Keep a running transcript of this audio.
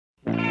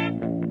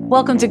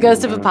Welcome to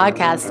Ghost of a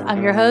Podcast.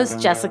 I'm your host,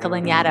 Jessica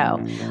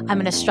Lanyadoo. I'm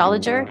an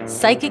astrologer,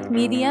 psychic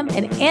medium,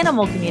 and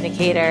animal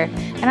communicator,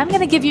 and I'm going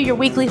to give you your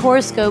weekly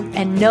horoscope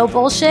and no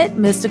bullshit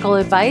mystical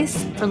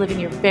advice for living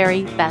your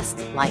very best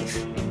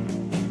life.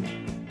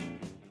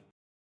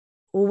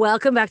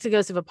 Welcome back to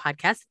Ghost of a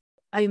Podcast.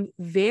 I'm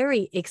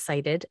very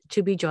excited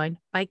to be joined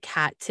by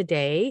Kat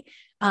today.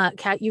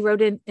 Kat, you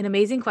wrote in an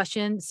amazing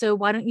question, so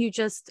why don't you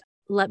just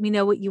let me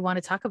know what you want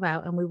to talk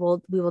about, and we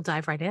will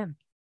dive right in.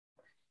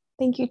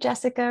 Thank you,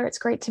 Jessica. It's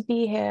great to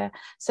be here.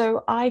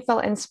 So I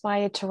felt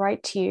inspired to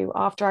write to you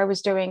after I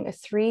was doing a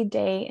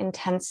 3-day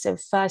intensive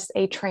first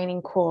aid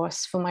training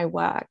course for my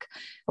work.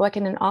 I work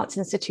in an arts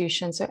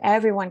institution, so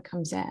everyone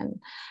comes in.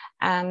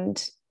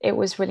 And it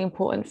was really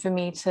important for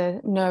me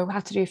to know how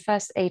to do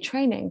first aid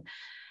training.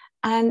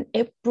 And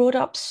it brought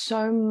up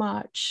so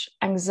much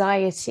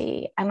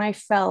anxiety. And I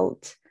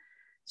felt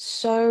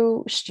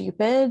so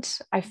stupid.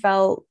 I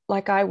felt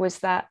like I was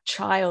that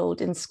child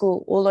in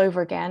school all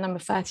over again. I'm a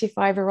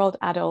 35-year-old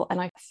adult,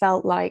 and I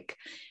felt like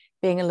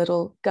being a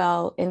little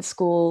girl in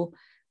school,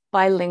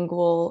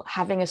 bilingual,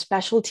 having a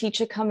special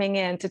teacher coming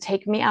in to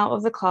take me out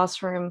of the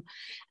classroom.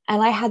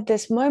 And I had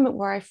this moment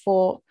where I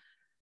thought,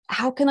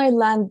 how can I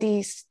learn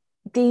these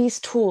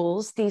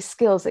tools, these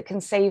skills that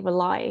can save a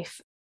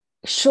life?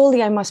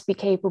 Surely I must be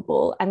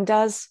capable. And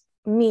does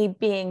me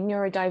being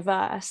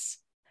neurodiverse,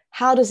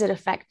 how does it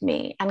affect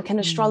me? And can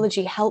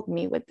astrology help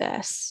me with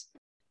this?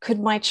 Could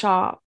my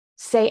chart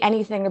say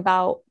anything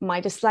about my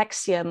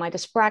dyslexia, my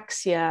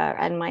dyspraxia,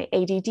 and my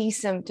ADD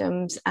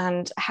symptoms?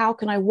 And how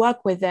can I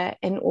work with it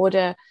in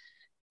order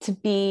to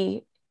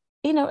be,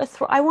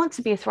 I want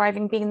to be a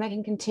thriving being that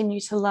can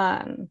continue to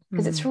learn,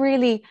 because it's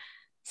really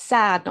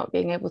sad not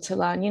being able to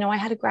learn. I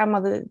had a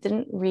grandmother that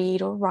didn't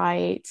read or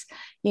write.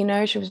 She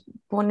was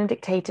born in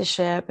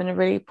dictatorship in a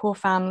really poor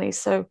family.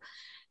 So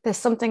there's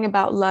something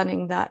about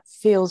learning that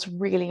feels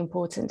really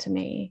important to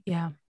me.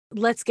 Yeah.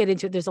 Let's get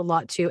into it. There's a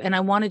lot too. And I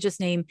want to just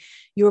name,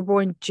 you were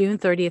born June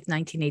 30th,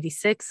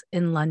 1986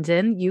 in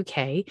London,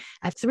 UK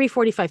at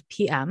 3:45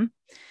 p.m.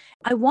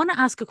 I want to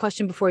ask a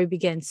question before we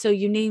begin. So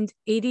you named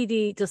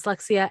ADD,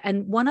 dyslexia,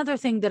 and one other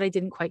thing that I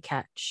didn't quite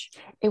catch.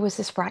 It was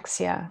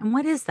dyspraxia. And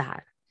what is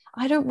that?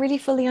 I don't really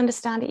fully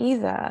understand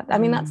either. I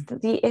mean, that's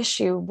the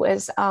issue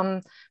was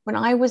when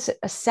I was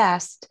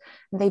assessed,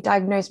 they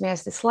diagnosed me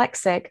as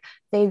dyslexic.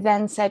 They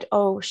then said,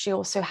 oh, she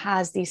also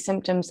has these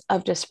symptoms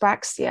of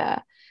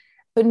dyspraxia.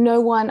 But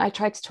I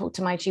tried to talk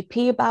to my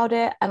GP about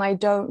it. And I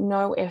don't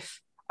know if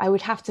I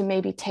would have to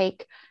maybe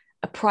take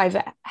a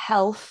private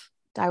health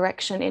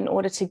direction in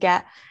order to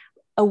get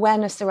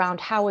awareness around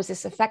how is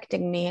this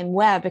affecting me and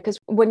where, because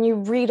when you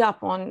read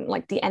up on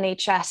like the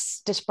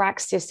NHS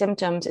dyspraxia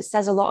symptoms, it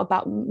says a lot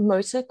about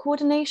motor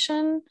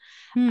coordination,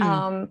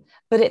 but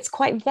it's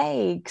quite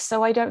vague.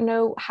 So I don't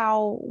know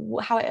how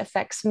it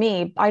affects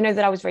me. I know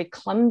that I was very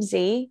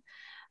clumsy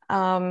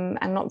and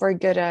not very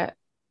good at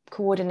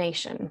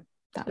coordination.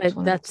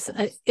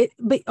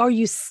 But are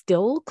you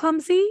still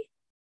clumsy?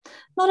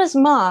 Not as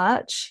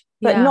much,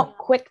 but not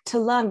quick to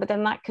learn. But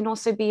then that can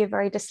also be a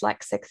very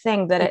dyslexic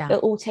thing that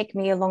it will take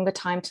me a longer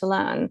time to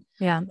learn.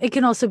 Yeah. It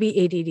can also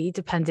be ADD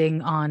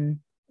depending on,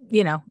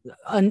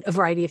 on a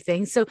variety of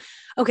things. So,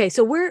 okay.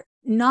 So we're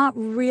not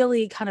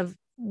really kind of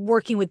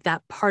working with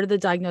that part of the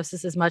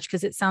diagnosis as much,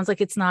 because it sounds like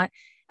it's not,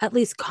 at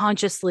least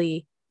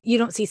consciously, you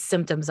don't see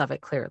symptoms of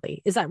it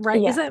clearly. Is that right?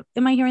 Yeah.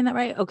 Am I hearing that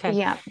right? Okay.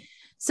 Yeah.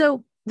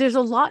 So there's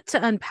a lot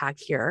to unpack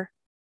here.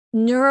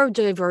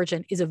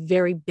 Neurodivergent is a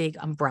very big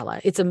umbrella.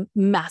 It's a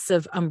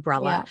massive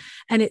umbrella. Yeah.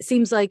 And it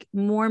seems like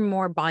more and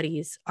more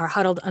bodies are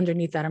huddled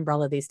underneath that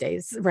umbrella these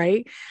days,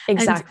 right?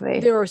 Exactly.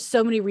 And there are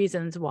so many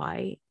reasons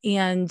why.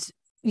 And,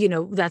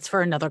 that's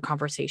for another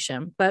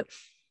conversation. But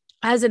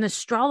as an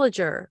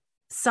astrologer,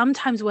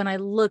 sometimes when I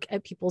look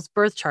at people's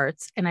birth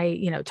charts and I,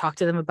 talk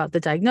to them about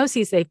the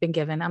diagnoses they've been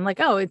given, I'm like,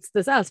 oh, it's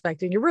this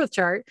aspect in your birth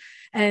chart.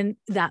 And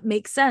that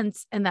makes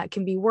sense. And that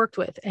can be worked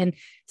with. And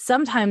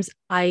sometimes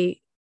I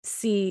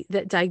see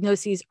that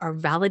diagnoses are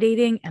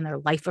validating and they're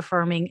life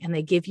affirming, and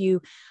they give you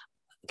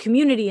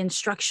community and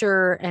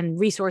structure and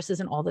resources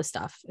and all this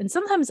stuff. And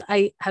sometimes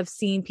I have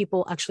seen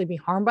people actually be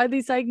harmed by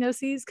these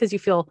diagnoses because you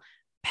feel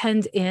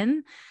penned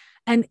in.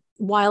 And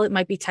while it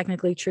might be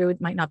technically true, it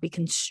might not be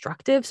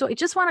constructive. So I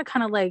just want to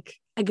kind of like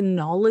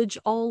acknowledge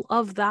all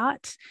of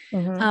that.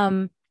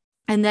 And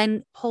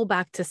then pull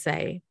back to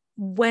say,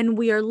 when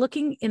we are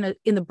looking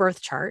in the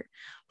birth chart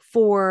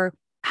for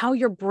how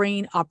your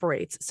brain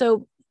operates.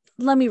 So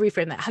let me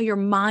reframe that, how your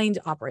mind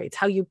operates,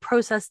 how you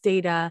process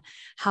data,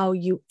 how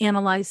you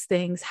analyze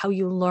things, how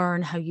you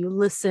learn, how you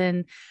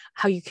listen,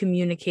 how you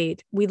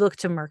communicate. We look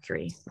to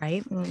Mercury,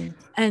 right?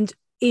 And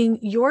in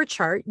your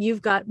chart,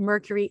 you've got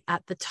Mercury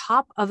at the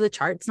top of the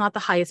chart. It's not the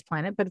highest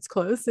planet, but it's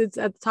close. It's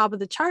at the top of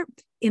the chart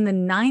in the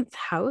 9th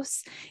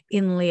house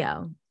in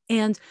Leo.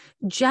 And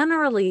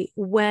generally,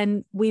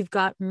 when we've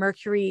got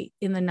Mercury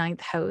in the 9th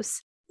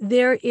house,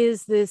 there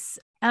is this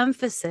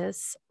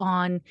emphasis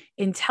on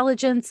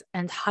intelligence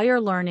and higher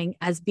learning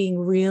as being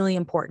really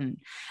important.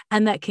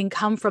 And that can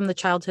come from the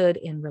childhood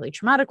in really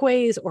traumatic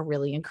ways or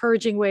really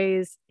encouraging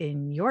ways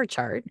in your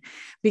chart,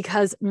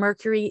 because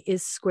Mercury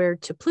is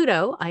squared to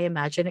Pluto. I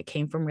imagine it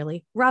came from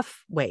really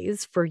rough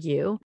ways for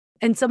you.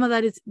 And some of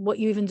that is what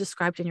you even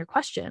described in your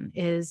question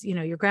is,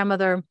 your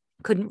grandmother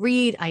couldn't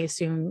read. I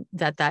assume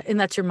and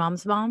that's your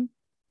mom's mom.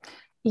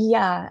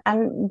 Yeah.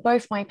 And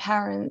both my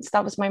parents,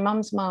 that was my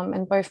mom's mom,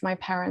 and both my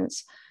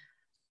parents,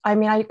 I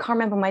mean, I can't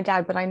remember my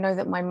dad, but I know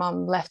that my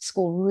mom left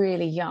school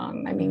really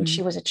young. I mean,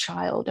 she was a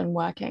child and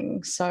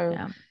working. So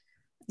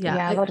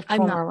yeah, a lot of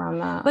trauma around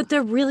that. But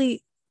they're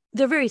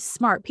very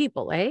smart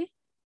people, eh?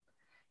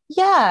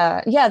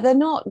 Yeah. Yeah.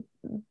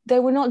 They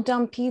were not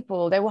dumb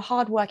people. They were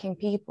hardworking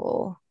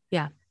people.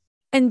 Yeah.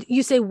 And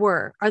you say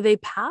are they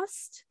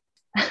passed?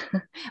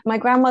 My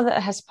grandmother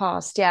has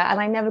passed. Yeah. And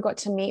I never got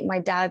to meet my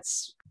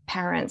dad's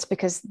parents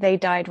because they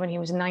died when he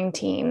was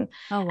 19.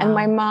 Oh, wow. And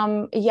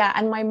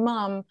my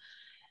mom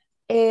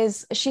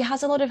she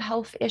has a lot of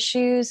health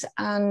issues,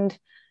 and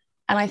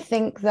I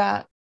think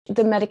that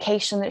the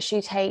medication that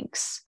she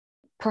takes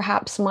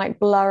perhaps might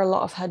blur a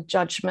lot of her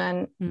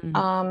judgment.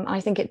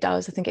 I think it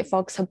does. I think it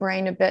fogs her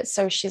brain a bit,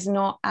 so she's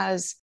not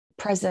as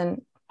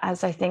present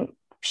as I think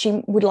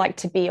she would like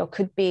to be or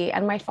could be.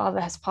 And my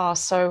father has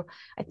passed, so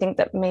I think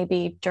that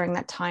maybe during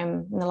that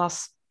time in the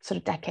last sort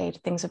of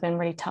decade, things have been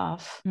really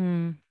tough.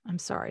 I'm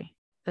sorry.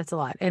 That's a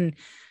lot. And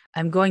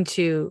I'm going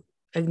to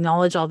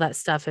acknowledge all that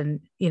stuff.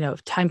 And,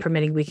 if time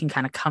permitting, we can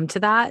kind of come to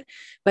that.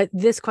 But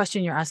this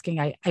question you're asking,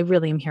 I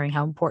really am hearing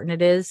how important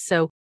it is.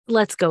 So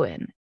let's go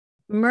in.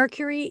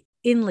 Mercury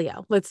in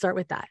Leo. Let's start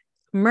with that.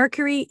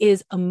 Mercury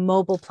is a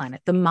mobile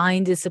planet. The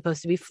mind is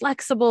supposed to be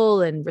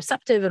flexible and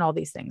receptive and all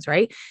these things,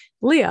 right?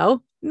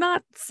 Leo,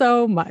 not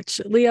so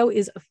much. Leo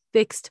is a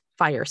fixed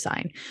fire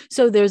sign.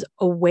 So there's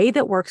a way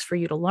that works for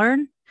you to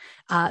learn.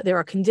 There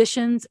are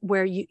conditions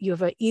where you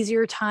have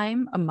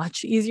a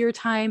much easier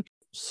time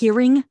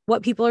hearing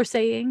what people are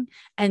saying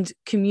and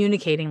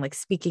communicating, like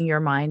speaking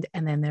your mind.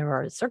 And then there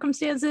are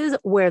circumstances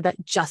where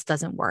that just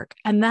doesn't work.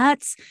 And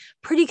that's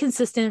pretty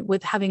consistent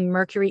with having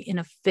Mercury in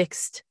a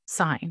fixed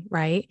sign,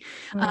 right?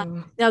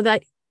 Now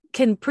that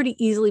can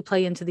pretty easily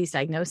play into these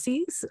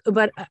diagnoses,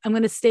 but I'm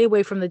going to stay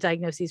away from the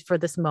diagnoses for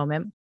this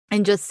moment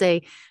and just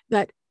say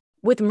that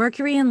with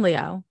Mercury in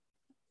Leo,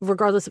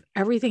 regardless of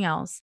everything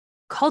else,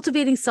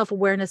 cultivating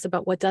self-awareness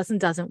about what does and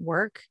doesn't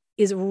work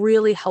is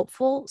really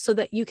helpful, so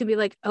that you can be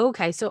like,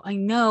 okay, so I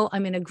know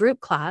I'm in a group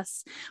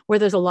class where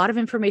there's a lot of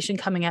information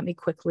coming at me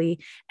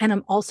quickly. And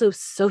I'm also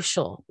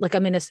social, like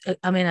I'm in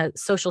a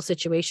social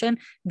situation.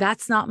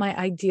 That's not my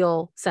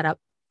ideal setup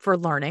for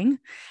learning.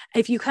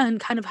 If you can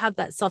kind of have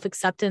that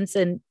self-acceptance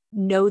and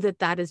know that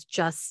that is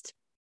just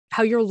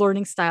how your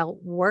learning style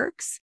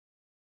works,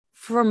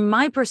 from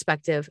my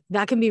perspective,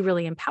 that can be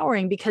really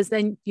empowering, because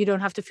then you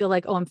don't have to feel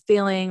like, oh, I'm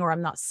failing, or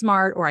I'm not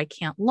smart, or I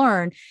can't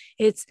learn.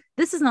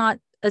 This is not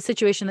a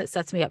situation that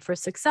sets me up for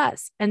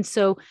success. And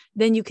so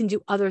then you can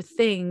do other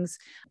things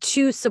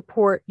to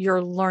support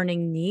your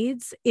learning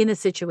needs in a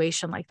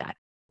situation like that.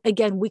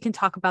 Again, we can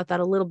talk about that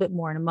a little bit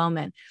more in a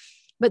moment,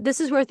 but this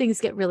is where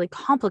things get really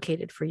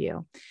complicated for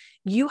you.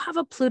 You have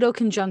a Pluto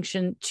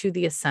conjunction to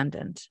the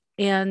ascendant,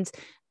 and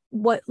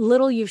what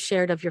little you've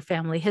shared of your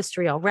family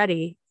history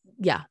already,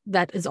 yeah,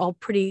 that is all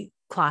pretty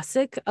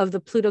classic of the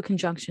Pluto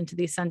conjunction to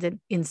the ascendant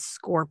in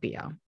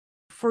Scorpio.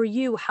 For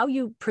you, how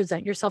you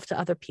present yourself to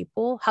other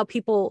people, how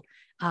people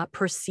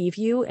perceive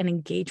you and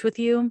engage with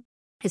you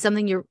is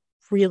something you're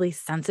really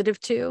sensitive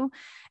to.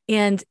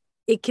 And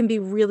it can be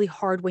really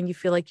hard when you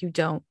feel like you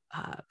don't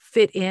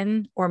fit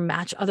in or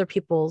match other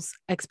people's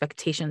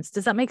expectations.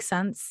 Does that make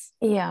sense?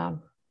 Yeah.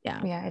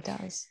 Yeah. Yeah, it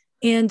does.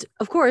 And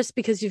of course,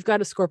 because you've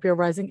got a Scorpio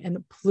rising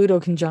and Pluto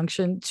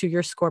conjunction to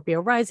your Scorpio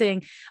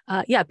rising,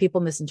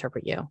 people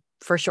misinterpret you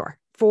for sure.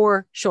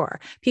 For sure.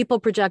 People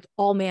project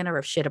all manner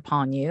of shit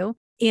upon you.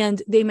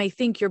 And they may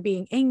think you're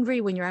being angry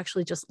when you're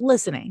actually just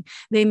listening.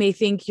 They may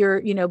think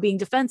you're, being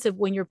defensive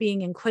when you're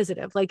being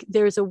inquisitive. Like,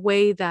 there's a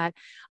way that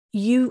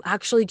you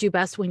actually do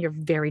best when you're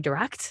very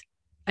direct.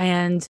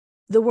 And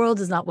the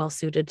world is not well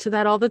suited to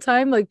that all the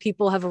time. Like,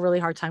 people have a really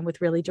hard time with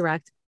really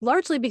direct,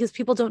 largely because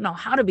people don't know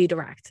how to be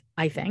direct,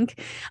 I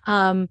think.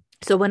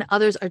 So when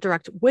others are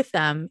direct with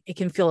them, it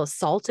can feel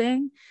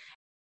assaulting.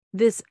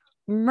 This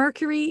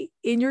Mercury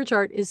in your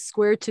chart is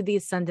square to the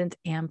ascendant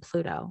and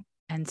Pluto.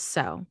 And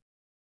so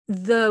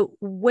the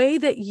way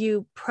that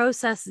you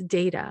process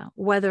data,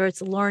 whether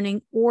it's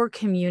learning or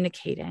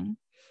communicating,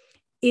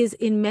 is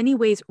in many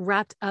ways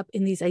wrapped up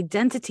in these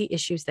identity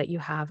issues that you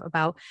have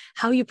about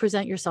how you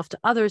present yourself to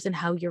others and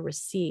how you're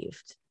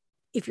received.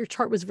 If your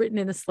chart was written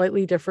in a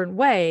slightly different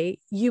way,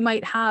 you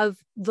might have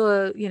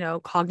the,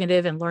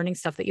 cognitive and learning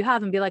stuff that you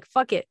have and be like,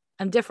 fuck it,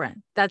 I'm different.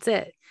 That's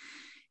it.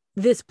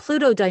 This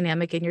Pluto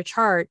dynamic in your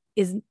chart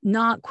is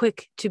not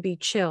quick to be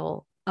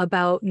chill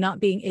about not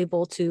being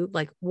able to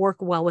work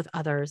well with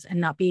others and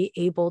not be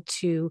able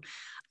to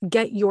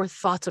get your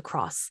thoughts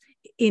across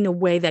in a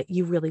way that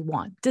you really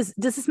want. Does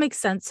this make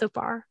sense so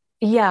far?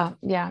 Yeah,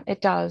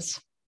 it does.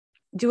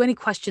 do any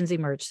questions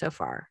emerge so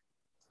far?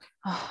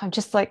 Oh, I'm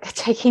just like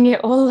taking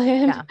it all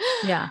in. Yeah.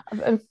 Yeah.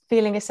 I'm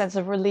feeling a sense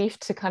of relief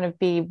to kind of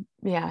be,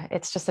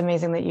 it's just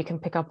amazing that you can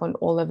pick up on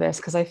all of this,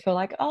 because I feel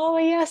like, oh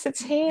yes,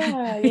 it's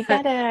here. You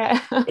get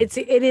it.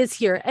 It is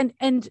here.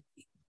 And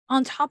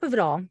on top of it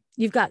all,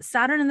 you've got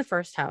Saturn in the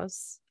first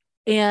house,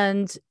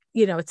 and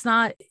it's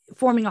not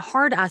forming a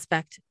hard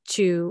aspect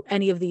to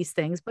any of these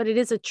things, but it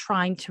is a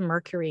trine to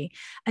Mercury.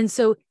 And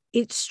so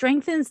it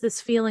strengthens this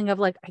feeling of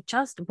like, I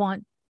just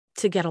want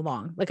to get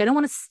along. Like, I don't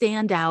want to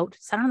stand out.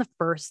 Saturn the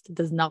first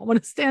does not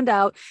want to stand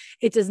out.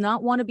 It does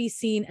not want to be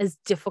seen as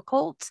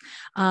difficult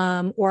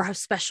or have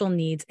special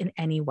needs in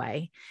any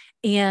way.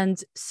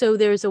 And so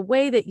there's a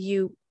way that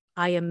you,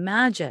 I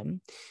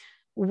imagine,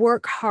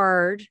 work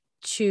hard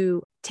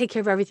to take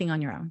care of everything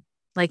on your own.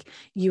 Like,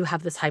 you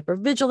have this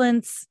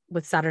hypervigilance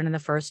with Saturn in the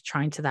first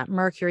trine to that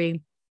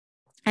Mercury.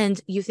 And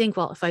you think,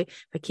 well, if I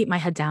keep my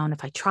head down,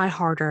 if I try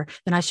harder,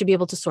 then I should be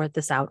able to sort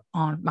this out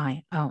on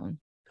my own.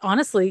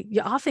 Honestly,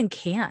 you often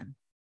can.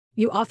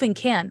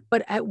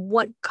 But at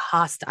what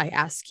cost, I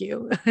ask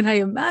you? And I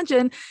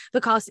imagine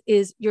the cost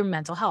is your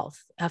mental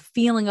health, a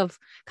feeling of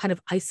kind of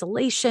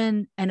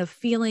isolation and a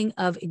feeling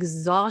of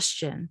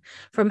exhaustion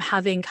from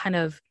having kind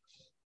of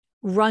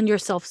run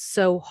yourself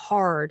so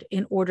hard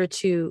in order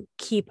to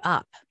keep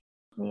up.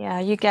 Yeah,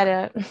 you get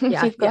it.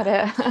 Yeah, You've got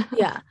it.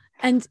 Yeah.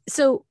 And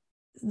so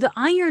the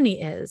irony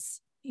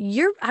is,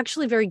 you're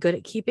actually very good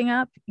at keeping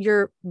up.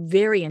 You're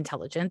very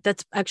intelligent.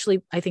 That's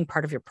actually, I think,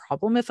 part of your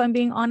problem, if I'm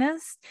being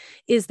honest,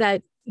 is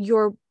that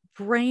your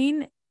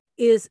brain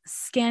is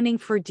scanning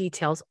for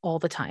details all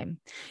the time.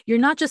 You're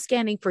not just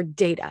scanning for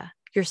data,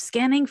 you're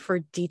scanning for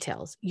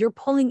details. You're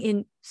pulling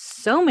in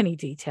so many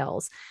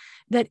details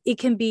that it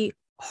can be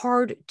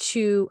hard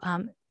to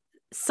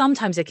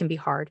sometimes it can be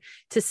hard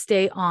to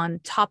stay on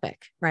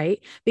topic, right?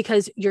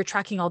 Because you're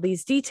tracking all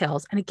these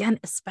details. And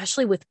again,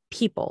 especially with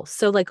people.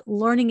 So like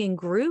learning in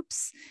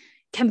groups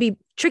can be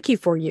tricky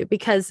for you,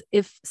 because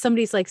if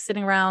somebody's like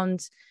sitting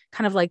around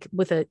kind of like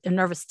with a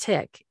nervous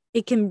tick,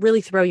 it can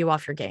really throw you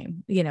off your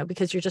game,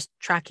 because you're just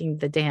tracking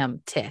the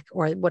damn tick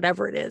or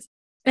whatever it is.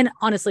 And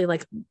honestly,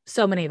 like,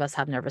 so many of us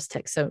have nervous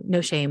tics. So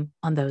no shame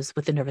on those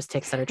with the nervous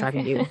tics that are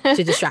driving you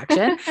to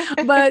distraction.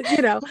 But,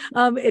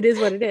 it is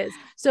what it is.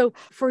 So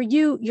for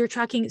you, you're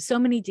tracking so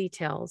many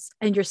details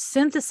and you're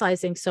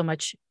synthesizing so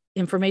much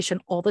information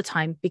all the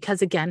time,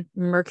 because again,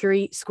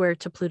 Mercury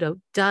squared to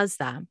Pluto does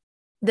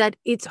that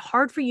it's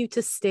hard for you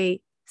to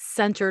stay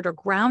centered or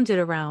grounded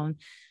around,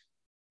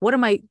 what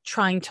am I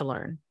trying to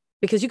learn?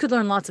 Because you could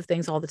learn lots of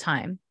things all the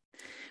time,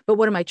 but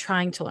what am I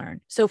trying to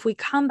learn? So if we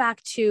come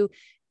back to,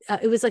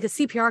 it was like a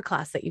CPR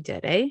class that you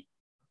did, eh?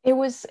 It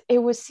was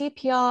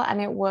CPR, and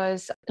it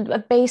was a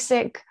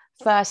basic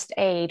first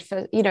aid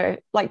for,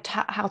 like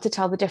how to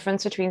tell the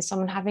difference between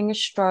someone having a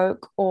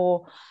stroke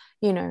or,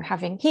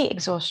 having heat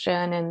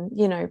exhaustion,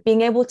 and,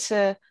 being able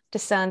to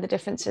discern the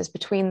differences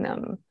between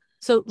them.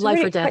 So life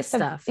really or death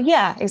stuff.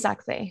 Yeah,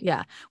 exactly.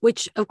 Yeah.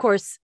 Which, of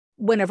course,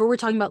 whenever we're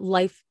talking about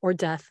life or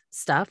death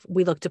stuff,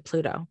 we look to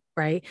Pluto,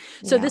 right?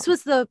 So this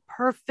was the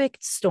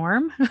perfect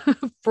storm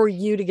for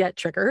you to get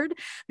triggered,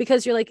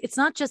 because you're like, it's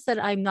not just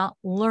that I'm not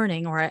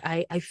learning or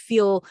I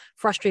feel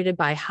frustrated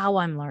by how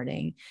I'm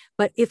learning,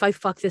 but if I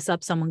fuck this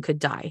up, someone could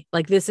die.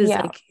 Like, this is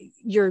like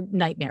your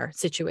nightmare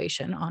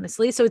situation,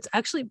 honestly. So it's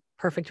actually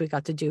perfect. We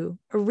got to do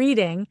a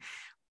reading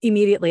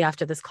immediately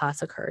after this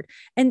class occurred.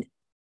 And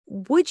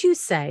would you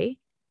say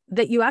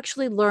that you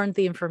actually learned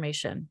the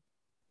information?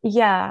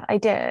 Yeah, I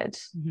did.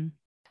 Mm-hmm.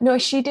 No,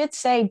 she did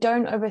say,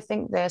 don't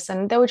overthink this.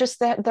 And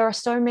there are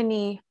so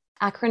many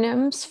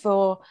acronyms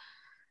for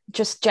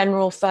just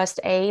general first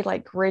aid,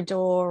 like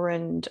RIDDOR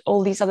and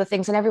all these other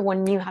things. And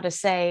everyone knew how to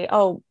say,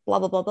 oh, blah,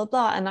 blah, blah, blah,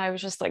 blah. And I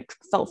was just like,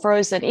 felt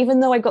frozen, even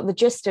though I got the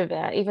gist of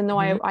it, even though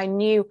I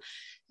knew,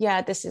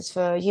 this is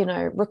for,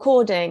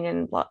 recording.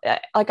 And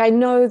like, I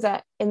know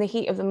that in the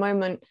heat of the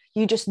moment,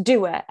 you just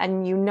do it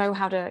and you know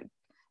how to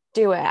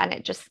do it and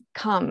it just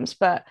comes.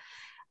 But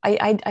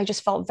I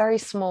just felt very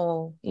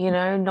small,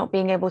 not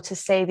being able to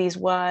say these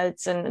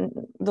words and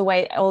the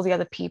way all the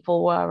other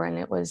people were. And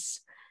it was,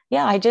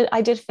 I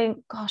did think,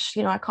 gosh,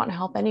 I can't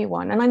help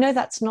anyone. And I know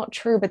that's not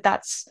true, but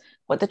that's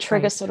what the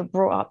trigger sort of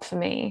brought up for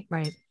me.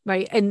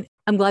 Right. And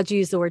I'm glad you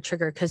used the word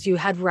trigger, because you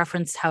had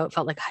referenced how it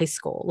felt like high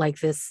school.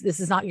 Like this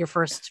is not your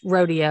first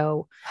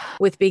rodeo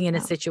with being in a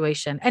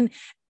situation. And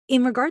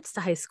in regards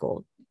to high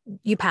school,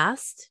 you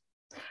passed?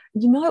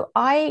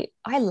 I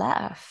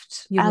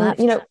left.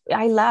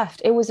 I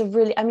left. It was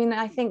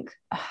I think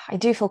I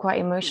do feel quite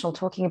emotional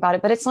talking about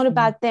it, but it's not a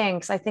bad thing,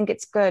 because I think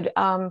it's good.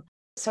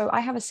 So I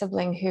have a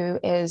sibling who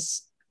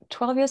is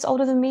 12 years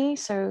older than me.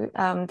 So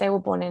they were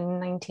born in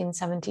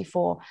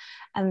 1974,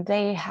 and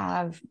they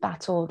have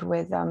battled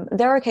with,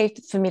 they're okay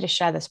for me to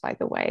share this, by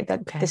the way,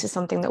 that this is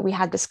something that we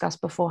had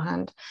discussed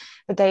beforehand,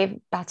 but they've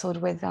battled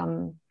with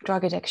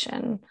drug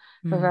addiction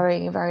for a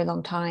very, very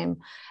long time.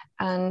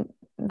 And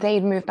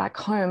they'd moved back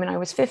home and I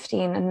was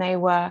 15, and they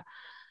were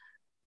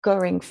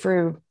going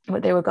through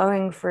what they were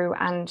going through,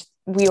 and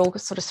we all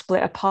sort of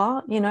split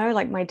apart,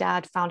 like my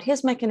dad found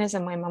his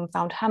mechanism, my mum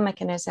found her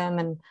mechanism,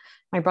 and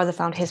my brother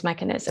found his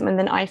mechanism, and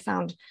then I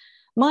found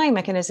my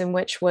mechanism,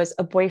 which was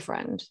a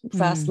boyfriend,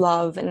 first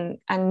love, and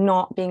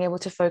not being able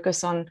to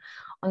focus on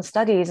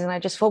studies. And I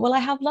just thought, well, I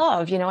have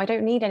love, I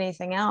don't need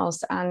anything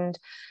else. And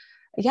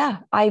yeah,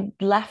 I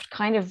left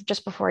kind of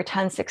just before I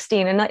turned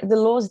 16, and the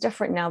law is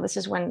different now. This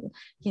is when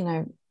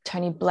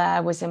Tony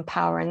Blair was in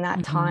power in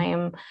that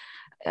time.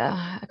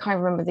 I can't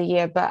remember the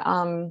year, but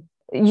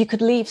you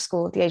could leave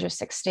school at the age of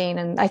 16.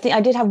 And I think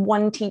I did have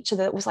one teacher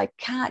that was like,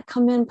 Kat,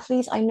 come in,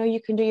 please. I know you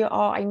can do your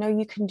art. I know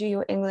you can do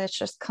your English.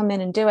 Just come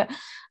in and do it.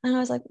 And I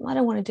was like, I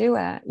don't want to do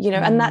it,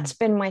 and that's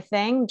been my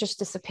thing. Just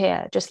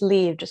disappear, just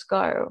leave, just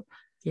go.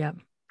 Yeah.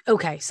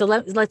 Okay. So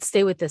let's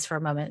stay with this for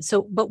a moment.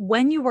 So, but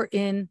when you were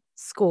in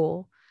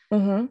school,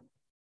 how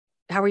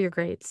were your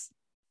grades?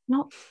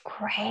 Not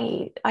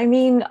great. I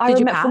mean, Did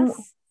you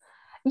pass?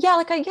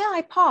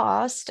 I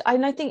passed.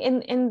 And I think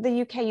in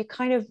the UK,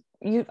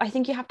 I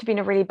think you have to be in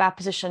a really bad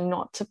position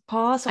not to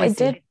pass. So I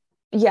did.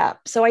 Yeah.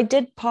 So I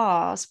did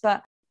pass,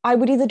 but I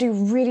would either do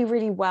really,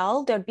 really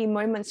well. There'd be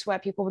moments where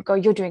people would go,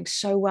 you're doing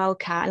so well,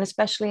 Kat, and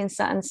especially in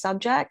certain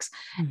subjects.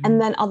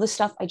 And then other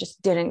stuff, I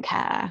just didn't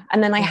care.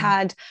 And then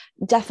I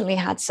definitely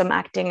had some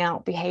acting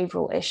out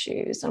behavioral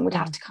issues, and would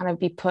have to kind of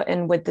be put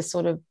in with the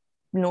sort of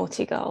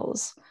naughty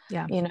girls.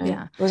 Yeah.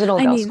 It was an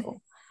all-girl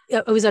school.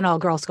 It was an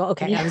all-girl school.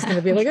 Okay. Yeah. I was going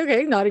to be like,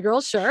 okay, naughty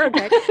girls. Sure.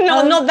 Okay.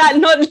 No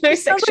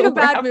sexual. Like a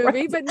bad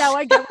movie, but no,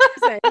 I get what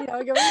you're saying.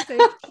 I get what you're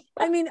saying.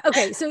 I mean,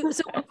 okay. So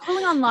we're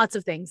pulling on lots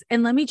of things,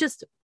 and let me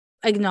just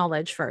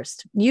acknowledge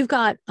first, you've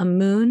got a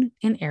moon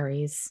in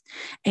Aries,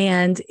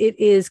 and it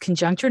is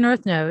conjunct your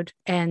North Node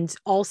and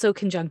also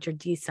conjunct your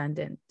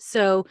descendant.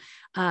 So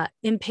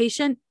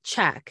impatient,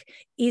 check.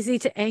 Easy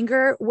to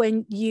anger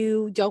when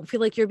you don't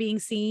feel like you're being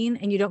seen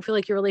and you don't feel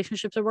like your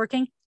relationships are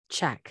working,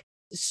 check.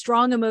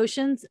 Strong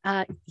emotions,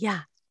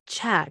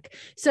 check.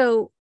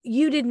 So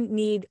you didn't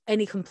need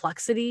any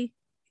complexity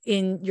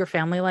in your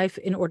family life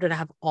in order to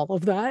have all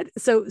of that.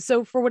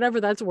 So for whatever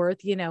that's worth,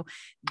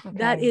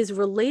 that is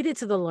related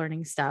to the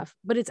learning stuff,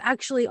 but it's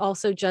actually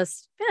also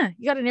just,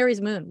 you got an Aries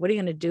moon. What are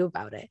you going to do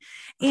about it?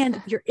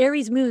 And your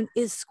Aries moon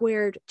is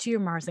squared to your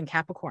Mars in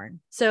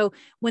Capricorn. So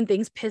when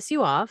things piss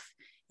you off,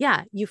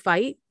 you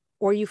fight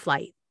or you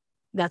flight.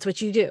 That's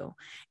what you do.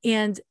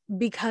 And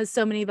because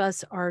so many of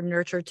us are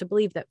nurtured to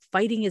believe that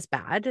fighting is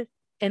bad,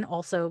 and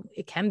also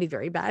it can be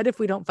very bad if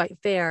we don't fight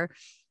fair,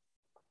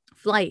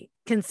 flight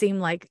can seem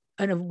like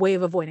a way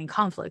of avoiding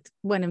conflict,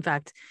 when in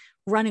fact,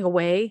 running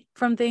away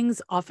from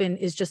things often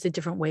is just a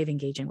different way of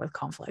engaging with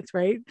conflict,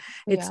 right?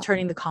 It's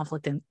turning the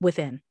conflict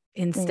within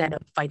instead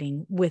of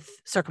fighting with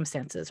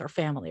circumstances or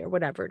family or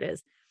whatever it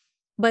is.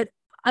 But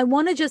I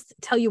want to just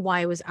tell you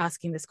why I was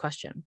asking this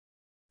question.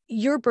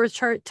 Your birth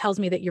chart tells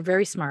me that you're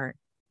very smart.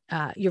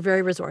 You're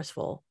very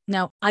resourceful.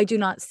 Now, I do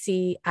not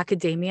see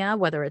academia,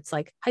 whether it's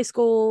like high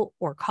school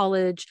or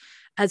college,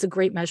 as a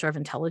great measure of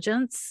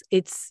intelligence.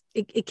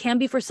 It can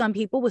be for some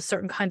people with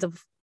certain kinds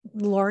of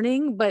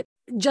learning, but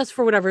just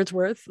for whatever it's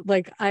worth,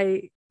 like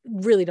I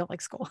really don't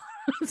like school.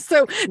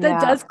 So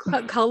that does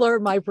color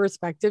my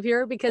perspective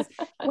here, because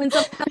when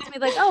someone tells me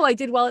like, oh, I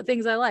did well at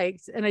things I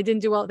liked and I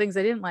didn't do well at things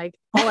I didn't like,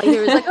 all I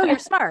hear is like, oh, you're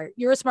smart.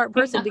 You're a smart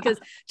person, because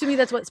to me,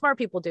 that's what smart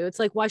people do. It's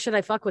like, why should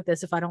I fuck with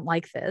this if I don't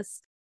like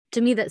this?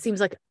 To me, that seems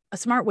like a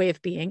smart way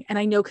of being. And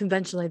I know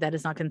conventionally that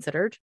is not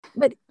considered,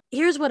 but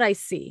here's what I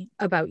see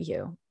about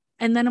you.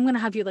 And then I'm going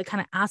to have you like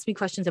kind of ask me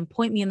questions and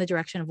point me in the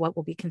direction of what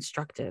will be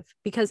constructive,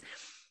 because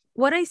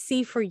what I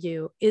see for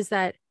you is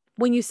that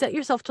when you set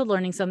yourself to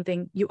learning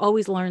something, you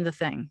always learn the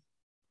thing.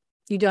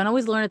 You don't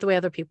always learn it the way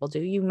other people do.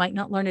 You might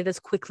not learn it as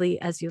quickly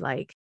as you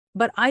like,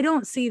 but I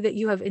don't see that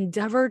you have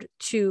endeavored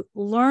to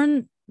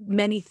learn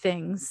many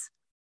things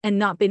and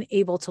not been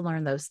able to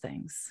learn those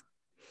things.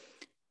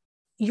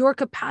 Your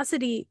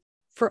capacity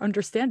for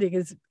understanding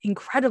is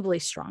incredibly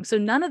strong. So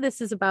none of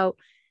this is about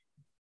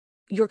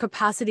your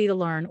capacity to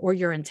learn or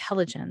your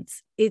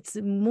intelligence. It's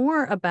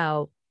more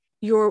about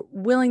your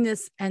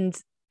willingness and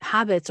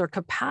habits or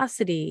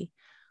capacity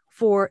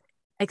for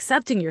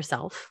accepting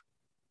yourself,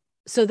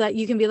 so that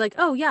you can be like,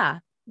 oh yeah,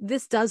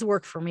 this does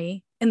work for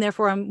me, and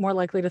therefore I'm more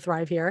likely to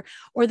thrive here,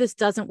 or this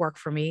doesn't work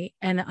for me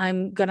and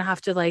I'm going to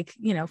have to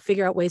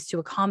figure out ways to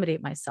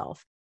accommodate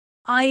myself.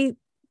 I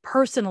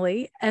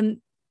personally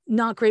am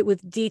not great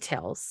with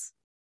details.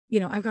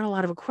 I've got a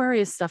lot of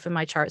Aquarius stuff in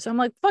my chart. So I'm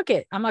like, fuck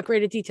it. I'm not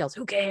great at details.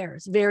 Who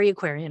cares? Very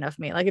Aquarian of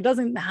me. Like, it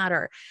doesn't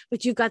matter.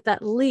 But you've got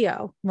that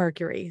Leo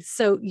Mercury.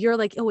 So you're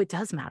like, oh, it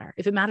does matter.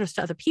 If it matters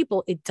to other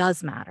people, it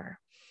does matter.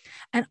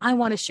 And I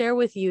want to share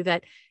with you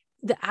that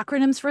the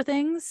acronyms for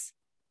things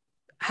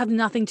have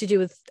nothing to do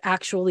with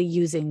actually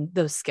using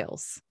those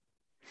skills.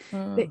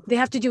 They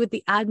have to do with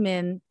the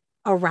admin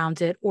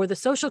around it, or the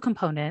social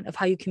component of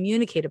how you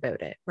communicate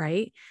about it,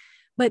 right?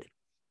 But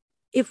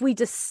if we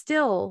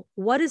distill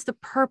what is the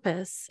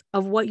purpose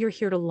of what you're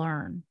here to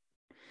learn,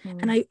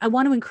 And I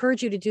want to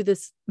encourage you to do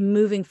this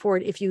moving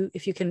forward. If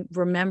you can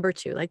remember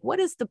to, like, what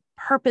is the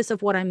purpose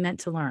of what I'm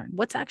meant to learn?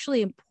 What's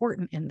actually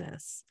important in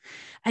this?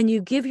 And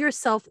you give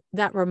yourself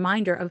that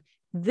reminder of,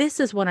 this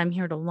is what I'm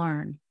here to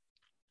learn.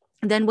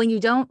 And then when you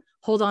don't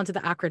hold on to the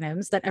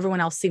acronyms that everyone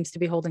else seems to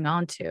be holding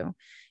on to,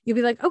 you'll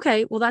be like,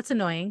 okay, well, that's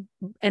annoying.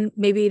 And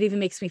maybe it even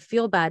makes me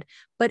feel bad,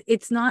 but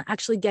it's not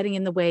actually getting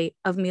in the way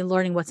of me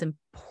learning what's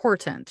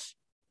important.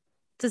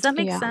 Does that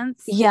make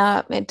sense?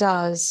 Yeah, it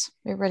does.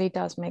 It really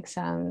does make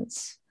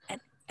sense.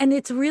 And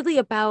it's really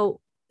about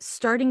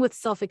starting with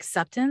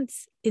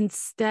self-acceptance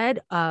instead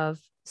of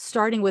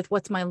starting with,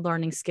 what's my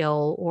learning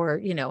skill, or,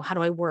 how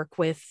do I work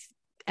with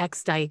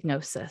X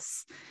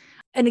diagnosis?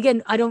 And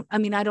again, I don't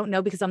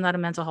know, because I'm not a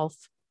mental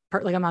health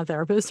part, like I'm not a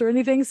therapist or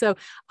anything. So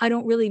I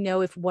don't really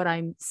know if what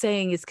I'm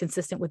saying is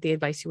consistent with the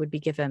advice you would be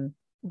given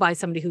by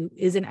somebody who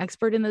is an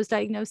expert in those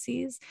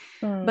diagnoses.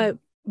 But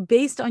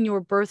based on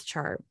your birth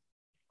chart,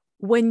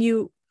 when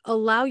you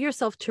allow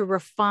yourself to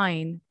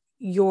refine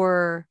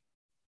your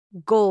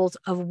goals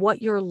of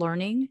what you're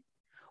learning,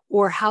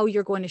 or how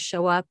you're going to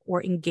show up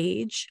or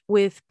engage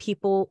with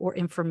people or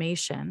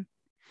information,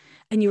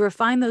 and you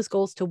refine those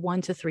goals to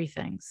 1 to 3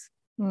 things,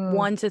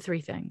 1 to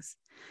 3 things,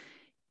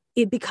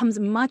 it becomes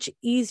much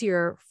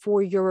easier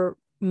for your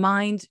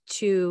mind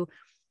to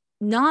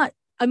not,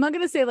 I'm not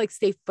going to say like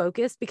stay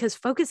focused, because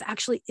focus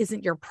actually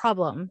isn't your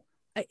problem.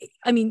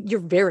 I mean, you're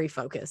very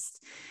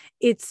focused.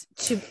 It's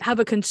to have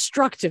a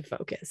constructive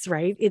focus,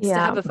 right? It's to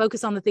have a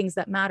focus on the things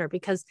that matter.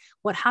 Because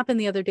what happened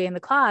the other day in the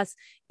class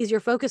is your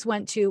focus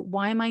went to,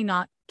 why am I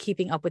not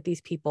keeping up with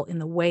these people in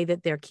the way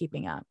that they're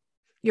keeping up?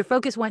 Your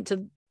focus went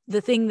to the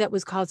thing that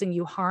was causing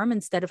you harm,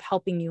 instead of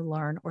helping you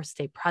learn or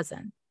stay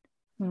present.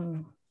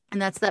 And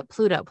that's that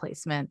Pluto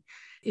placement.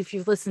 If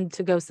you've listened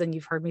to Ghosts, then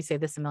you've heard me say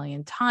this a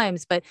million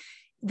times, but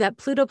that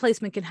Pluto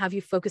placement can have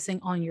you focusing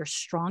on your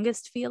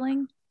strongest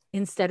feeling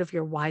instead of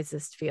your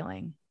wisest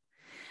feeling.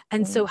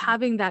 And so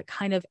having that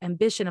kind of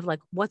ambition of like,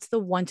 what's the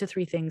 1 to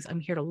 3 things I'm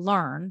here to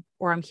learn,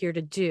 or I'm here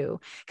to do?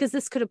 Because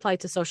this could apply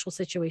to social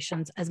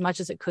situations as much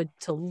as it could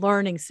to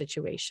learning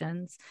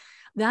situations.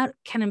 That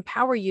can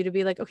empower you to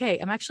be like, okay,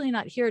 I'm actually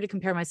not here to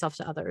compare myself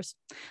to others.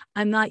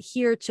 I'm not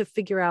here to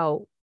figure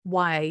out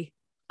why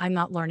I'm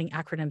not learning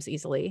acronyms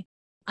easily.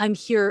 I'm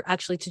here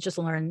actually to just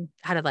learn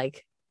how to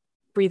like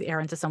breathe air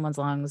into someone's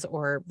lungs,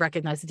 or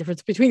recognize the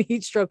difference between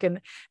heat stroke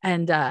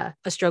and a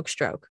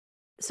stroke.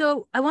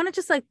 So I want to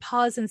just like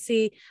pause and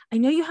see, I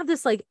know you have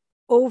this like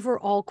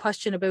overall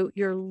question about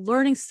your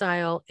learning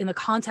style in the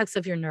context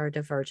of your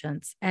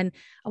neurodivergence. And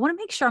I want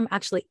to make sure I'm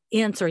actually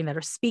answering that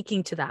or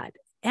speaking to that.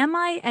 Am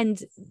I? And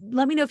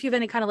let me know if you have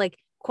any kind of like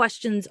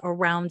questions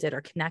around it or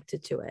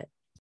connected to it.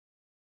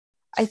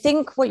 I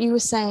think what you were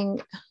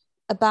saying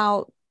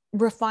about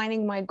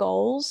refining my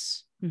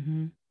goals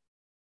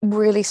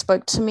really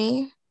spoke to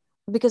me,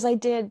 because I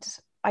did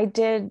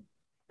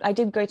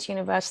go to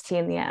university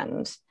in the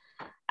end,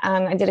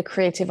 and I did a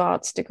creative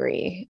arts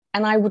degree,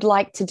 and I would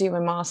like to do a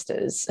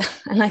master's.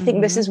 And I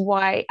think this is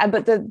why,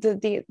 but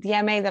the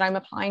MA that I'm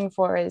applying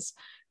for is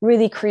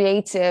really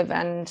creative,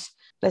 and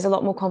there's a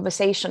lot more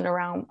conversation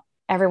around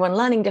everyone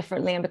learning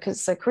differently. And because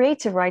it's a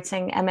creative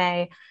writing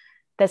MA,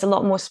 there's a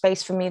lot more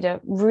space for me to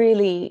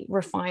really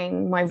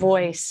refine my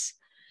voice.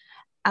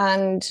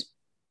 And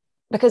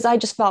because I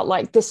just felt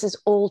like this is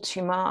all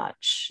too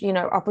much,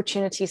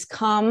 opportunities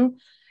come.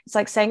 It's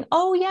like saying,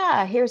 oh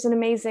yeah, here's an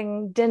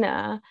amazing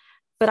dinner,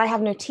 but I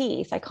have no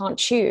teeth, I can't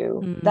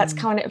chew. That's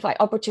kind of like,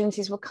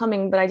 opportunities were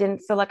coming, but I didn't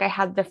feel like I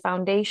had the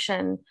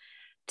foundation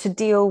to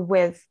deal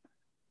with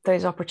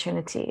those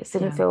opportunities.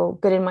 Didn't feel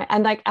good in my,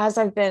 and like, as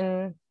I've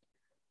been,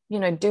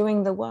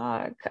 doing the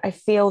work, I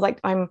feel like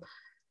I'm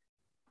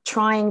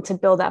trying to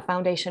build that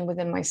foundation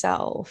within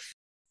myself.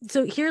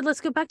 So here,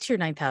 let's go back to your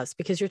 9th house,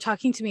 because you're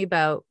talking to me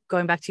about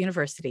going back to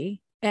university.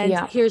 And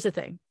here's the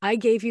thing. I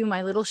gave you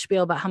my little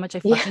spiel about how much I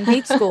fucking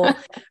hate school,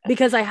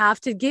 because I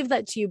have to give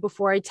that to you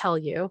before I tell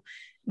you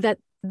that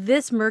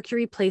this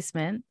Mercury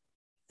placement,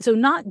 so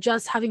not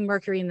just having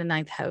Mercury in the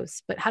 9th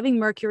house, but having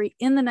Mercury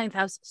in the 9th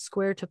house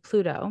square to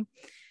Pluto,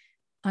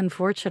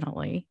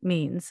 unfortunately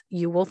means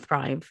you will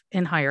thrive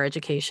in higher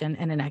education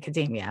and in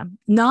academia.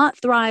 Not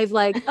thrive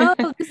like,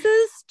 oh, this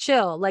is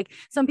chill. Like,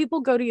 some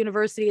people go to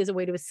university as a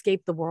way to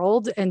escape the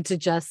world and to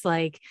just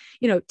like,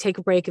 take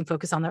a break and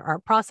focus on their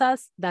art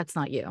process. That's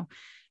not you.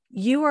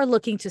 You are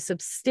looking to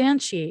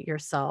substantiate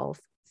yourself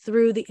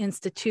through the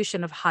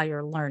institution of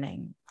higher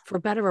learning, for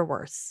better or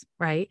worse,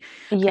 right?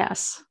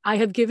 Yes. I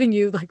have given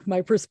you like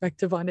my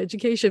perspective on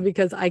education,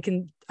 because I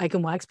can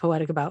wax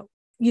poetic about,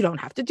 you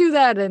don't have to do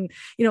that. And,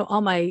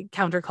 all my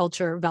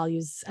counterculture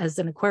values as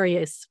an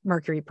Aquarius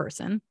Mercury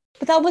person.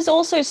 But that was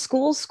also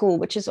school,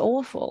 which is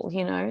awful,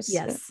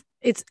 Yes,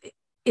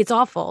 it's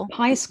awful.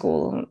 High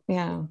school.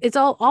 Yeah. It's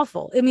all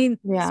awful. I mean,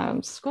 yeah,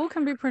 school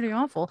can be pretty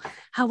awful.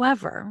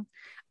 However,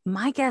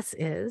 my guess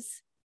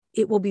is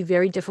it will be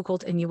very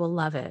difficult, and you will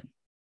love it.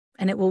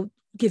 And it will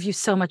give you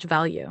so much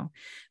value,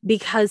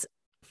 because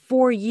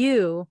for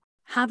you,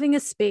 having a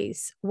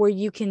space where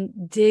you can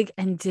dig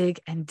and dig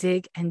and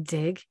dig and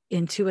dig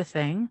into a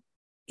thing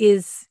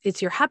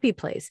it's your happy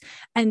place.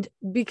 And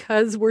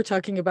because we're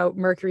talking about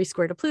Mercury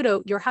square to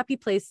Pluto, your happy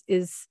place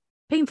is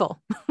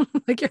painful.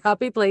 Like your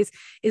happy place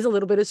is a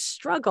little bit of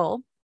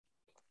struggle.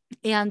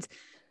 And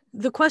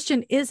the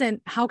question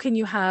isn't, how can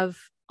you have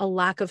a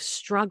lack of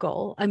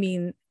struggle? I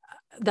mean,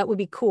 that would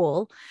be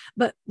cool.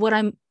 But what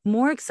I'm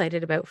more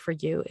excited about for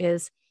you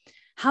is,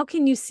 how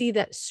can you see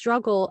that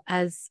struggle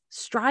as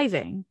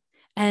striving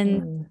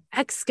and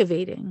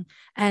excavating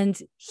and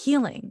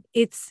healing?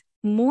 It's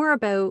more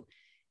about,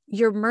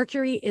 your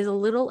Mercury is a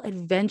little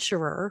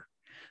adventurer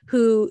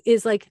who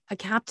is like a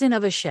captain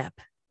of a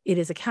ship. It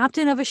is a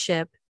captain of a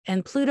ship,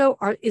 and Pluto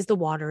is the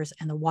waters,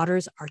 and the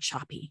waters are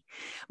choppy.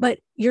 But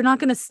you're not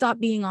going to stop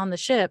being on the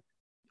ship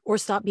or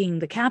stop being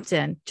the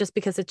captain just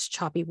because it's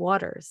choppy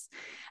waters.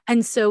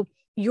 And so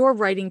your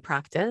writing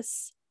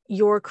practice,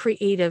 your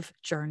creative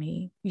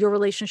journey, your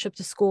relationship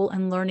to school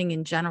and learning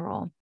in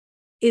general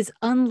is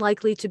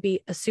unlikely to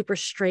be a super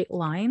straight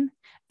line,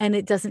 and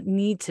it doesn't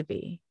need to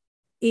be.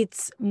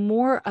 It's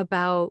more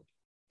about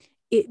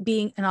it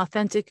being an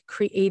authentic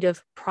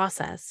creative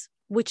process,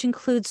 which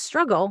includes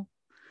struggle,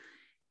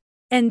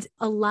 and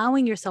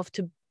allowing yourself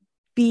to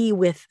be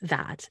with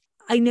that.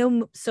 I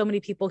know so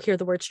many people hear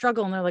the word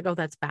struggle and they're like, oh,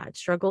 that's bad.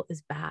 Struggle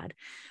is bad.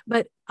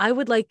 But I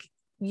would like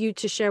you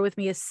to share with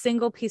me a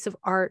single piece of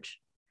art,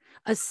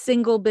 a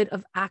single bit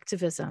of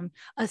activism,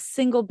 a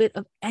single bit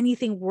of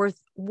anything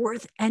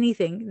worth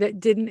anything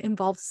that didn't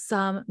involve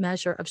some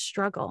measure of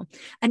struggle.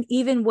 And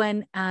even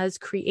when, as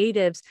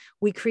creatives,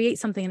 we create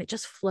something and it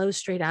just flows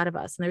straight out of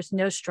us and there's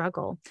no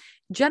struggle,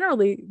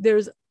 generally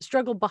there's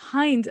struggle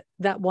behind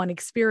that one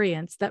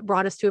experience that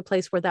brought us to a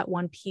place where that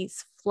one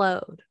piece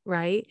flowed,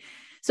 right?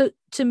 So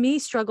to me,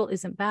 struggle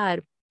isn't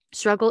bad.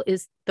 Struggle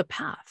is the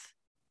path.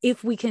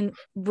 If we can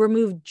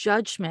remove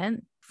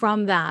judgment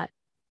from that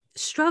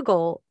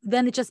struggle,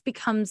 then it just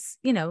becomes,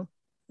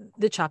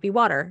 the choppy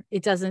water.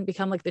 It doesn't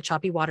become like the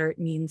choppy water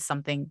means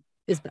something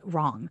is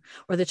wrong,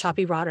 or the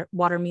choppy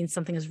water means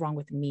something is wrong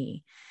with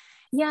me.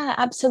 Yeah,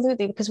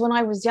 absolutely. Because when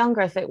I was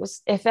younger,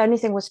 if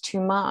anything was too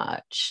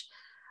much,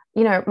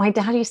 my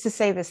dad used to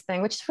say this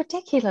thing, which is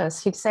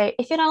ridiculous. He'd say,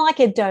 if you don't like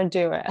it, don't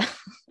do it.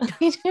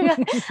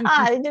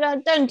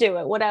 Don't do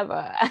it,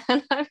 whatever.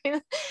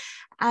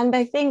 And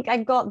I think I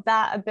got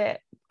that a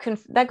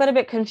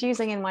bit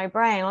confusing in my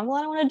brain. Like, well,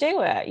 I don't want to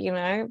do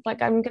it,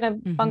 like I'm going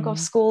to bunk off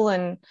school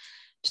and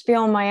just be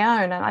on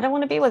my own. And I don't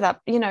want to be with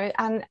that,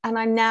 and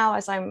I now,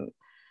 as I'm,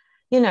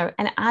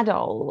 an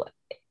adult,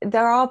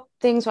 there are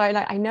things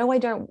where I know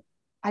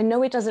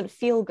it doesn't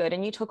feel good.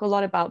 And you talk a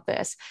lot about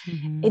this.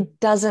 It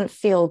doesn't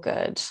feel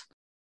good.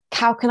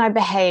 How can I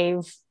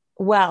behave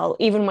well,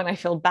 even when I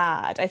feel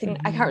bad? I think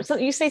I can't, so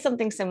you say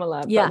something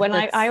similar, but when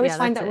I always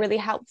find that really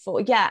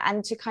helpful. Yeah.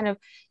 And to kind of,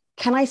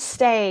 can I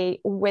stay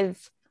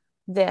with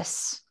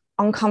this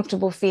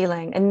uncomfortable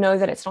feeling and know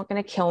that it's not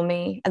going to kill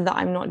me and that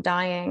I'm not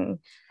dying?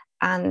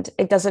 And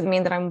it doesn't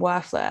mean that I'm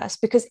worthless,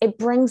 because it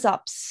brings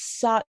up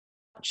such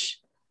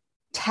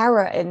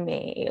terror in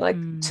me,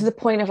 to the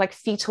point of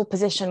fetal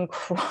position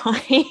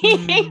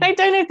crying. I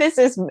don't know if this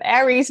is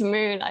Aries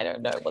moon. I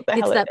don't know what the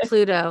hell it is.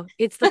 Pluto.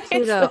 It's the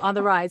Pluto on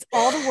the rise.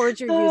 All the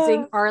words you're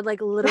using are like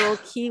literal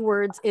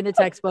keywords in a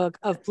textbook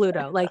of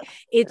Pluto.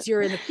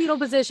 You're in the fetal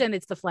position.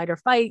 It's the flight or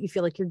fight. You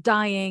feel like you're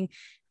dying.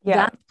 Yeah.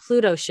 That's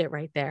Pluto shit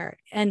right there.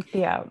 And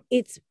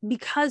it's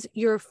because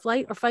your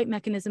flight or fight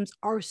mechanisms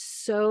are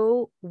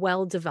so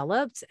well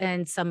developed.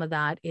 And some of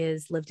that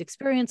is lived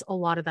experience. A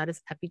lot of that is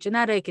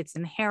epigenetic. It's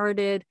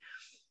inherited.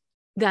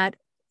 That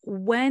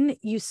when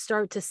you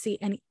start to see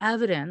any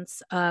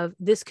evidence of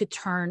this could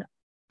turn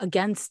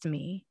against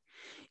me,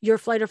 your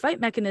flight or fight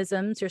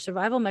mechanisms, your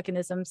survival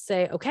mechanisms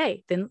say,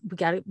 okay, then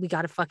we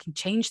got to fucking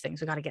change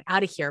things. We got to get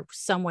out of here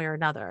some way or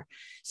another.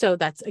 So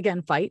that's,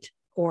 again, fight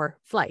or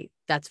flight.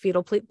 That's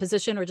fetal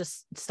position, or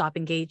just stop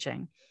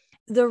engaging.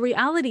 The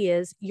reality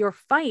is your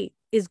fight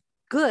is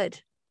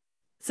good.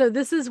 So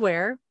this is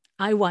where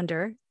I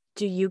wonder,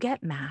 do you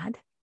get mad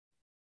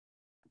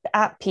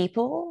at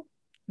people?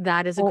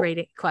 That is a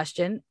great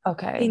question.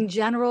 Okay. In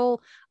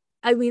general,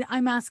 I mean,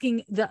 I'm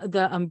asking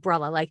the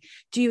umbrella,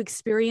 do you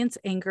experience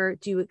anger?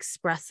 Do you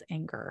express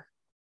anger?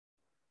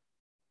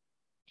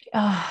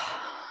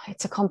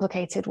 It's a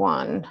complicated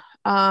one.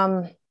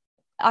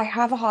 I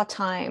have a hard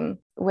time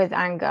with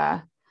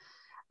anger.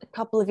 A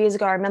couple of years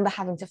ago, I remember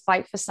having to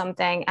fight for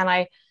something, and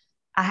I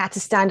had to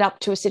stand up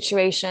to a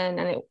situation,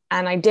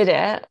 and I did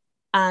it,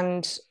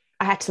 and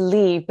I had to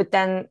leave. But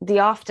then the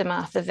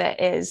aftermath of it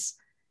is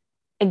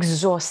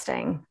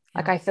exhausting.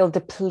 Yeah. I feel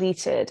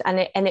depleted,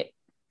 and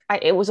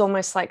it was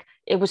almost like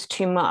it was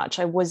too much.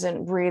 I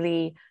wasn't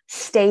really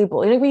stable.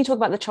 When you talk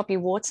about the choppy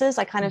waters,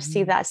 I kind of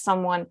see that as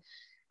someone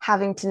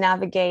having to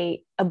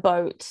navigate a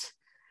boat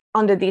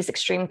under these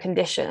extreme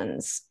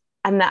conditions,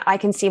 and that I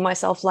can see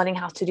myself learning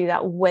how to do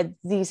that with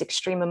these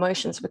extreme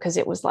emotions, because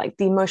it was like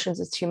the emotions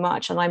are too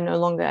much and I'm no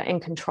longer in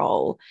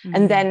control.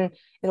 And then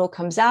it all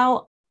comes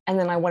out, and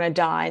then I want to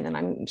die, and then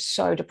I'm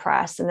so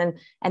depressed, and then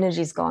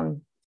energy's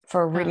gone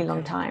for a really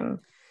long time.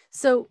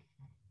 So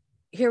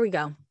here we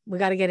go. we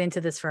got to get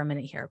into this for a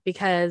minute here,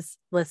 because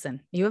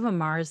listen, you have a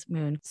Mars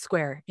moon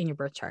square in your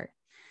birth chart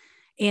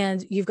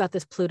and you've got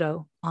this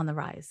Pluto on the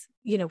rise.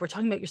 You know, we're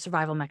talking about your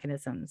survival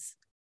mechanisms.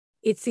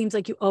 It seems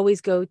like you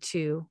always go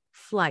to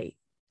flight.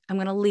 I'm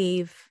going to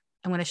leave.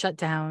 I'm going to shut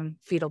down,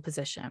 fetal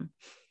position.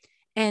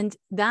 And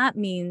that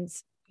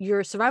means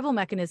your survival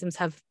mechanisms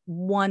have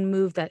one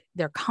move that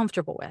they're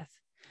comfortable with.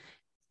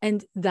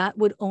 And that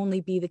would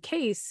only be the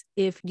case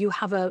if you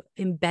have a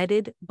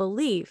embedded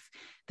belief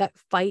that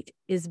fight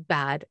is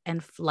bad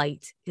and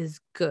flight is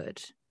good.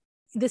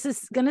 This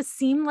is going to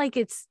seem like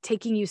it's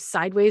taking you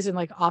sideways and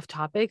like off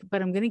topic,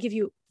 but I'm going to give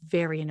you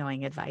very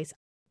annoying advice.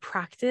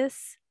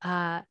 Practice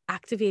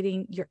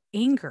activating your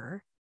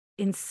anger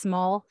in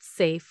small,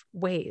 safe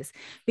ways,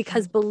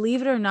 because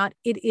believe it or not,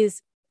 it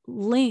is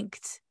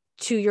linked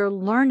to your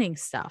learning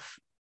stuff.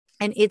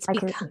 And it's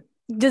because,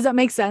 does that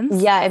make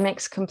sense? Yeah, it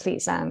makes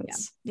complete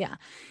sense. Yeah.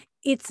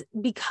 It's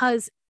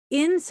because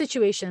in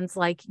situations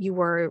like you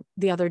were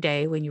the other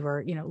day when you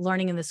were,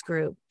 learning in this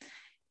group,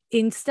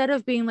 instead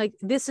of being like,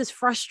 this is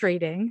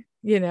frustrating,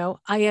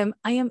 I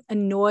am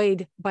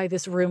annoyed by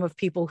this room of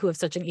people who have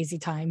such an easy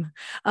time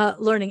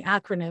learning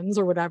acronyms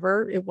or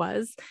whatever it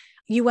was,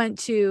 you went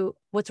to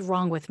what's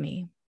wrong with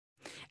me.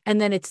 And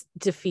then it's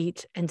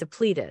defeat and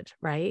depleted,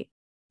 right?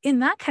 In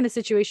that kind of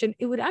situation,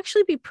 it would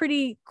actually be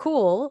pretty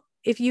cool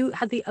if you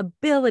had the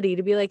ability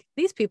to be like,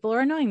 these people are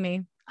annoying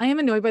me. I am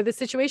annoyed by the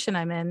situation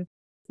I'm in.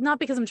 Not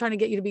because I'm trying to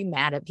get you to be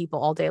mad at people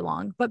all day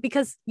long, but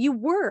because you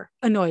were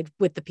annoyed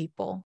with the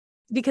people,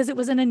 because it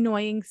was an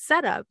annoying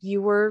setup.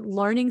 You were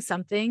learning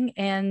something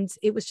and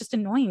it was just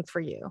annoying for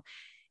you.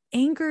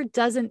 Anger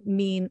doesn't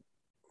mean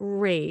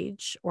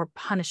rage or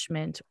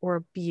punishment or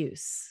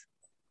abuse.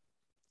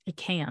 It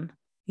can,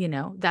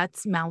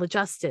 that's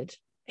maladjusted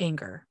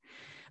anger.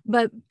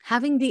 But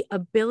having the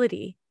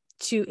ability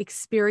to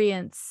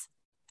experience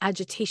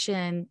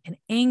agitation and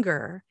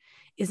anger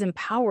is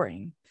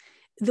empowering.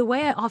 The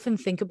way I often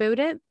think about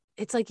it,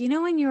 it's like,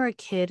 when you were a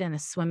kid in a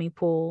swimming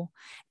pool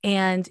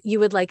and you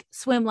would like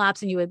swim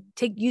laps and you would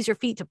use your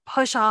feet to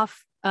push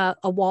off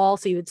a wall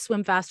so you would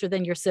swim faster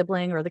than your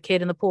sibling or the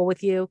kid in the pool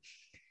with you.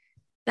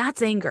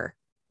 That's anger.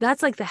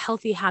 That's like the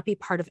healthy, happy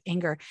part of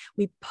anger.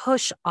 We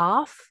push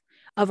off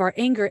of our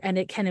anger and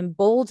it can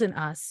embolden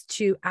us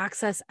to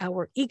access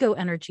our ego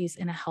energies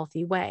in a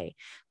healthy way.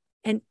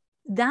 And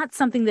that's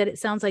something that it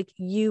sounds like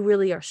you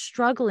really are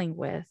struggling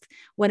with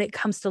when it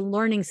comes to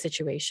learning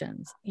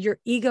situations. Your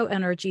ego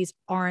energies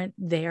aren't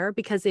there,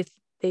 because if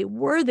they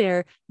were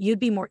there, you'd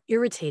be more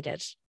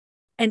irritated.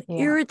 And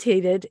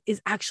irritated is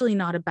actually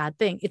not a bad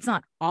thing. It's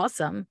not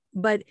awesome,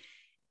 but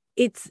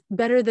it's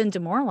better than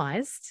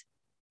demoralized.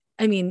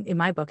 I mean, in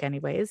my book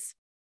anyways.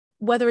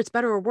 Whether it's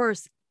better or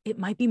worse, it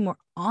might be more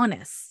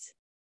honest.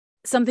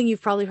 Something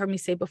you've probably heard me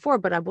say before,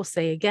 but I will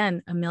say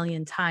again a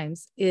million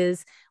times,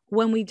 is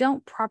when we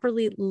don't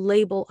properly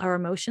label our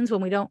emotions,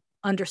 when we don't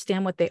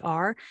understand what they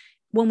are,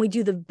 when we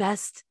do the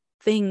best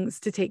things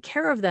to take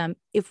care of them,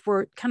 if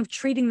we're kind of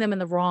treating them in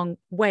the wrong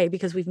way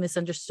because we've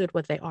misunderstood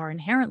what they are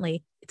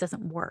inherently, it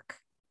doesn't work.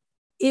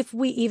 If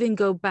we even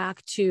go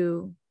back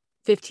to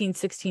 15,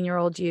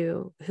 16-year-old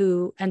you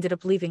who ended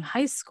up leaving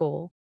high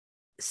school,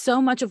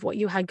 so much of what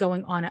you had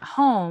going on at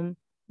home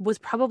was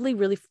probably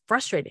really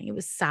frustrating. It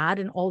was sad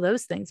and all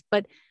those things,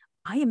 but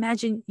I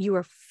imagine you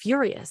were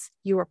furious,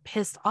 you were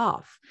pissed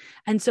off.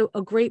 And so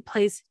a great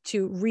place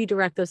to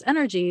redirect those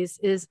energies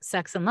is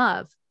sex and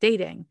love,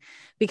 dating,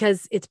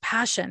 because it's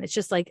passion. It's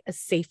just like a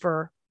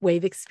safer way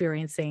of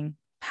experiencing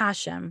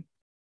passion.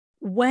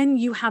 When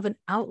you have an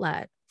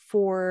outlet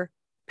for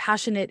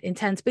passionate,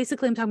 intense,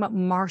 basically I'm talking about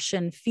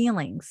Martian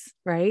feelings,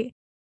 right?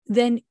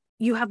 Then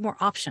you have more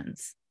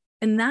options.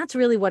 And that's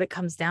really what it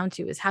comes down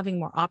to, is having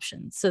more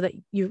options so that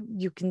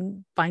you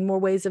can find more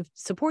ways of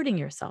supporting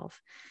yourself.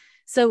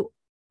 So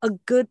a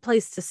good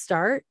place to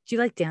start. Do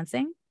you like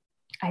dancing?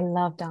 I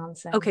love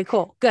dancing. Okay,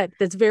 cool. Good.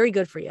 That's very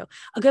good for you.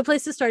 A good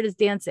place to start is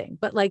dancing,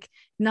 but like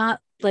not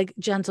like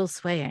gentle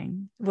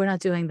swaying. We're not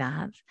doing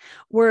that.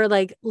 We're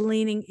like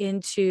leaning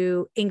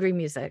into angry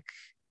music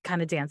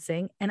kind of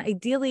dancing, and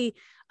ideally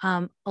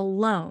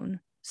alone,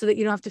 so that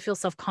you don't have to feel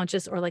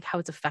self-conscious or like how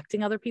it's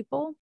affecting other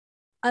people.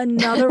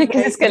 Another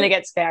because it's going to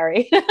get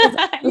scary.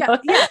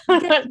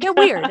 Get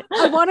weird.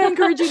 I want to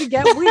encourage you to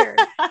get weird,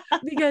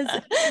 because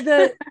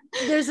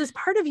there's this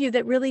part of you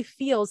that really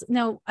feels.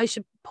 Now, I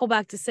should pull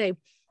back to say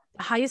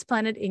the highest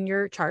planet in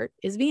your chart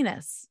is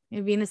Venus.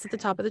 Venus at the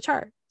top of the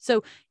chart.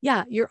 So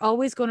yeah, you're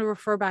always going to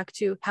refer back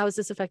to, how is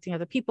this affecting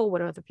other people? What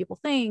do other people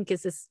think?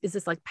 Is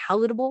this like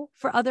palatable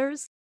for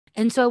others?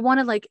 And so I want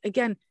to like,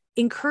 again,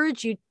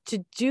 encourage you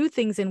to do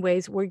things in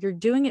ways where you're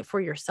doing it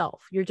for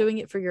yourself. You're doing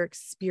it for your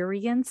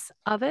experience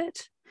of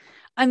it.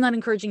 I'm not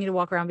encouraging you to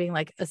walk around being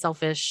like a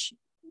selfish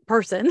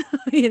person.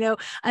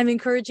 I'm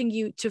encouraging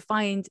you to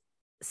find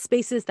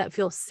spaces that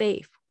feel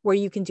safe where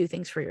you can do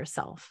things for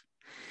yourself,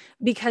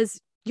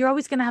 because you're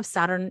always going to have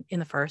Saturn in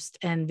the first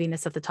and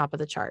Venus at the top of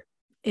the chart.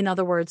 In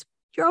other words,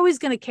 you're always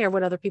going to care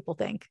what other people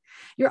think.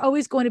 You're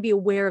always going to be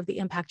aware of the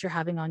impact you're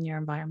having on your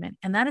environment.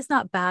 And that is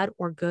not bad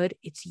or good.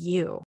 It's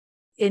you.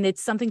 and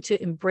it's something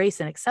to embrace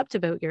and accept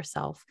about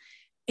yourself.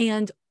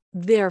 And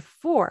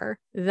therefore,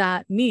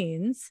 that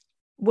means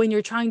when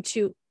you're trying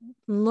to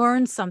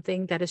learn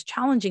something that is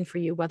challenging for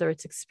you, whether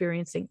it's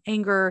experiencing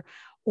anger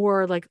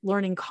or like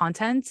learning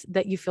content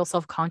that you feel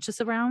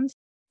self-conscious around,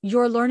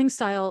 your learning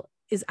style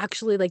is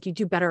actually like you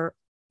do better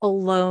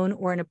alone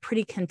or in a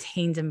pretty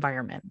contained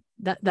environment.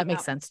 That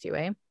makes sense to you,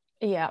 eh?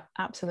 Yeah,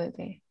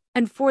 absolutely.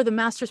 And for the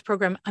master's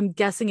program, I'm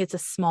guessing it's a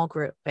small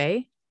group,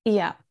 eh?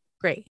 Yeah.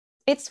 Great.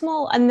 It's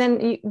small, and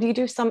then you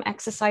do some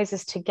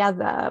exercises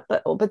together,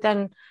 but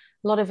then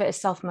a lot of it is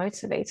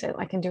self-motivated.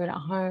 I can do it at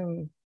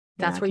home.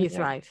 That's where you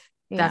thrive.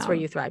 That's Yeah. where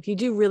you thrive. You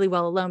do really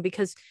well alone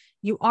because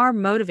you are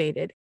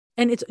motivated.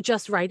 And it's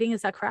just writing.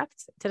 Is that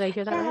correct? Did I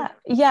hear that right?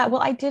 Yeah.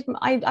 Well,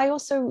 I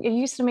also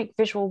used to make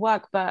visual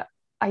work, but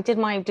I did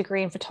my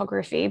degree in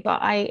photography,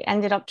 but I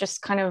ended up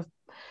just kind of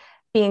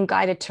being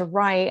guided to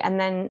write. And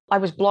then I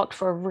was blocked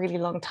for a really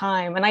long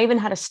time. And I even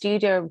had a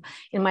studio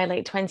in my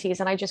late 20s,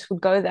 and I just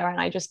would go there and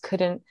I just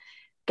couldn't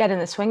get in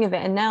the swing of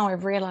it. And now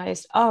I've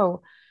realized,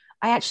 oh,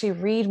 I actually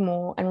read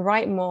more and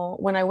write more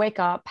when I wake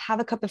up, have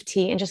a cup of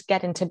tea, and just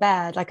get into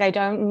bed. Like, I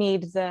don't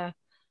need the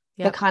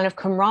kind of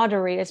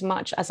camaraderie as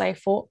much as I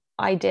thought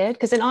I did.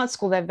 Because in art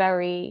school, there's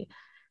a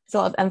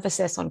lot of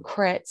emphasis on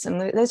crits, and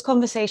those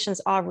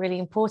conversations are really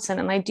important.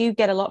 And I do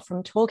get a lot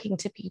from talking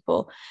to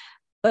people,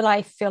 but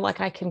I feel like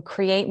I can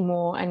create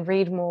more and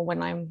read more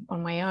when I'm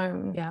on my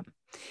own. Yeah.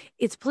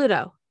 It's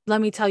Pluto.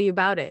 Let me tell you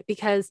about it,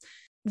 because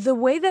the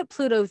way that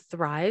Pluto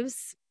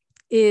thrives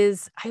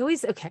is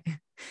okay.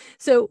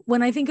 So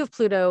when I think of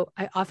Pluto,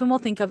 I often will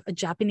think of a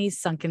Japanese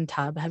sunken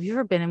tub. Have you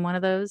ever been in one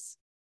of those?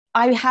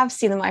 I have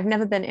seen them. I've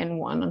never been in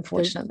one,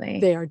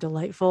 unfortunately. They are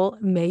delightful.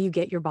 May you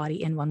get your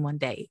body in one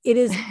day. It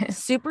is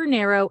super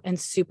narrow and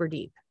super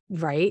deep,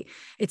 right?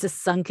 It's a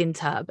sunken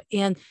tub.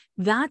 And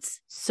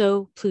that's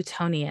so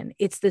Plutonian.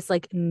 It's this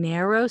like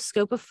narrow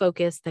scope of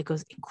focus that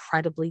goes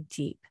incredibly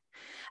deep.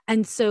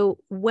 And so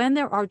when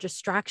there are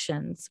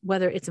distractions,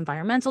 whether it's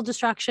environmental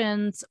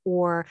distractions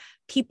or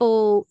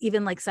people,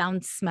 even like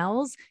sound,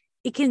 smells,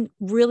 it can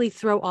really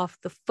throw off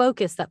the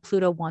focus that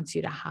Pluto wants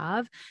you to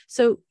have.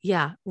 So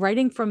yeah,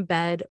 writing from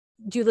bed.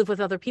 Do you live with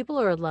other people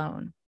or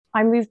alone?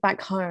 I moved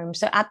back home.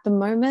 So at the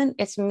moment,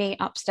 it's me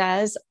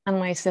upstairs and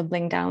my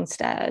sibling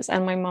downstairs,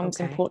 and my mom's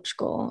in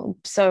Portugal.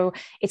 So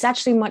it's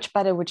actually much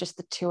better with just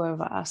the two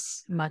of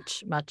us.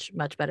 Much, much,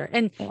 much better.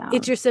 And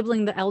it's your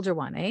sibling, the elder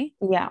one, eh?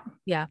 Yeah.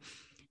 Yeah.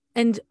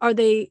 And are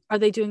they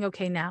doing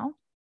okay now?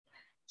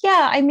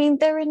 Yeah, I mean,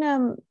 they're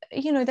in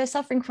they're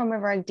suffering from a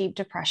very deep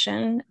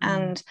depression,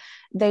 and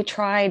they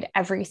tried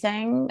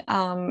everything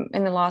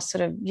in the last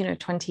sort of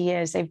 20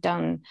 years. They've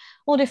done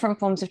all different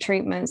forms of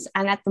treatments,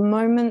 and at the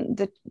moment,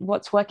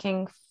 what's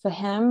working for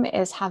him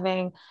is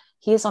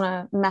he is on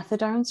a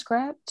methadone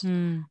script,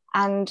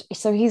 and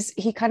so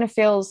he kind of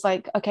feels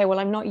like, okay, well,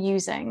 I'm not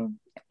using.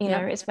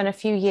 It's been a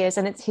few years,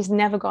 and he's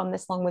never gone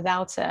this long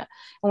without it.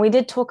 And we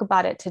did talk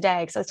about it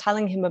today, because I was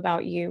telling him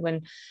about you,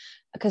 and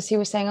because he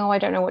was saying, oh, I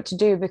don't know what to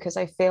do, because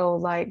I feel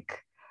like,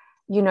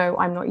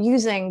 I'm not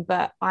using,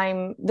 but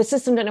the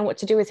system don't know what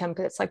to do with him,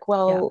 because it's like,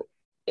 well,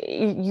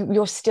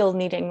 you're still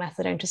needing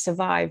methadone to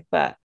survive.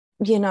 But,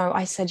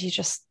 I said, you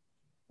just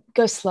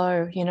go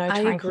slow, I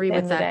agree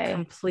with that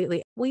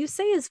completely. Will you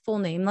say his full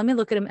name? Let me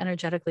look at him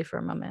energetically for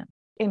a moment.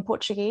 In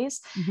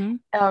Portuguese.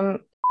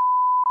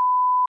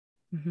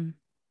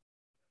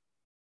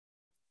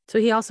 So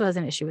he also has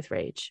an issue with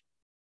rage,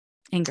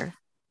 anger.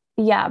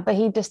 Yeah, but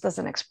he just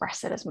doesn't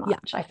express it as much.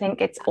 Yeah. I think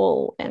it's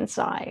all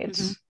inside.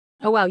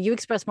 Oh, wow. You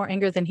express more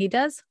anger than he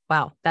does?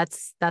 Wow.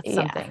 That's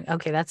something.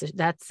 Okay.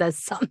 That says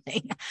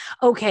something.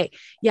 Okay.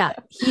 Yeah.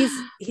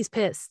 He's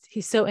pissed.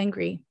 He's so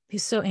angry.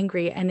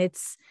 And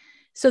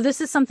so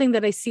this is something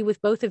that I see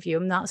with both of you.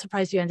 I'm not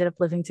surprised you ended up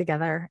living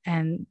together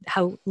and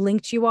how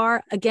linked you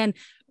are. Again,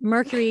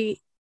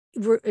 Mercury,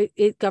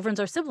 it governs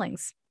our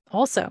siblings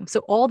also.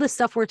 So all the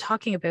stuff we're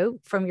talking about,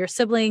 from your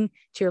sibling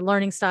to your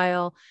learning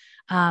style,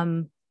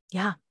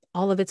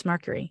 all of it's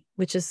Mercury,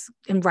 which is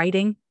in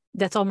writing.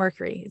 That's all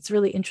Mercury. It's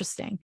really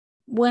interesting.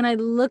 When I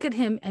look at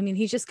him, I mean,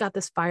 he's just got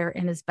this fire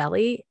in his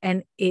belly,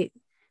 and it,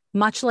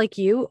 much like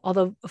you,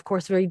 although of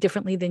course very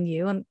differently than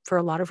you, and for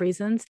a lot of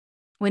reasons,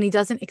 when he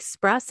doesn't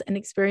express and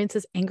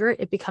experiences anger,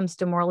 it becomes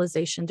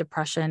demoralization,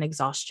 depression,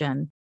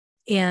 exhaustion.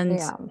 And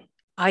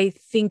I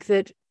think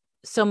that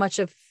so much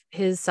of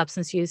his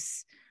substance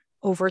use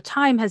over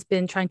time has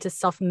been trying to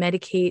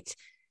self-medicate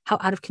how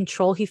out of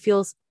control he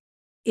feels,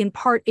 in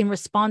part in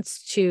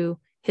response to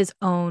his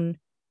own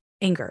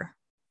anger.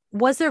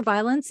 Was there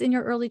violence in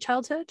your early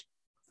childhood?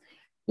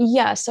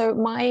 Yeah. So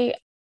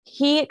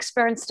he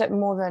experienced it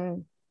more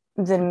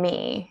than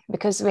me,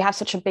 because we have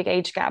such a big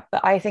age gap.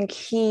 But I think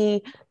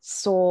he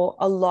saw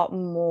a lot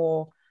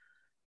more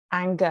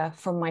anger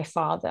from my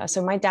father.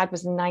 So my dad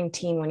was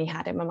 19 when he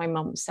had him, and my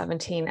mom was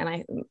 17.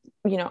 And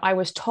I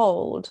was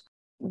told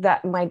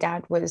that my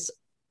dad was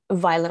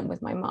violent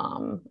with my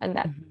mom, and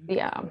that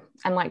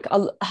and like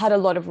had a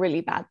lot of really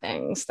bad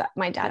things that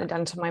my dad had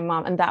done to my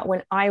mom, and that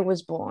when I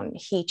was born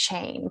he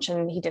changed,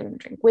 and he didn't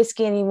drink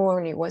whiskey anymore,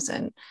 and he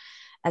wasn't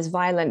as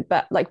violent.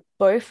 But like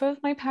both of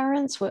my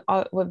parents were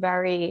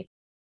very,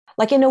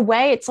 like, in a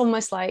way, it's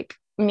almost like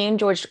me and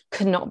George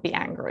could not be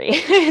angry.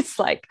 It's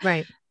like,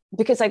 Right.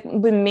 because like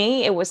with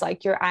me, it was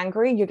like, you're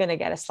angry, you're going to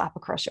get a slap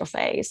across your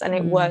face. And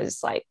it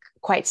was like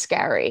quite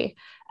scary.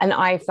 And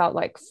I felt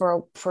like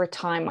for a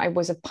time I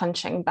was a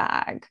punching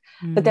bag.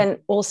 But then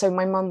also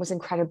my mom was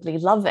incredibly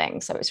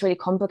loving. So it's really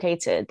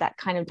complicated, that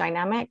kind of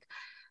dynamic.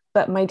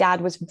 But my dad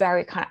was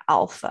very kind of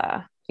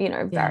alpha, you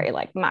know, very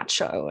like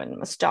macho and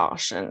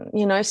mustache. And,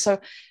 you know,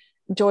 so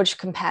George,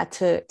 compared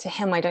to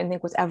him, I don't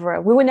think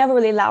we were never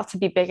really allowed to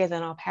be bigger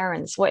than our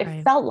parents. Well,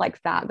 it felt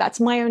like that. That's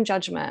my own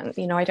judgment.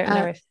 You know, I don't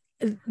know if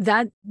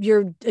that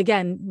you're,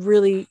 again,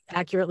 really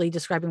accurately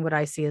describing what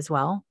I see as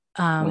well.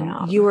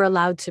 You were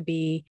allowed to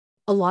be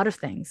a lot of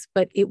things,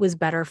 but it was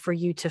better for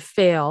you to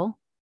fail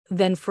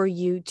than for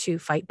you to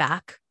fight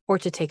back or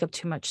to take up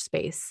too much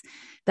space.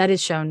 That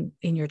is shown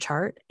in your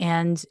chart.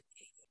 And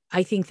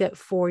I think that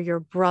for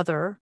your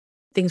brother,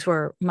 things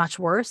were much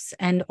worse.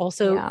 And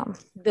also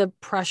the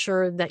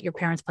pressure that your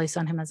parents placed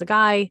on him as a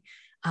guy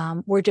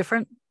were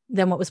different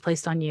than what was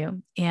placed on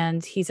you.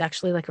 And he's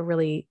actually like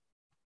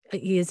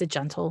he is a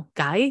gentle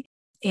guy,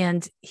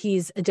 and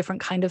he's a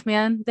different kind of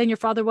man than your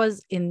father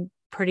was in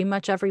pretty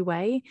much every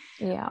way.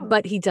 Yeah.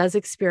 But he does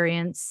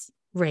experience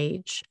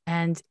rage.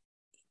 And,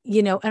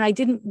 you know, and I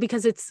didn't,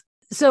 because it's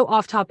so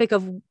off topic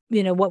of,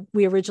 you know, what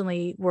we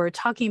originally were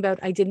talking about,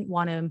 I didn't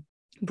want to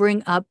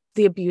bring up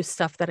the abuse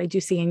stuff that I do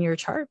see in your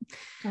chart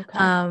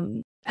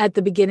at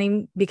the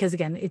beginning, because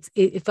again,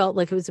 it felt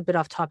like it was a bit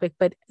off topic,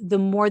 but the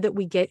more that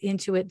we get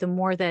into it, the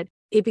more that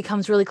it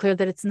becomes really clear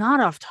that it's not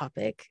off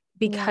topic,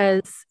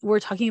 because we're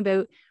talking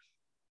about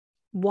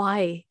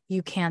why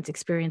you can't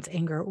experience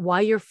anger, why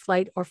your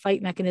flight or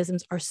fight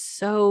mechanisms are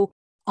so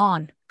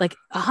on, like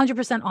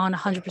 100% on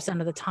 100%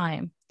 of the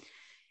time.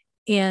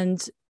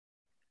 And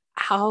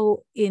how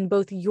in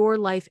both your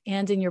life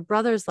and in your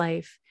brother's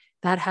life,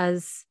 that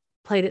has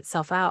played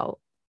itself out.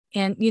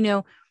 And, you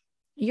know,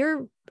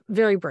 you're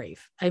very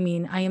brave. I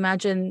mean, I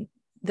imagine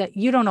that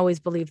you don't always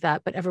believe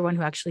that, but everyone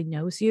who actually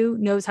knows you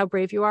knows how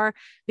brave you are,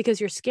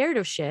 because you're scared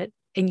of shit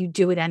and you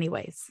do it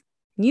anyways.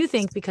 You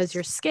think because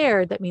you're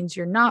scared, that means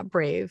you're not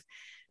brave.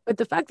 But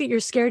the fact that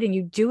you're scared and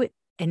you do it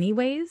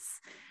anyways,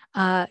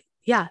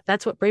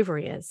 that's what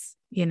bravery is,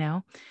 you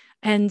know?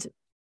 And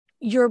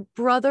your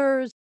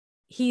brother's,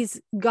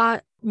 he's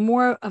got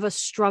more of a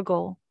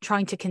struggle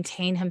trying to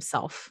contain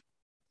himself.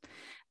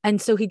 And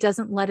so he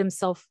doesn't let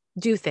himself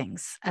do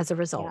things as a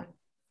result. Yeah.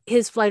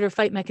 His flight or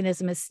fight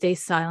mechanism is stay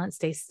silent,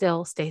 stay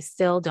still,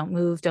 don't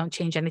move, don't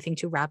change anything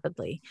too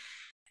rapidly.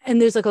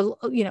 And there's like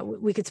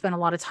we could spend a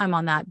lot of time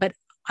on that, but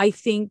I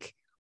think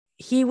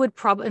he would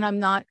probably, and I'm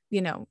not,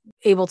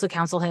 able to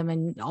counsel him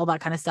and all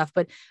that kind of stuff,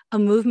 but a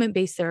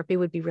movement-based therapy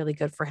would be really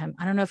good for him.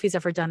 I don't know if he's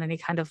ever done any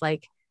kind of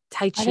like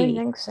Tai Chi. I don't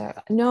think so.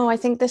 No, I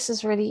think this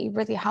is really,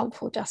 really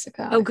helpful,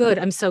 Jessica. Oh, good.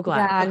 I'm so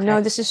glad. Yeah, okay.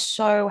 No, this is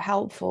so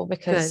helpful,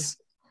 because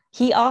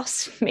he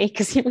asked me,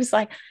 because he was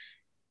like,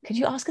 could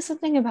you ask us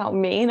something about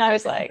me? And I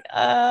was like,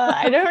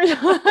 I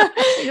don't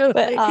know.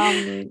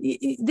 But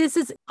this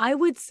is, I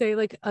would say,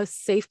 like a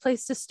safe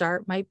place to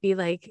start might be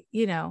like,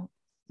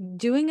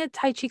 doing a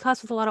Tai Chi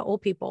class with a lot of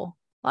old people.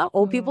 A lot of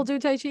old people do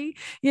Tai Chi,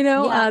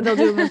 they'll do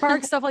them in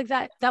parks, stuff like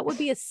that. That would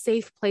be a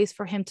safe place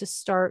for him to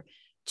start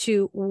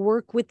to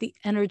work with the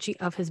energy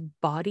of his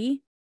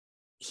body.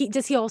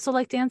 Does he also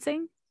like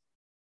dancing?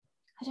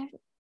 I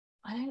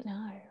don't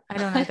know. I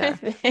don't either.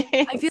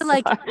 I feel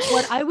like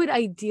what I would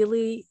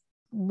ideally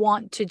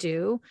want to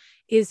do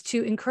is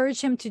to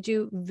encourage him to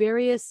do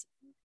various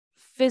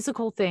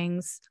physical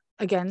things.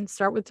 Again,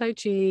 start with Tai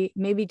Chi,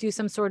 maybe do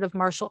some sort of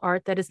martial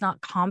art that is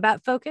not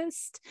combat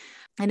focused,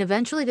 and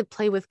eventually to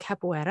play with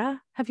capoeira.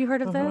 Have you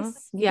heard of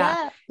this?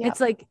 Yeah. It's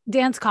like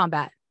dance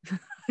combat,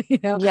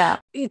 Yeah.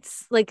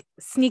 It's like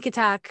sneak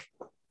attack,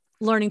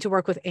 learning to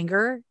work with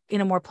anger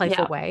in a more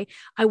playful way.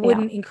 I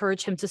wouldn't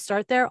encourage him to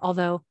start there,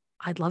 although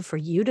I'd love for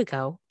you to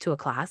go to a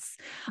class.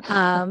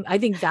 I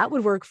think that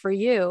would work for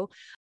you.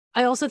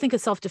 I also think a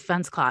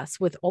self-defense class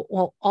with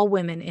all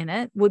women in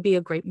it would be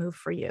a great move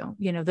for you.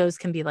 Those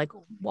can be like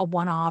a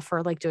one-off,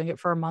 or like doing it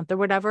for a month or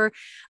whatever,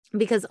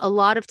 because a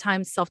lot of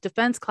times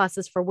self-defense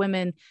classes for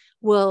women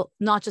will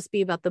not just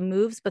be about the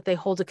moves, but they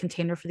hold a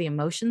container for the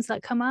emotions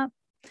that come up.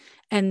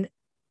 And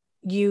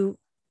if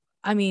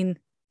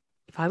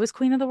I was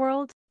queen of the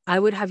world, I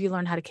would have you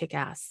learn how to kick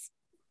ass.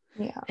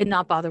 Yeah. And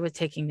not bother with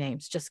taking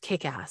names, just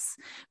kick ass,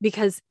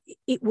 because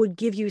it would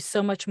give you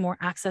so much more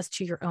access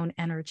to your own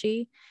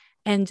energy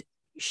and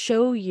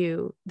show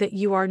you that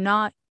you are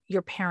not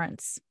your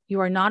parents. You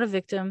are not a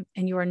victim,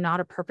 and you are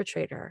not a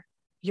perpetrator.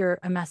 You're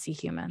a messy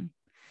human.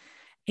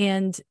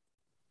 And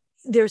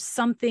there's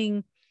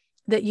something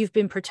that you've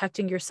been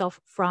protecting yourself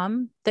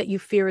from, that you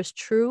fear is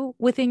true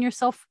within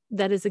yourself,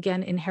 that is,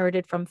 again,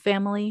 inherited from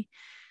family,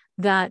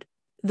 that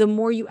the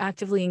more you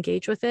actively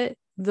engage with it,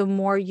 the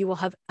more you will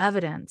have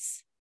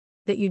evidence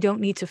that you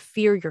don't need to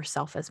fear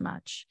yourself as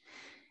much.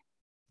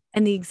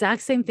 And the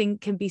exact same thing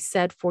can be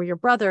said for your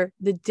brother.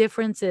 The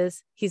difference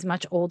is he's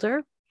much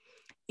older,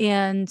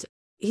 and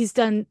he's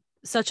done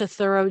such a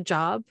thorough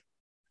job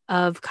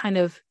of kind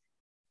of,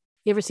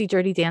 you ever see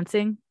Dirty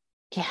Dancing?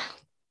 Yeah.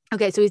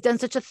 Okay. So he's done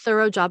such a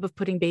thorough job of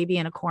putting baby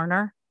in a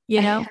corner,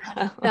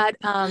 that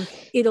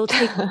it'll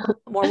take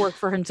more work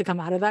for him to come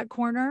out of that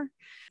corner.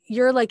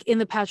 You're like in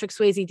the Patrick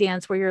Swayze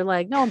dance where you're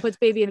like, no one puts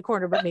baby in a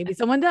corner, but maybe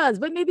someone does,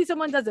 but maybe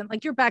someone doesn't.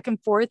 Like you're back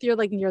and forth. You're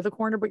like near the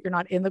corner, but you're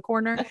not in the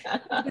corner.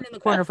 You've been in the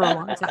corner for a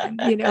long time,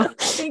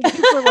 Thank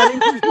you for letting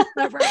me use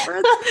that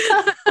reference.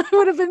 I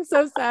would have been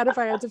so sad if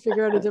I had to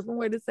figure out a different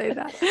way to say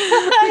that.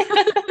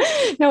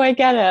 No, I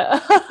get it.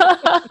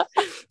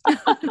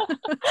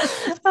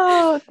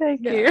 Oh,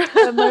 thank you.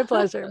 My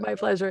pleasure. My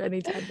pleasure.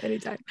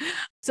 Anytime.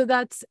 So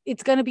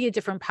it's going to be a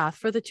different path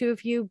for the two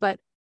of you, but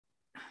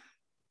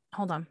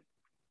hold on.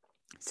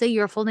 Say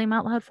your full name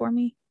out loud for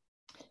me.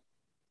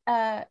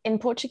 In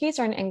Portuguese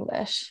or in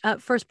English?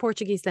 First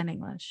Portuguese, then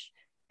English.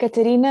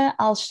 Catarina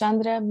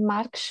Alexandra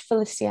Marques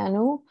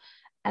Feliciano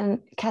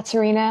and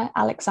Catarina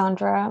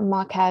Alexandra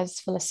Marquez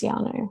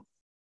Feliciano.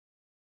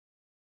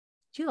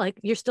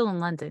 You're still in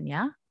London,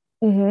 yeah?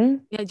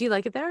 Mm-hmm. Yeah. Do you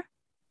like it there?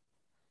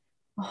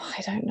 Oh,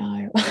 I don't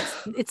know.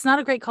 It's not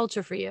a great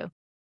culture for you.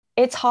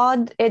 It's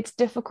hard. It's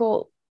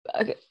difficult.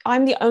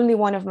 I'm the only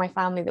one of my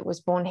family that was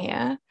born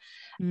here.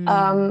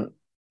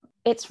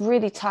 It's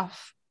really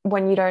tough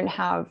when you don't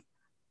have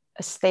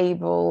a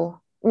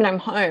stable,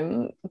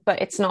 home,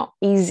 but it's not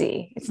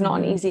easy. It's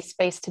not an easy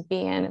space to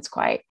be in. It's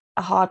quite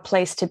a hard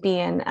place to be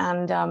in,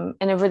 and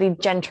in a really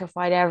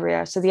gentrified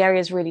area. So the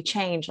area's really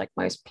changed, like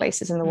most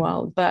places in the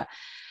world, but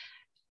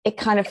it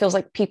kind of feels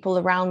like people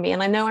around me.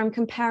 And I know I'm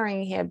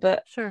comparing here,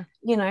 but sure,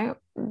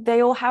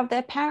 they all have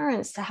their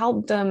parents to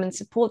help them and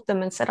support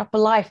them and set up a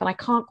life. And I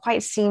can't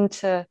quite seem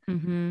to,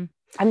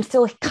 I'm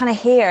still kind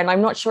of here, and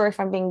I'm not sure if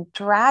I'm being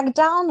dragged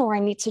down or I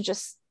needed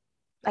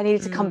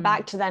to come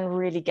back to then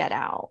really get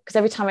out. Because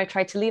every time I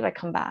try to leave, I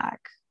come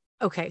back.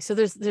 Okay. So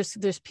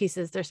there's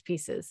pieces.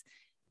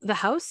 The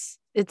house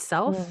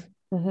itself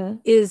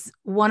is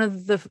one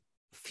of the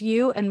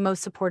few and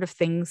most supportive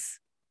things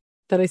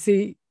that I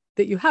see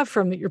that you have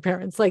from your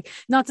parents. Like,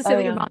 not to say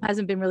that your mom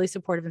hasn't been really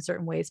supportive in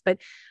certain ways, but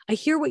I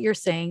hear what you're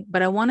saying,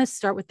 but I want to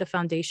start with the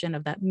foundation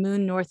of that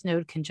Moon North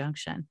Node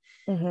conjunction.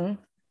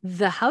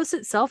 The house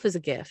itself is a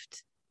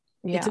gift.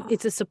 Yeah.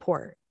 It's a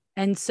support.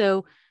 And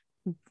so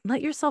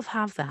let yourself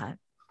have that.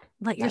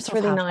 That's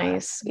really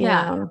nice.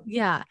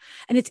 Yeah.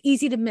 And it's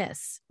easy to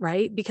miss,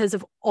 right? Because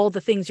of all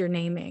the things you're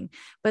naming,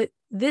 but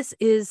this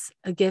is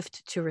a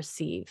gift to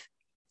receive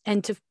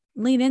and to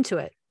lean into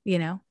it,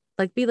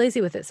 like be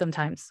lazy with it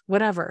sometimes,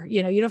 whatever,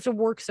 you don't have to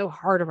work so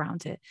hard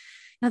around it.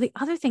 Now, the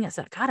other thing is,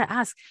 I gotta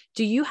ask,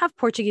 do you have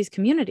Portuguese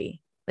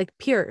community, like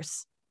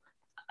peers?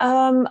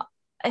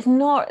 It's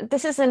not,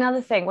 this is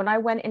another thing. When I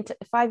went into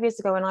 5 years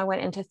ago, when I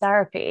went into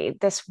therapy,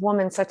 this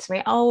woman said to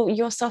me, oh,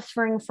 you're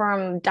suffering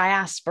from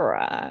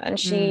diaspora. And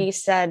she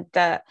said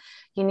that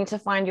you need to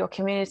find your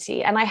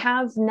community. And I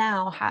have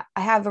now,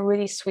 I have a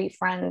really sweet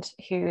friend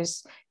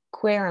who's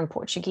queer and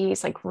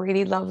Portuguese, like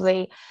really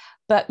lovely.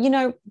 But,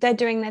 they're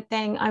doing their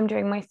thing. I'm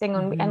doing my thing.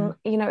 And,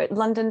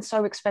 London's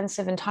so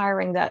expensive and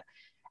tiring that,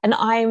 and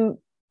I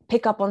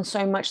pick up on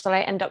so much that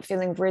I end up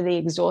feeling really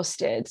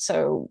exhausted.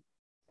 So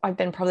I've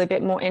been probably a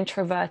bit more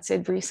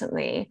introverted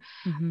recently,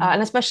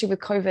 and especially with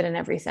COVID and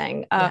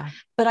everything.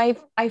 But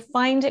I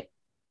find it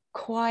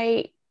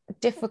quite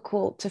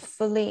difficult to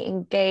fully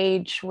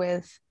engage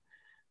with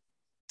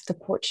the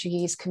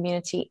Portuguese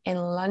community in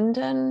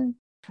London.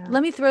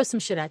 Let me throw some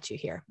shit at you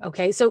here.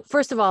 Okay. So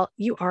first of all,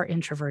 you are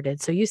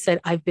introverted. So you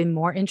said I've been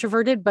more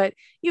introverted, but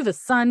you have a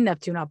Sun,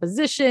 Neptune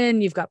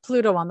opposition. You've got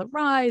Pluto on the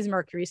rise,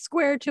 Mercury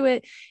square to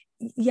it.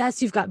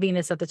 Yes, you've got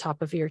Venus at the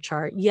top of your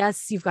chart.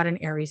 Yes, you've got an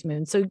Aries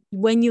moon. So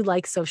when you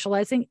like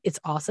socializing, it's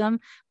awesome,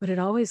 but it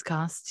always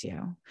costs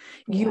you.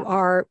 You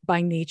are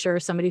by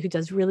nature somebody who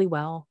does really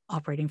well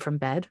operating from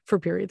bed for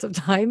periods of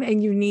time,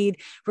 and you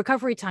need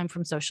recovery time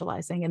from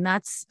socializing. And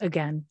that's,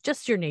 again,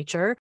 just your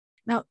nature.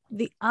 Now,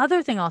 the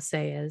other thing I'll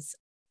say is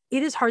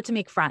it is hard to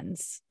make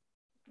friends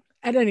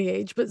at any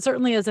age, but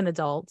certainly as an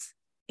adult.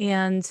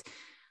 And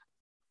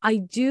I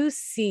do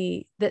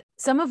see that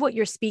some of what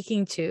you're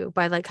speaking to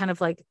by kind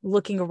of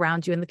looking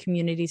around you and the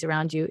communities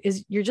around you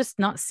is you're just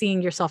not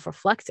seeing yourself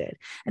reflected.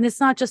 And it's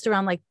not just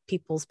around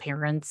people's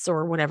parents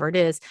or whatever it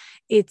is.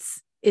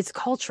 It's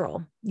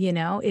cultural,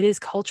 it is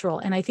cultural.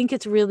 And I think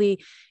it's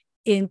really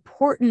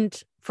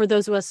important for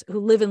those of us who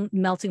live in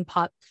melting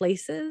pot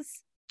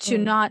places to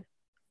not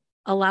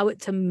allow it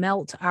to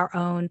melt our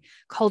own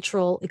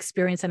cultural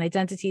experience and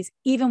identities,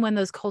 even when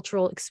those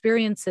cultural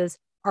experiences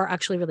are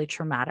actually really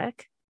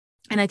traumatic.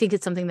 And I think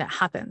it's something that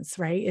happens,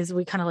 right? Is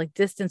we kind of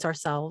distance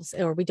ourselves,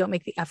 or we don't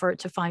make the effort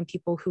to find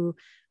people who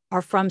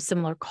are from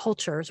similar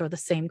cultures or the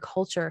same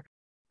culture.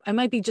 I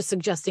might be just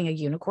suggesting a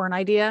unicorn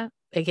idea,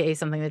 AKA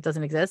something that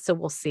doesn't exist. So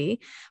we'll see.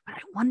 But I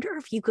wonder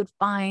if you could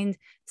find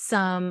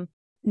some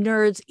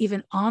nerds,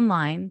 even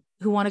online,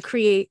 who want to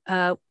create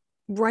a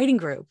writing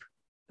group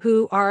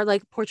who are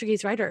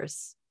Portuguese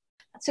writers.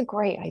 That's a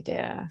great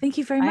idea. Thank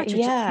you very much. I just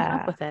came up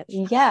Yeah. with it.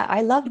 Yeah,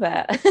 I love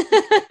it.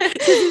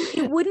 Because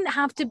it wouldn't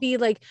have to be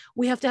like,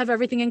 we have to have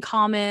everything in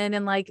common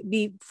and like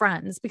be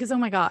friends, because, oh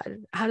my God,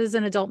 how does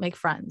an adult make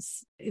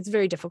friends? It's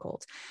very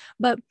difficult.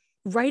 But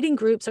writing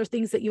groups are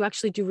things that you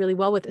actually do really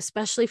well with,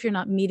 especially if you're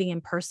not meeting in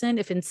person.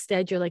 If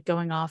instead you're like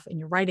going off and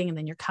you're writing and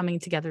then you're coming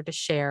together to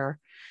share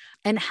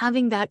and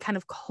having that kind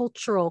of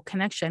cultural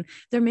connection.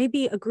 There may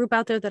be a group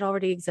out there that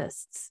already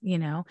exists, you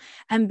know,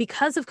 and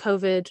because of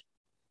COVID,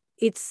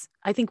 it's,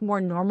 I think, more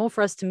normal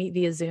for us to meet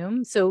via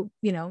Zoom. So,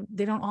 you know,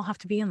 they don't all have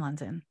to be in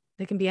London.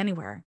 They can be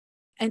anywhere.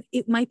 And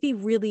it might be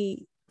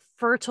really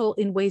fertile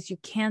in ways you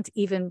can't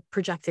even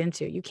project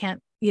into. You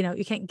can't, you know,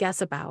 you can't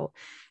guess about.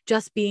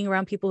 Just being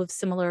around people with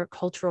similar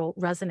cultural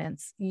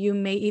resonance. You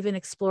may even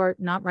explore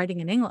not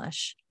writing in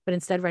English, but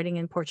instead writing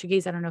in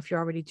Portuguese. I don't know if you're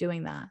already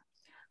doing that.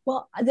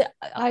 Well,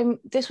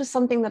 this was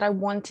something that I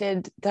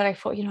wanted, that I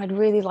thought, you know, I'd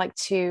really like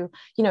to,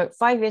 you know,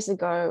 5 years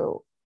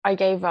ago, I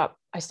gave up.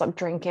 I stopped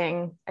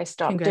drinking. I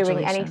stopped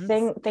doing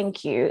anything.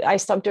 Thank you. I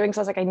stopped doing, so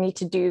I was like, I need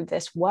to do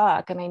this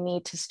work and I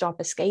need to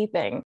stop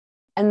escaping.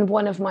 And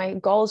one of my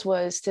goals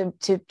was to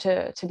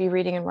be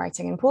reading and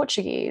writing in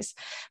Portuguese.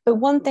 But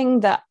one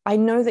thing that I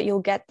know that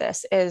you'll get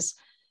this is,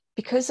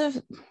 because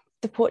of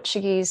the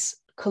Portuguese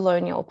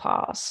colonial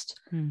past,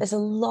 there's a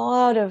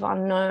lot of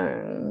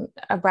unknown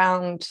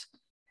around,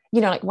 you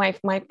know,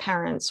 like my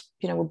parents,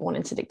 you know, were born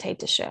into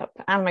dictatorship,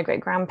 and my great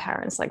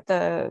grandparents, like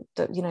the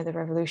you know, the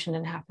revolution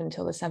didn't happen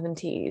until the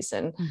 70s.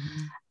 And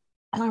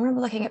I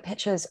remember looking at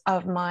pictures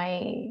of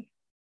my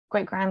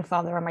great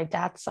grandfather on my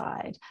dad's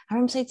side. I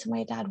remember saying to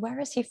my dad, where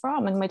is he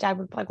from? And my dad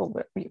would be like, well,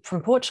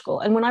 from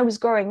Portugal. And when I was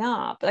growing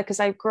up, because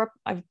I grew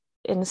up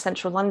in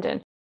central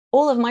London,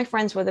 all of my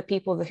friends were the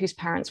people whose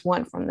parents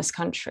weren't from this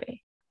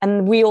country.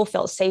 And we all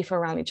felt safer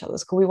around each other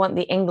because we want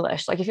the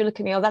English. Like if you look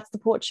at me, oh, that's the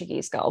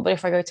Portuguese girl. But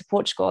if I go to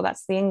Portugal,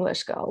 that's the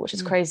English girl, which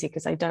is crazy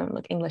because I don't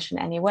look English in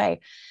any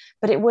way.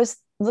 But it was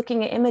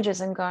looking at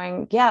images and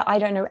going, yeah, I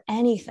don't know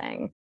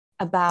anything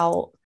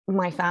about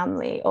my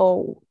family,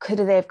 or could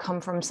they have come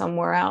from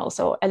somewhere else?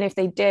 Or, and if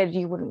they did,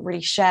 you wouldn't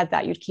really share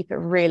that. You'd keep it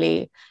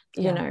really,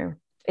 you know,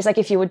 it's like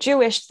if you were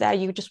Jewish there,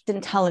 you just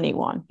didn't tell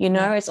anyone, you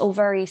know, it's all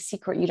very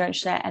secret. You don't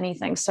share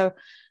anything. So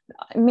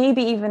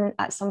maybe even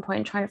at some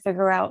point trying to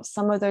figure out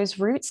some of those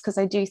roots, because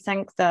I do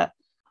think that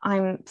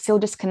I feel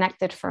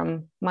disconnected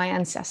from my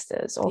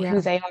ancestors, or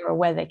who they are, or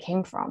where they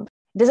came from.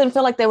 It doesn't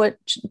feel like they were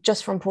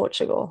just from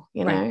Portugal,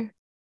 you know?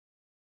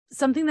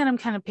 Something that I'm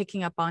kind of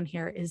picking up on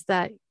here is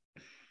that,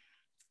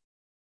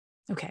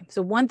 okay,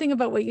 so one thing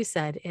about what you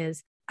said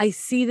is, I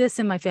see this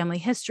in my family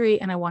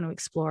history and I want to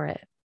explore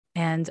it.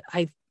 And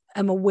I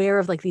am aware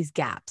of like these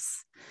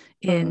gaps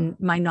in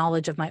my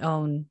knowledge of my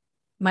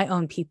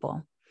own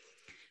people.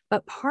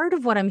 But part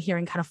of what I'm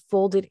hearing kind of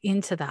folded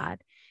into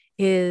that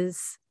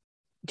is,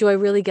 do I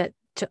really get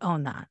to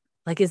own that?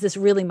 Like, is this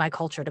really my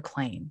culture to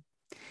claim?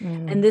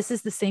 And this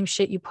is the same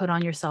shit you put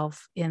on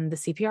yourself in the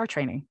CPR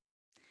training.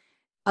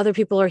 Other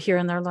people are here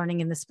and they're learning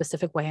in this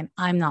specific way, and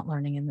I'm not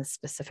learning in this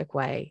specific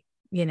way.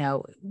 You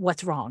know,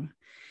 what's wrong?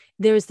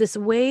 There's this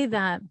way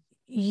that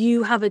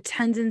you have a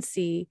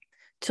tendency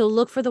to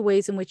look for the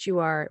ways in which you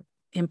are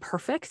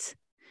imperfect,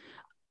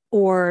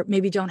 or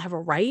maybe don't have a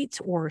right,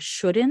 or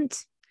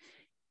shouldn't.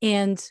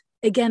 And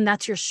again,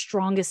 that's your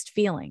strongest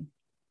feeling.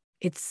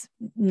 It's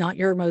not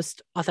your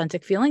most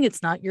authentic feeling.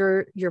 It's not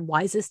your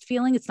wisest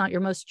feeling. It's not your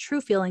most true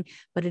feeling,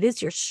 but it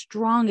is your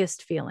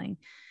strongest feeling.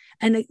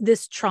 And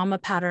this trauma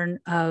pattern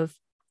of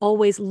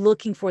always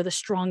looking for the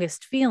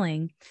strongest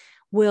feeling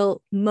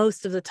will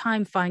most of the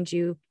time find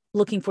you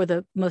looking for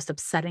the most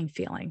upsetting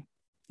feeling.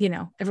 You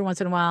know, every once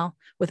in a while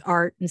with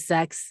art and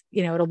sex,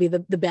 you know, it'll be the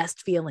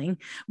best feeling,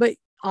 but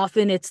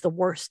often it's the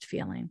worst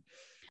feeling.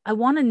 I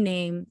want to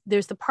name,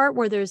 there's the part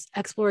where there's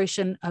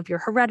exploration of your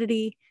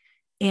heredity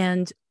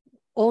and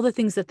all the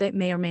things that they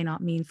may or may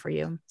not mean for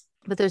you.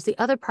 But there's the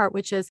other part,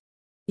 which is,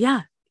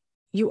 yeah,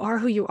 you are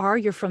who you are.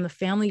 You're from the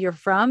family you're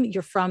from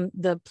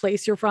the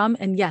place you're from.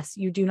 And yes,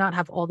 you do not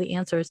have all the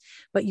answers,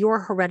 but your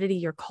heredity,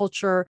 your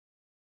culture,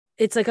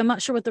 it's like, I'm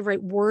not sure what the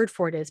right word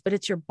for it is, but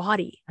it's your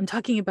body. I'm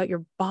talking about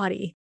your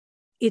body.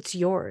 It's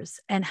yours.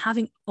 And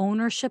having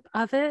ownership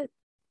of it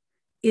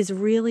is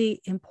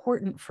really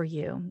important for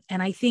you.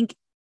 And I think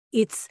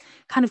it's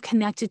kind of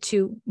connected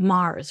to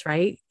Mars,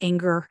 right?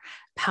 Anger,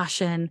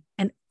 passion,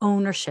 and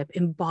ownership,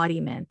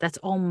 embodiment. That's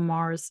all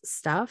Mars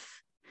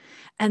stuff.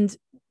 And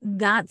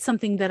that's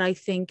something that I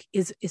think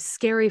is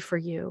scary for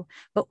you,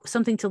 but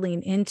something to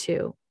lean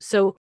into.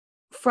 So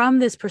from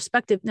this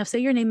perspective, now say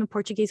your name in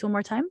Portuguese one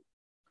more time.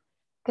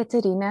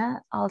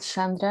 Catarina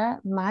Alexandra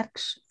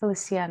Marques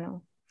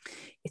Feliciano.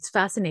 It's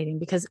fascinating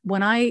because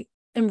when I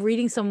am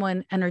reading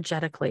someone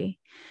energetically,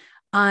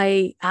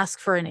 I ask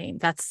for a name.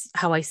 That's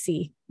how I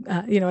see,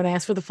 and I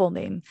ask for the full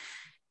name.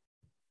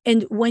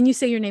 And when you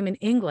say your name in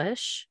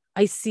English,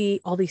 I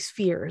see all these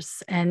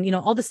fears and,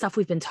 all the stuff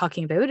we've been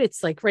talking about.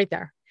 It's like right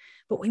there.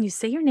 But when you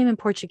say your name in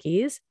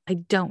Portuguese, I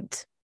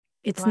don't.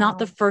 It's not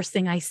the first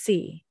thing I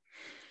see.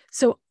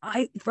 So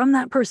from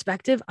that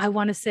perspective, I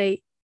want to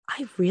say,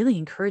 I really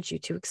encourage you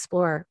to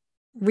explore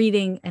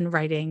reading and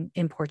writing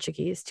in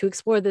Portuguese to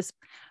explore this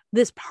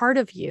part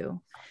of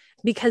you,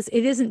 because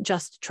it isn't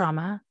just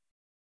trauma.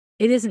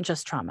 It isn't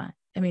just trauma.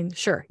 I mean,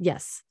 sure,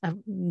 yes,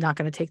 I'm not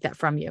going to take that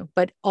from you,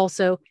 but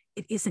also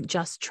it isn't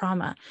just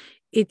trauma.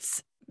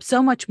 It's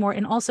so much more.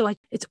 And also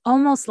it's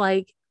almost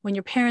like when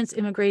your parents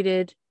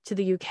immigrated to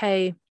the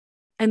UK,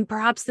 and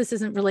perhaps this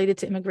isn't related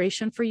to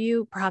immigration for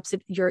you, perhaps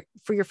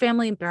for your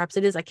family, and perhaps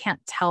it is, I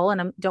can't tell.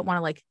 And I don't want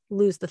to like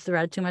lose the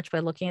thread too much by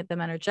looking at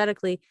them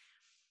energetically,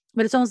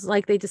 but it's almost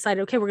like they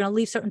decided, okay, we're going to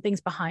leave certain things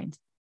behind.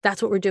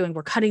 That's what we're doing.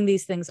 We're cutting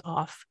these things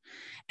off.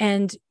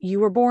 And you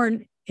were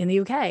born in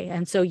the UK.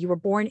 And so you were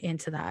born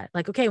into that.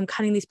 Like, okay, I'm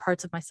cutting these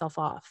parts of myself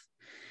off.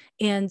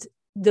 And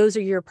those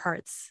are your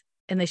parts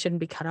and they shouldn't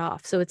be cut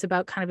off. So it's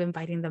about kind of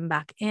inviting them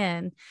back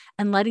in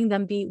and letting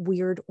them be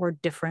weird or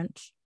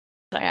different.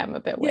 I am a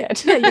bit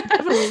weird. Yeah, you're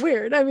definitely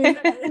weird. I mean,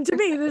 and to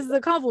me, this is a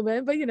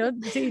compliment, but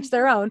to each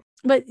their own.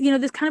 But,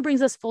 this kind of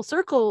brings us full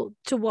circle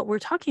to what we're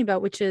talking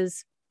about, which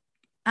is,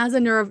 as a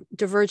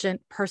neurodivergent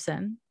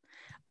person,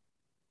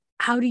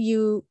 how do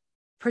you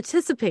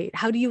participate?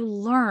 How do you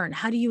learn?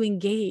 How do you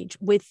engage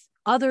with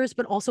others,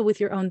 but also with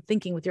your own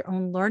thinking, with your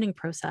own learning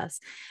process?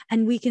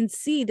 And we can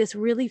see this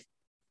really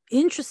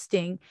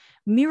interesting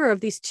mirror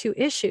of these two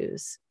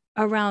issues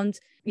around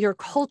your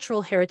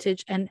cultural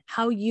heritage and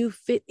how you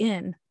fit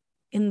in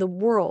the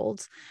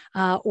world,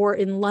 or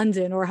in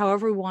London, or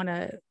however we want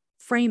to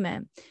frame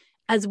it,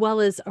 as well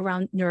as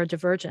around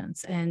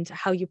neurodivergence and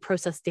how you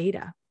process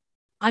data.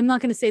 I'm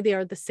not going to say they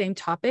are the same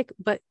topic,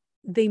 but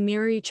they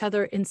mirror each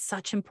other in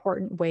such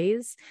important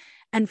ways.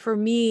 And for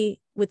me,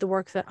 with the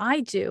work that I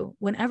do,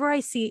 whenever I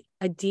see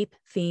a deep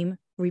theme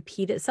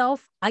repeat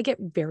itself, I get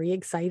very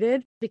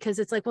excited, because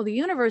it's like, well, the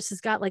universe has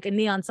got like a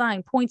neon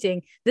sign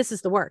pointing, this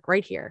is the work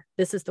right here.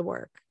 This is the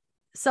work.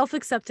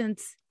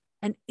 Self-acceptance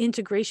and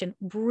integration,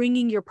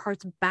 bringing your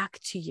parts back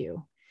to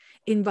you,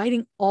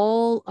 inviting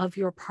all of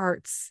your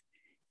parts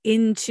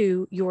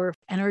into your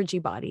energy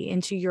body,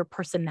 into your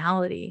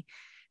personality.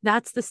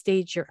 That's the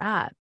stage you're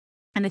at.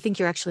 And I think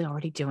you're actually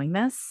already doing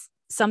this.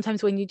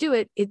 Sometimes when you do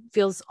it, it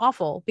feels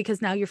awful,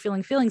 because now you're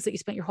feeling feelings that you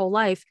spent your whole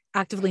life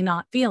actively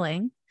not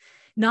feeling,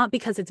 not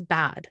because it's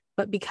bad,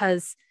 but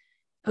because,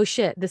 oh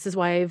shit, this is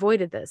why I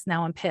avoided this.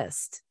 Now I'm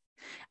pissed.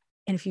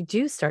 And if you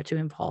do start to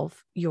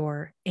involve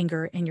your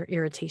anger and your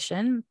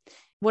irritation,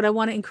 what I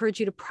want to encourage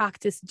you to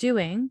practice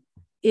doing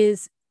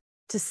is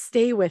to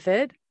stay with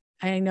it.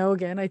 I know,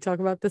 again, I talk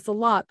about this a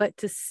lot, but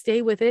to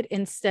stay with it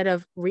instead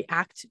of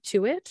react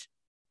to it,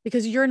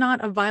 because you're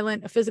not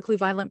a physically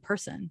violent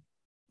person.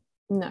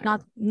 No,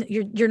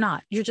 you're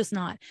not, you're just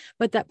not.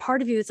 But that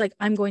part of you that's like,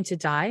 I'm going to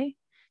die,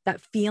 that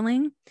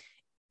feeling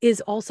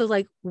is also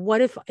like, what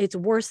if it's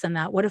worse than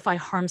that? What if I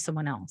harm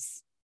someone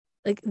else?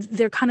 Like,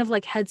 they're kind of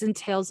like heads and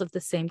tails of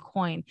the same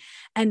coin.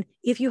 And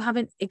if you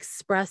haven't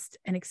expressed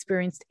and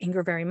experienced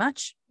anger very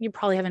much, you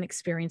probably haven't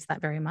experienced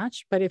that very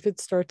much. But if it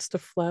starts to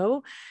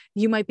flow,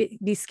 you might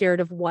be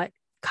scared of what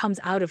comes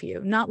out of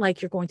you. Not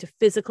like you're going to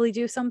physically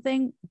do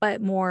something,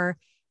 but more,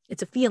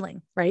 it's a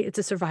feeling, right? It's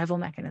a survival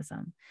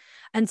mechanism.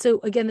 And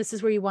so again, this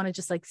is where you want to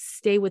just like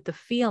stay with the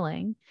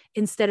feeling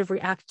instead of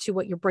react to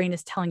what your brain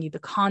is telling you the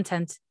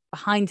content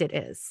behind it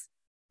is.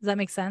 Does that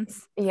make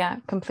sense? Yeah,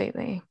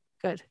 completely.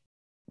 Good.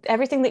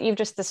 Everything that you've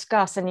just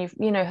discussed and you've,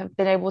 have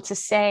been able to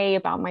say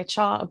about my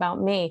chart, about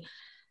me,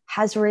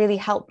 has really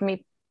helped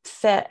me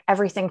fit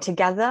everything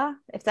together,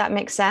 if that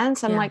makes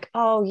sense. I'm like,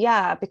 oh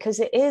yeah, because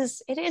it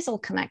is all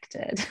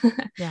connected.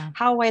 Yeah.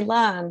 How I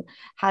learn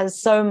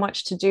has so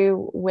much to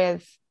do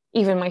with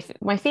even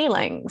my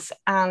feelings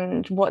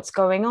and what's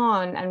going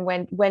on, and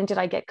when did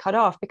I get cut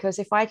off? Because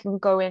if I can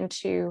go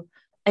into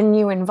a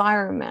new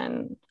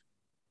environment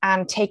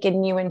and take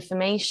in new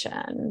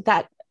information,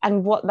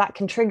 and what that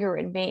can trigger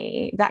in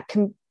me, that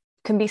can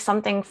be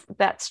something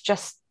that's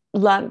just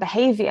learned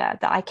behavior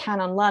that I can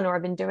unlearn, or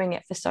I've been doing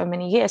it for so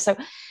many years. So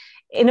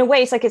in a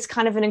way, it's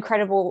kind of an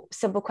incredible,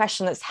 simple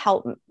question that's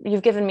helped.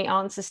 You've given me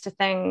answers to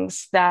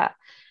things that,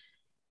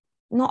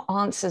 not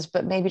answers,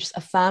 but maybe just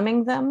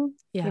affirming them.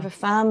 Yeah. You've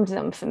affirmed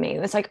them for me.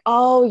 It's like,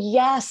 oh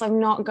yes, I'm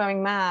not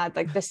going mad.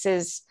 Like this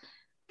is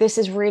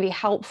really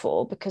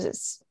helpful, because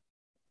it's,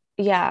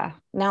 now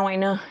I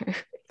know.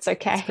 It's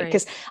okay,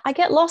 because I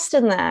get lost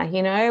in there,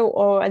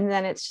 and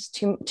then it's just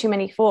too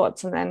many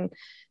thoughts, and then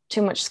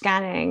too much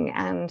scanning,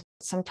 and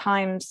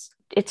sometimes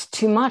it's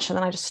too much, and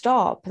then I just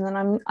stop, and then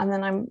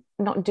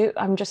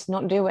I'm just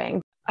not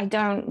doing. I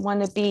don't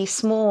want to be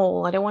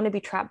small. I don't want to be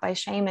trapped by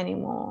shame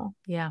anymore.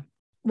 Yeah.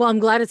 Well, I'm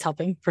glad it's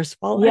helping, first of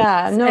all.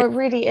 Yeah, no, it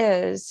really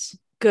is.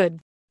 Good.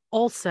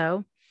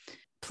 Also,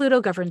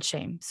 Pluto governs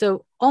shame.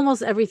 So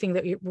almost everything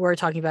that we're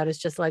talking about is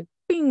just like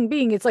bing,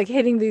 bing. It's like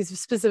hitting these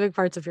specific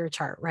parts of your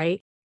chart,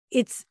 right?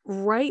 It's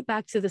right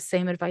back to the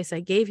same advice I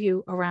gave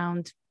you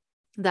around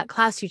that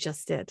class you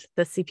just did,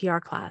 the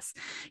CPR class.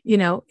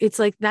 It's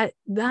like that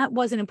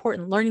wasn't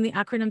important. Learning the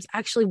acronyms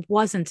actually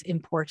wasn't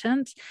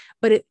important,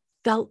 but it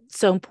felt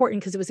so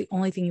important because it was the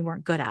only thing you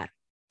weren't good at.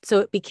 So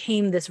it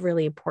became this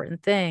really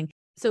important thing.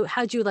 So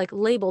had you like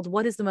labeled,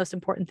 what is the most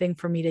important thing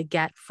for me to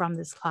get from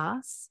this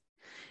class?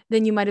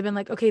 then you might have been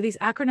like, okay, these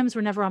acronyms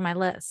were never on my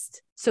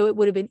list. So it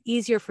would have been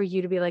easier for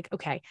you to be like,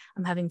 okay,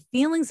 I'm having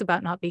feelings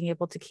about not being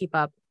able to keep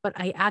up, but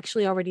I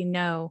actually already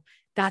know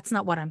that's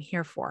not what I'm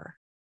here for.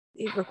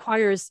 It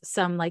requires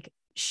some like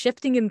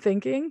shifting in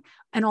thinking,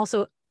 and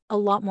also a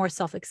lot more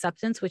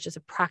self-acceptance, which is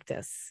a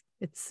practice.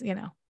 It's,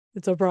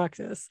 it's a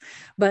practice,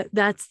 but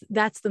that's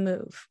the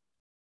move.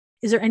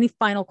 Is there any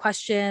final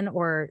question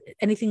or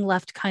anything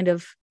left kind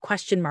of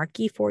question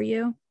marky for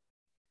you?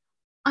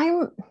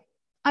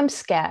 I'm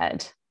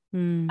scared.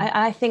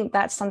 I think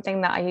that's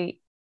something that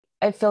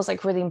it feels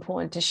like really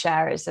important to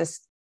share, is this.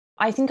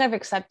 I think I've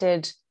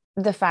accepted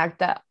the fact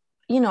that,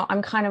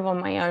 I'm kind of on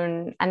my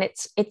own, and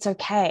it's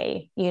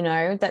okay.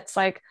 That's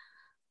like,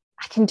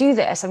 I can do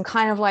this. I'm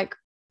kind of like,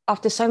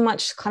 after so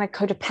much kind of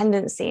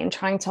codependency and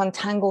trying to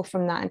untangle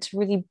from that and to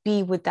really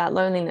be with that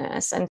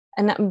loneliness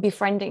and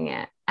befriending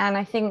it. And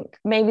I think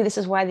maybe this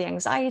is where the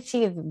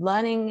anxiety of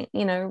learning,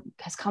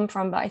 has come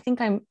from. But I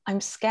think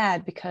I'm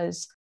scared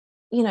because,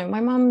 my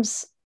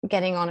mom's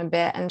getting on a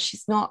bit and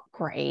she's not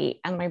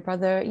great. And my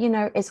brother,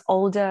 is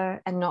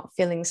older and not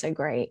feeling so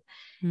great.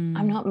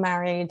 I'm not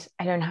married.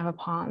 I don't have a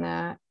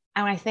partner.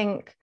 And I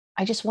think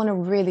I just want to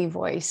really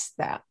voice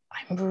that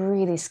I'm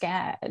really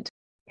scared.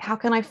 How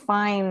can I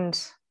find,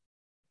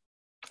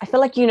 I feel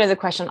like the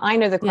question. I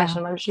know the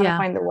question. I'm just trying to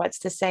find the words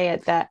to say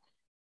it, that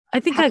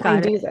I think I got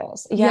it. Do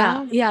this.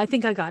 Yeah, I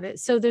think I got it.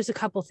 So there's a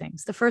couple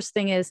things. The first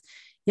thing is,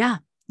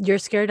 you're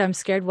scared. I'm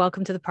scared.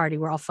 Welcome to the party.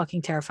 We're all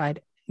fucking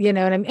terrified. You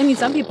know what I mean? I mean,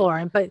 some people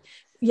aren't, but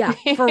yeah,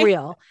 for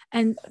real.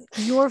 And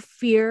your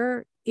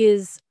fear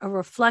is a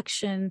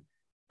reflection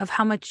of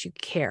how much you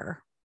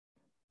care.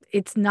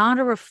 It's not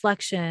a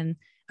reflection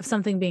of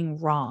something being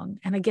wrong.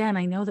 And again,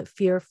 I know that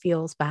fear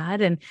feels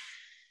bad, and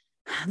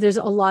there's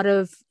a lot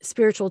of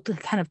spiritual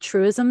kind of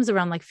truisms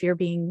around like fear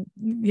being,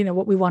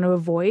 what we want to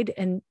avoid,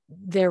 and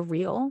they're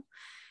real.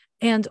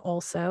 And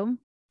also,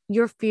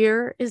 your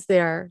fear is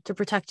there to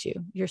protect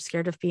you. You're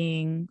scared of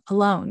being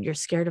alone. You're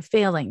scared of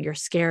failing. You're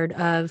scared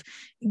of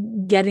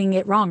getting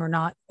it wrong or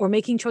not, or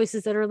making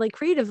choices that are like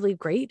creatively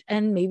great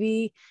and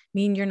maybe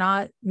mean you're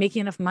not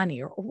making enough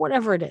money or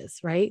whatever it is,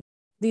 right?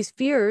 These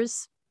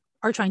fears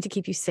are trying to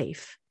keep you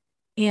safe.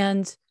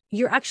 And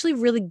you're actually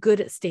really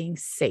good at staying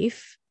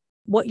safe.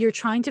 What you're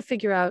trying to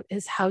figure out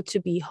is how to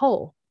be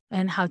whole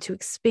and how to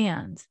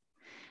expand.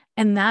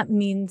 And that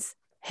means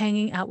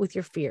hanging out with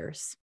your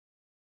fears.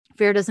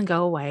 Fear doesn't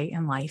go away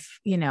in life,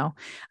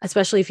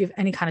 especially if you have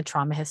any kind of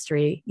trauma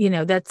history.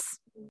 That's,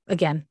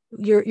 again,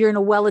 you're in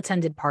a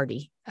well-attended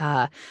party,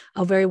 a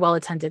very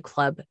well-attended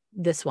club,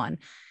 this one.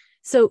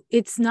 So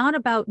it's not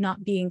about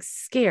not being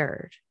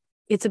scared.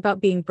 It's about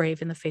being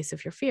brave in the face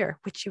of your fear,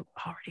 which you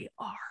already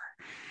are.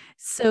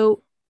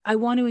 So I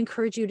want to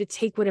encourage you to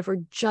take whatever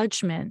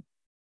judgment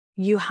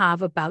you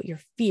have about your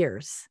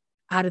fears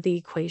out of the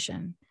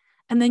equation.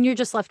 And then you're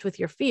just left with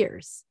your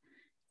fears.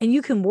 And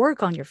you can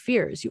work on your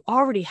fears. You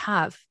already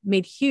have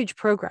made huge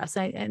progress.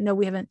 I know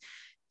we haven't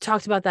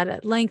talked about that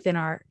at length in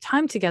our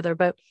time together,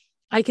 but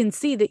I can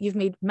see that you've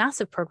made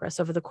massive progress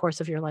over the course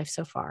of your life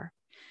so far.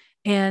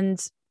 And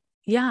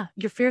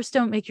your fears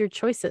don't make your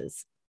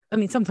choices. I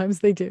mean, sometimes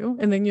they do.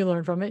 And then you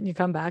learn from it and you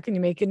come back and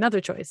you make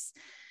another choice.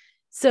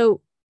 So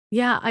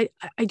I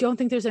don't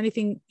think there's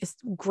anything. It's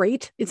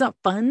great. It's not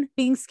fun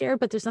being scared,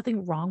 but there's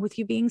nothing wrong with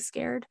you being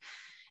scared.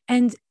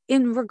 And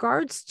in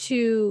regards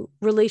to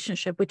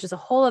relationship, which is a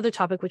whole other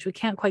topic, which we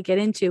can't quite get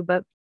into,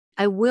 but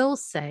I will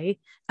say,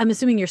 I'm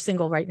assuming you're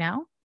single right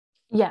now.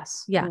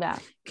 Yes. Yeah.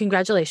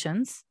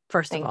 Congratulations,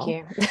 first of all.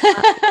 Thank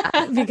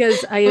you.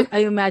 Because I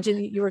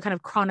imagine you were kind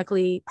of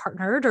chronically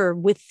partnered or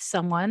with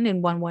someone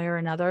in one way or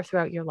another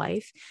throughout your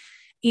life.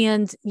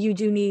 And you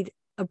do need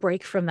a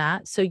break from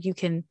that so you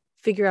can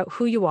figure out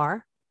who you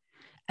are.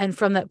 And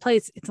from that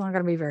place, it's not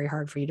going to be very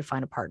hard for you to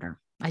find a partner.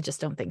 I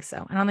just don't think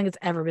so. I don't think it's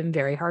ever been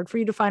very hard for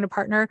you to find a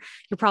partner.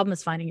 Your problem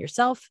is finding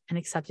yourself and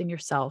accepting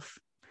yourself,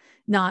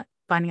 not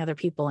finding other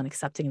people and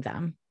accepting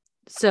them.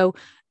 So,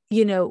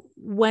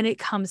 when it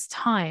comes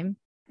time,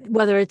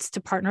 whether it's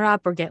to partner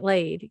up or get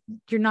laid,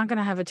 you're not going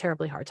to have a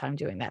terribly hard time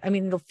doing that. I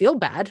mean, it'll feel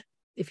bad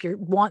if you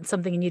want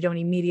something and you don't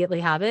immediately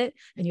have it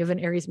and you have an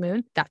Aries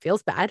moon, that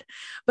feels bad,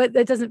 but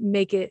that doesn't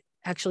make it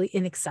actually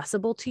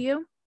inaccessible to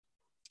you.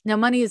 Now,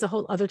 money is a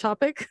whole other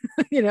topic.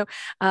 You've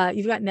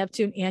got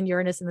Neptune and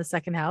Uranus in the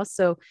second house.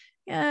 So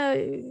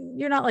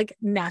you're not like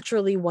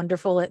naturally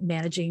wonderful at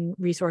managing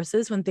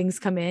resources. When things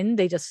come in,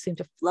 they just seem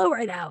to flow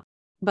right out.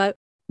 But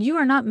you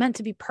are not meant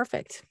to be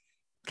perfect.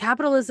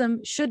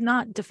 Capitalism should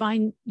not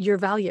define your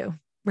value,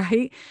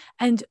 right?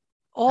 And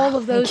all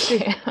of those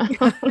things,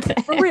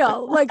 for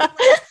real, like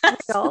for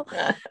real.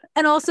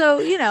 And also,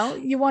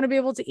 you want to be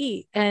able to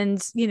eat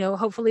and,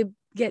 hopefully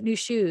get new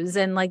shoes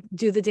and like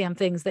do the damn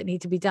things that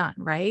need to be done,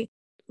 right?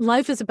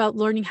 Life is about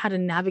learning how to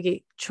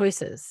navigate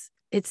choices.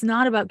 It's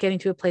not about getting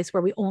to a place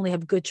where we only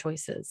have good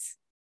choices.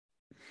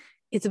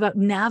 It's about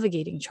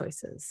navigating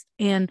choices.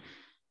 And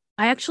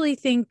I actually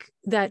think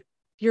that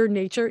your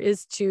nature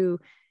is to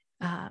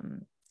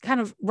kind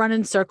of run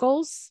in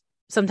circles,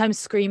 sometimes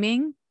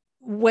screaming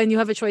when you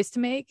have a choice to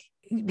make,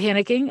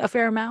 panicking a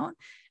fair amount.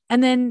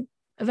 And then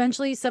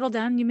eventually you settle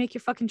down and you make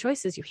your fucking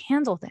choices, you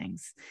handle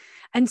things.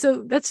 And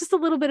so that's just a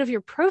little bit of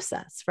your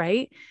process,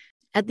 right?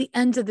 At the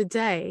end of the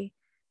day,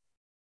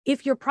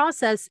 if your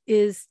process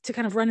is to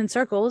kind of run in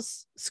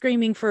circles,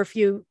 screaming for a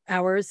few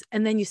hours,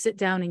 and then you sit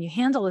down and you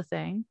handle a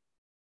thing,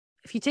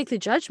 if you take the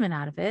judgment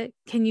out of it,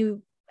 can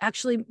you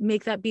actually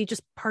make that be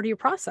just part of your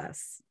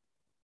process?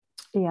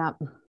 Yeah.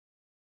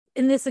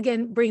 And this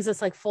again brings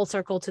us like full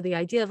circle to the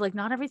idea of like,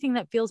 not everything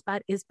that feels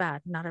bad is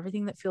bad. Not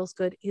everything that feels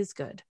good is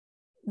good.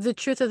 The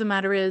truth of the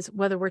matter is,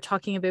 whether we're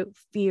talking about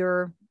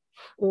fear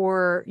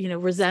or,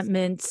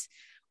 resentment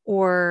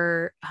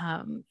or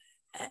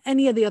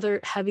any of the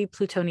other heavy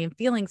Plutonian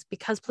feelings,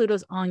 because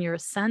Pluto's on your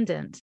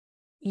ascendant,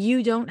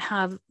 you don't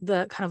have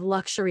the kind of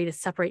luxury to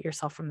separate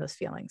yourself from those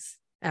feelings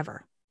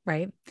ever.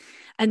 Right.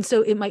 And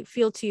so it might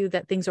feel to you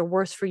that things are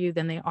worse for you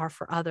than they are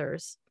for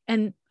others.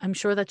 And I'm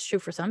sure that's true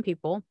for some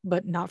people,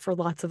 but not for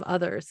lots of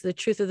others. The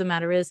truth of the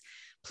matter is,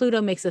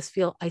 Pluto makes us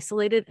feel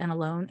isolated and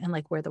alone and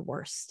like we're the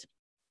worst,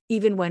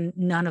 even when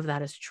none of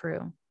that is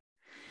true.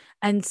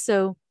 And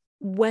so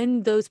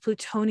when those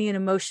Plutonian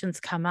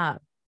emotions come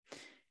up,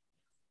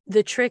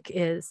 the trick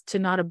is to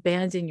not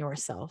abandon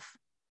yourself.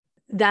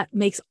 That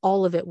makes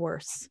all of it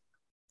worse.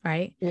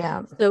 Right.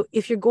 Yeah. So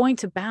if you're going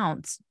to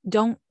bounce,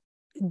 don't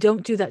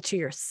do that to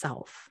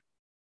yourself.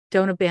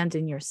 Don't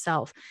abandon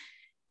yourself.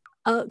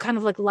 Kind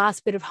of like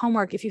last bit of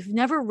homework. If you've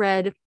never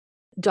read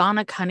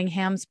Donna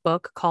Cunningham's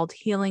book called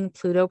Healing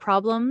Pluto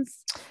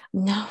Problems.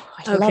 No,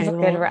 I love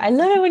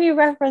it when you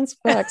reference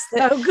books.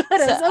 Oh, good. I'm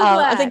so glad.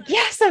 I was like,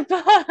 yes, a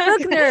book.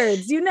 Book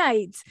nerds,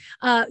 unite.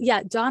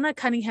 Donna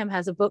Cunningham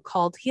has a book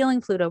called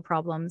Healing Pluto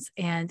Problems,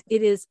 and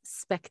it is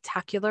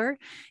spectacular.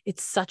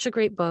 It's such a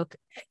great book.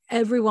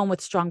 Everyone with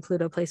strong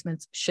Pluto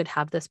placements should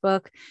have this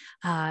book.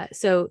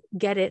 So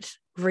get it,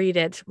 read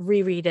it,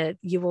 reread it.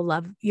 You will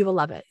love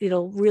it.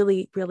 It'll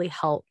really, really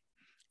help.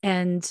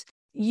 And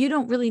you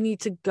don't really need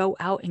to go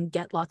out and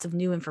get lots of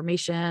new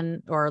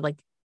information or like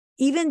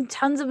even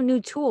tons of new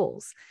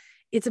tools.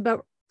 It's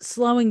about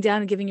slowing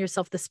down and giving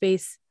yourself the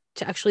space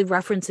to actually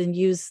reference and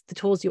use the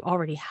tools you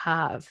already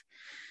have.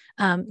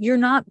 You're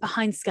not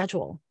behind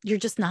schedule. You're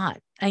just not.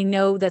 I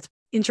know that's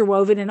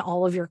interwoven in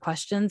all of your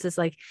questions. It's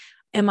like,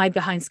 am I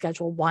behind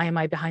schedule? Why am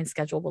I behind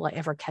schedule? Will I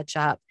ever catch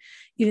up?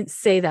 You didn't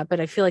say that, but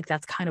I feel like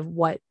that's kind of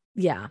what,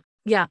 you're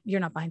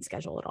not behind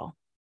schedule at all.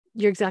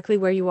 You're exactly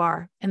where you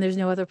are, and there's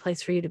no other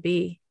place for you to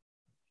be.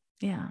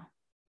 Yeah.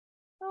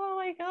 Oh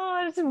my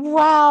God.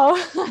 Wow.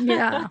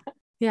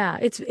 Yeah.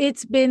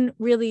 It's been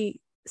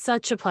really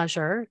such a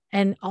pleasure.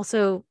 And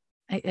also,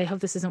 I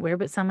hope this isn't weird,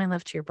 but send my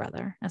love to your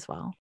brother as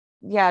well.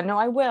 Yeah, no,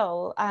 I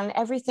will. And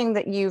everything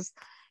that you've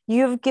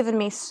given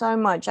me so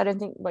much. I don't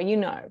think, but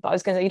I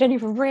was going to say, you don't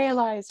even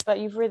realize, but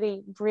you've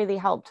really, really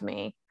helped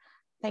me.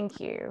 Thank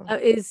you.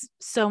 It is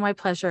so my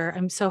pleasure.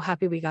 I'm so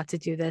happy we got to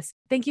do this.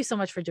 Thank you so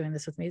much for doing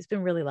this with me. It's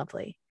been really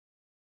lovely.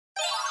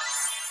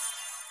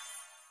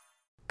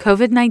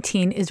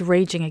 COVID-19 is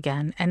raging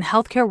again, and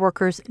healthcare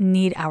workers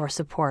need our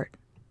support.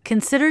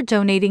 Consider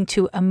donating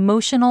to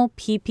Emotional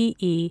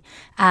PPE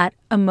at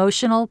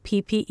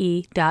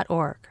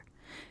emotionalppe.org.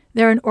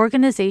 They're an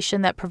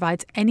organization that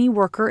provides any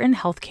worker in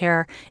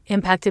healthcare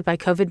impacted by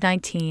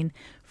COVID-19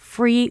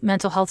 free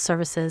mental health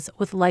services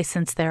with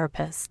licensed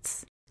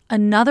therapists.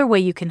 Another way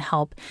you can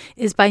help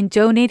is by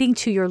donating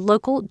to your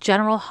local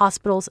general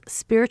hospital's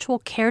spiritual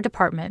care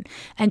department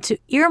and to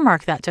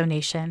earmark that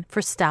donation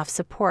for staff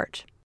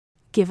support.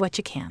 Give what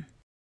you can.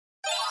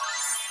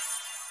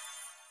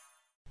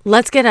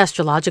 Let's get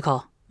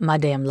astrological, my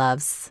damn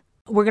loves.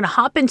 We're going to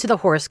hop into the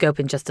horoscope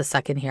in just a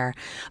second here,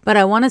 but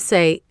I want to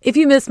say, if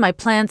you missed my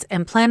Plants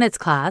and Planets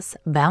class,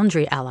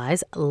 Boundary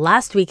Allies,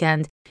 last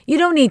weekend, you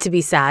don't need to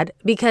be sad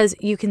because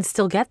you can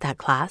still get that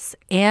class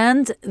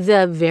and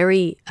the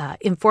very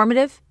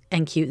informative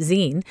and cute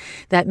zine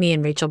that me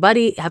and Rachel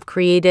Buddy have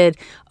created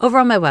over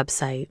on my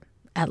website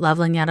at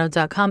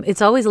lovelanyadoo.com.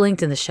 It's always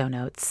linked in the show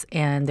notes,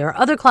 and there are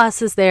other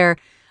classes there,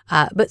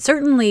 but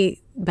certainly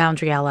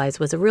Boundary Allies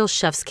was a real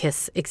chef's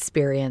kiss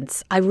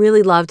experience. I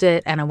really loved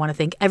it, and I want to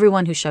thank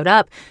everyone who showed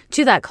up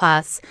to that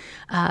class.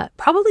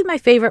 Probably my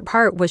favorite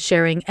part was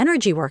sharing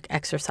energy work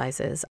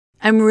exercises.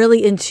 I'm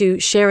really into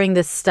sharing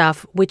this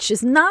stuff, which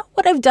is not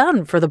what I've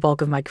done for the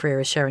bulk of my career,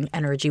 is sharing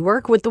energy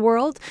work with the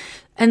world.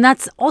 And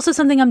that's also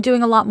something I'm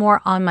doing a lot more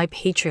on my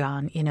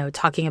Patreon,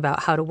 talking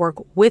about how to work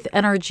with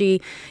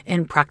energy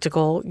in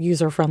practical,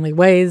 user-friendly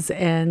ways.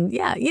 And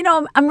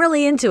I'm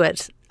really into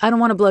it. I don't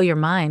want to blow your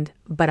mind,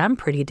 but I'm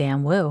pretty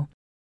damn woo.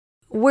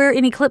 We're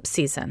in eclipse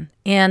season.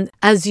 And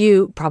as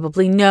you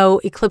probably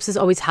know, eclipses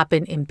always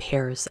happen in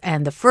pairs.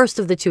 And the first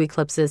of the two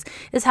eclipses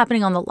is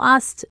happening on the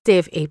last day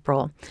of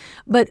April.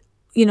 But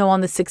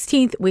on the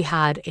 16th, we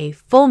had a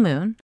full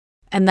moon,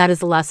 and that is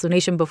the last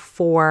lunation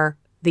before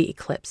the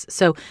eclipse.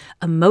 So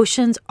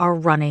emotions are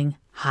running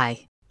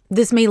high.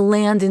 This may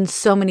land in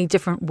so many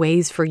different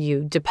ways for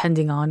you,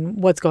 depending on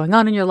what's going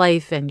on in your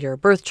life and your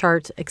birth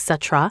chart,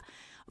 etc.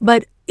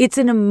 But it's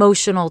an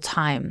emotional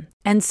time.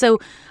 And so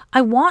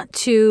I want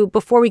to,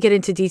 before we get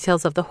into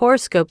details of the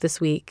horoscope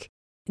this week,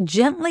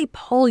 gently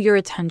pull your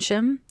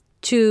attention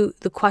to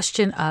the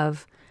question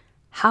of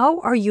how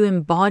are you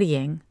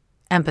embodying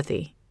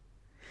empathy?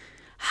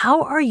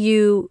 How are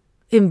you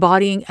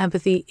embodying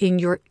empathy in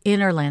your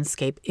inner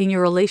landscape, in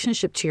your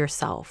relationship to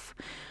yourself?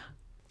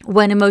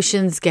 When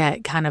emotions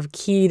get kind of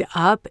keyed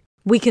up,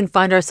 we can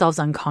find ourselves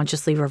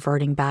unconsciously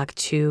reverting back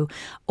to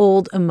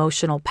old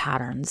emotional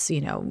patterns,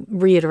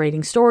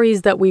 reiterating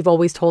stories that we've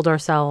always told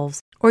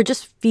ourselves, or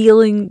just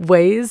feeling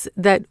ways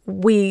that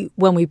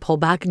when we pull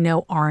back,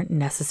 know aren't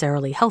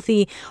necessarily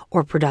healthy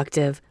or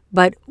productive,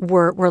 but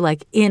we're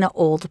like in an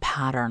old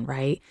pattern,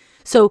 right?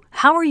 So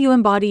how are you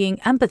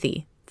embodying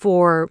empathy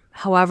for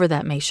however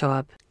that may show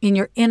up in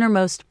your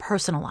innermost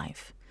personal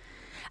life?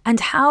 And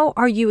how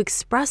are you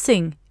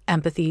expressing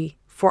empathy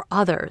for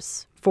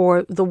others,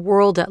 for the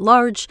world at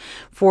large,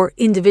 for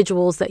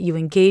individuals that you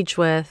engage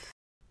with?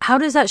 How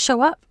does that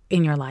show up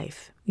in your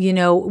life?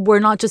 We're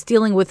not just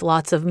dealing with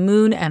lots of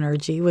moon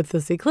energy with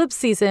this eclipse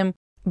season,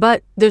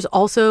 but there's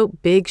also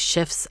big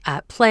shifts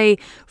at play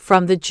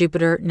from the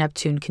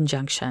Jupiter-Neptune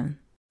conjunction.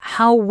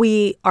 How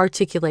we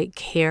articulate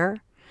care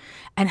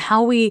and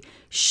how we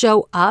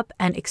show up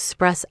and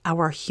express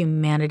our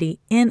humanity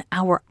in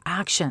our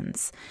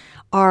actions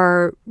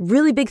are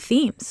really big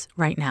themes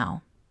right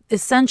now.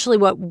 Essentially,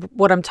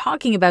 what I'm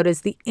talking about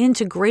is the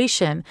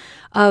integration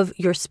of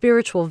your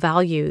spiritual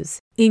values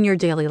in your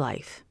daily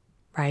life,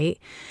 right?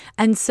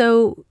 And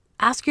so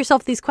ask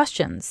yourself these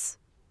questions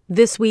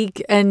this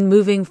week and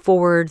moving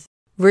forward.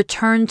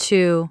 Return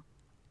to,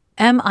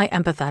 am I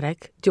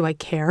empathetic? Do I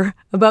care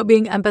about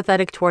being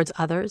empathetic towards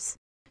others,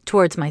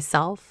 towards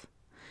myself?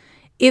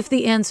 If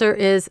the answer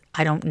is,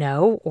 I don't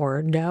know,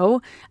 or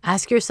no,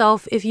 ask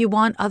yourself if you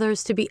want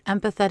others to be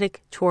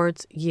empathetic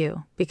towards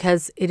you,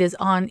 because it is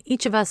on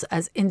each of us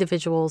as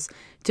individuals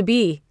to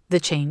be the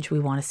change we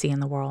want to see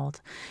in the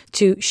world,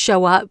 to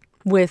show up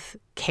with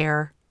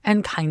care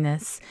and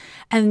kindness.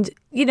 And,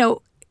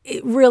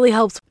 it really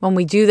helps when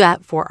we do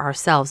that for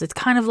ourselves. It's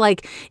kind of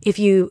like if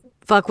you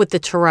fuck with the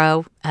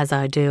tarot, as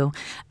I do,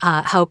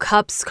 how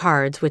cups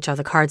cards, which are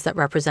the cards that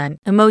represent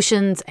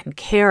emotions and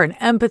care and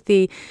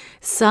empathy,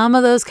 some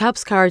of those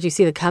cups cards, you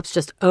see the cups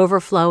just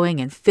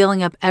overflowing and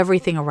filling up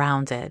everything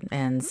around it.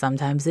 And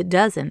sometimes it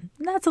doesn't.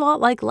 And that's a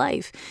lot like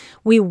life.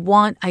 We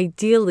want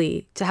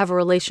ideally to have a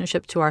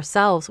relationship to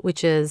ourselves,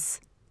 which is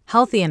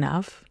healthy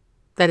enough,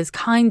 that is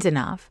kind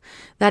enough,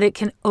 that it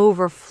can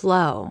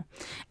overflow.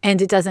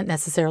 And it doesn't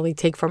necessarily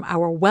take from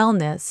our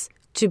wellness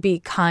to be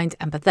kind,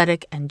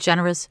 empathetic, and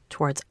generous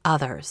towards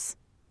others,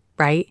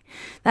 right?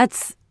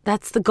 That's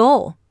the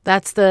goal.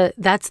 That's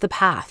the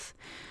path.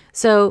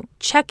 So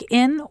check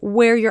in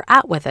where you're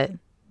at with it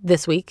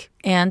this week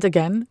and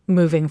again,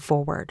 moving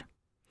forward.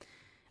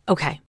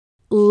 Okay,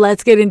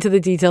 let's get into the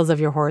details of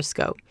your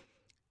horoscope.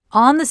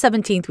 On the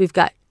 17th, we've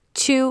got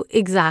 2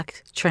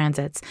 exact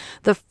transits.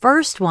 The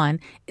first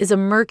one is a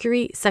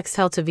Mercury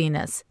sextile to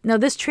Venus. Now,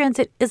 this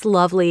transit is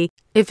lovely.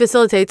 It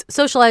facilitates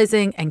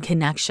socializing and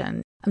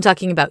connection. I'm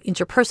talking about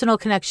interpersonal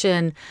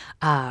connection,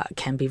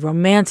 can be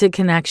romantic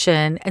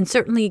connection, and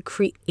certainly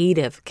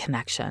creative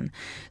connection.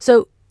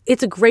 So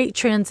it's a great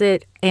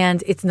transit,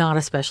 and it's not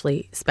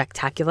especially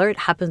spectacular. It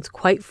happens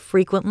quite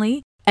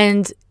frequently,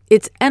 and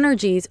its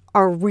energies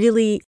are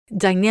really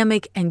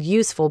dynamic and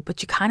useful,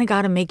 but you kind of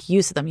got to make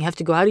use of them. You have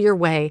to go out of your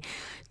way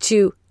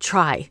to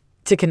try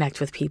to connect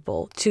with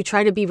people, to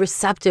try to be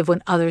receptive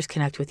when others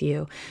connect with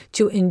you,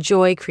 to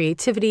enjoy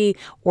creativity,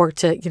 or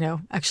to,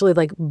 actually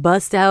like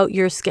bust out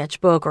your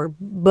sketchbook or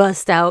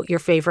bust out your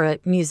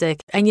favorite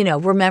music. And,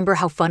 remember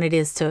how fun it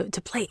is to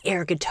play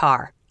air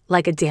guitar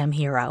like a damn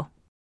hero.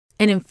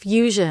 An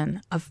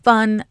infusion of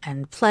fun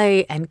and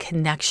play and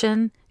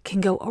connection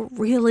can go a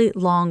really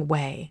long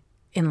way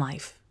in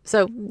life.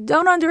 So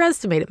don't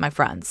underestimate it, my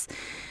friends.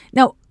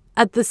 Now,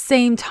 at the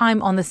same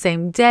time, on the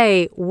same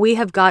day, we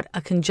have got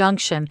a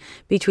conjunction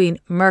between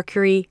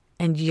Mercury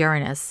and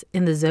Uranus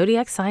in the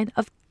zodiac sign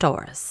of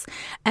Taurus.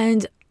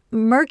 And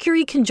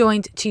Mercury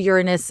conjoined to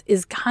Uranus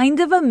is kind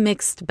of a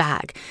mixed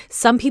bag.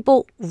 Some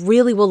people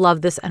really will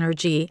love this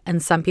energy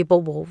and some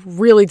people will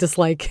really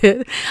dislike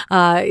it.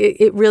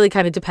 It really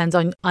kind of depends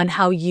on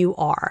how you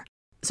are.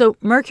 So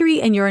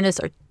Mercury and Uranus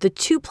are the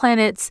 2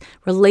 planets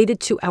related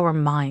to our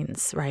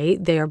minds,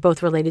 right? They are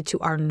both related to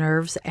our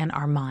nerves and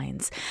our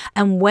minds.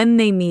 And when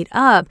they meet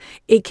up,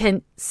 it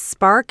can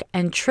spark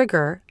and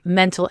trigger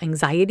mental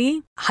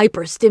anxiety,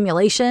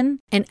 hyperstimulation,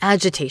 and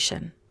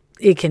agitation.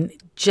 It can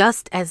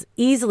just as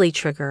easily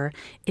trigger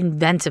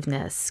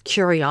inventiveness,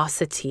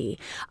 curiosity,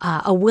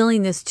 a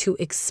willingness to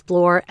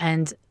explore,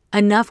 and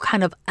enough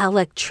kind of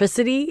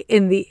electricity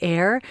in the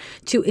air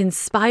to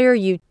inspire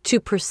you to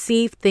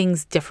perceive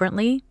things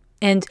differently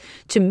and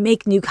to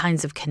make new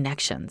kinds of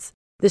connections.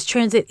 This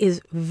transit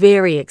is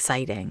very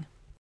exciting.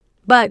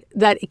 But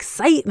that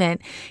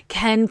excitement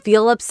can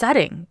feel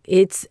upsetting.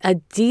 It's a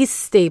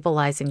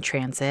destabilizing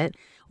transit,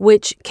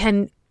 which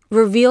can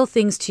reveal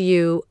things to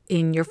you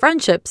in your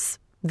friendships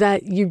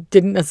that you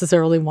didn't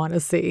necessarily want to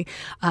see.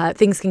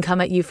 Things can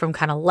come at you from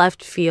kind of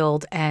left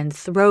field and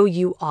throw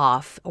you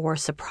off or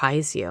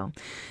surprise you.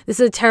 This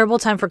is a terrible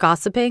time for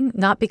gossiping,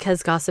 not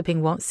because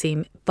gossiping won't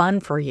seem fun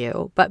for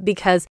you, but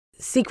because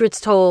secrets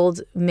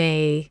told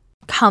may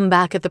come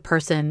back at the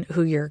person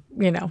who you're,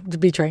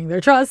 betraying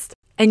their trust.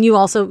 And you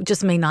also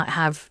just may not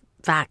have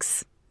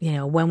facts.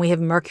 When we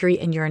have Mercury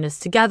and Uranus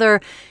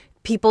together,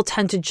 people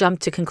tend to jump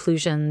to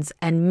conclusions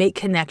and make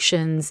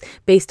connections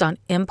based on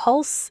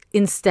impulse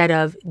instead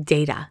of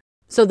data.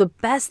 So the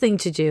best thing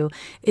to do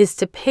is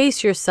to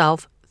pace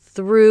yourself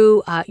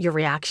through your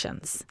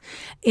reactions.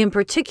 In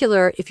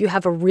particular, if you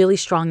have a really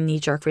strong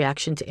knee-jerk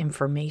reaction to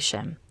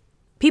information.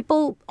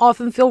 People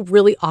often feel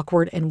really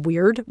awkward and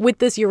weird with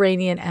this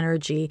Uranian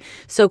energy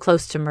so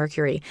close to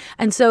Mercury.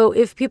 And so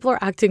if people are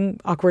acting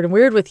awkward and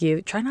weird with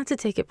you, try not to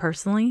take it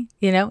personally.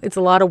 It's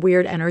a lot of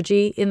weird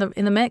energy in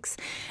the mix.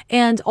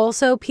 And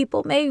also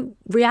people may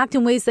react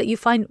in ways that you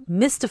find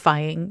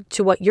mystifying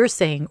to what you're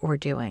saying or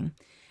doing.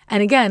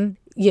 And again,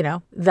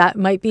 that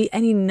might be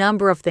any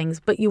number of things,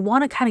 but you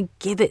want to kind of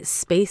give it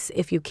space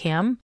if you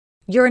can.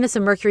 Uranus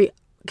and Mercury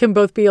can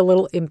both be a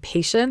little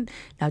impatient.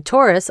 Now,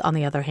 Taurus, on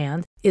the other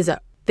hand, is a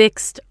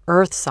fixed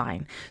earth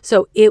sign.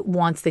 So it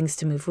wants things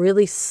to move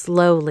really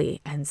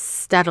slowly and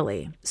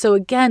steadily. So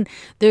again,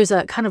 there's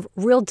a kind of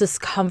real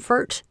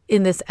discomfort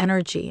in this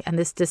energy, and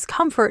this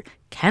discomfort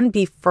can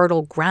be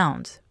fertile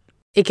ground.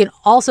 It can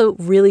also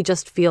really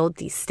just feel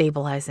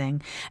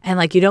destabilizing and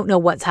like you don't know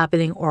what's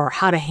happening or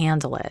how to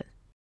handle it.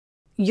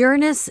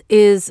 Uranus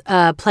is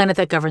a planet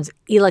that governs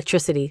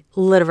electricity,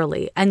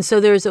 literally. And so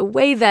there's a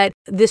way that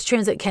this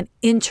transit can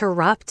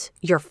interrupt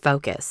your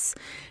focus.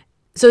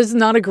 So it's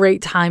not a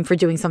great time for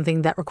doing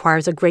something that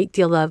requires a great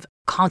deal of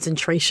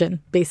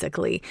concentration,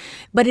 basically.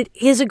 But it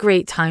is a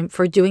great time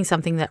for doing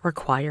something that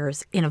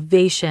requires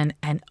innovation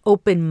and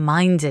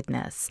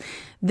open-mindedness.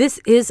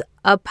 This is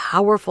a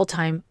powerful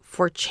time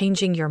for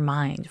changing your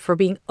mind, for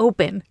being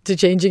open to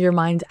changing your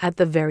mind at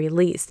the very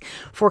least,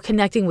 for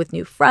connecting with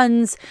new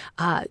friends,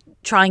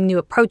 trying new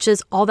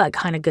approaches, all that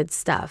kind of good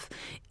stuff.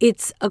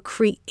 It's a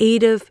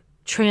creative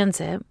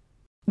transit.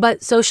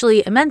 But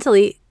socially and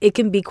mentally, it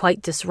can be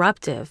quite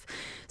disruptive.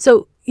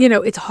 So,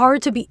 it's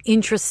hard to be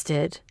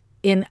interested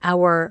in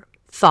our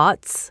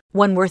thoughts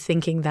when we're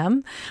thinking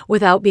them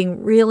without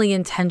being really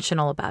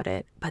intentional about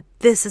it. But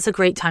this is a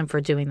great time for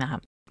doing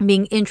that.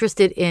 Being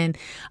interested in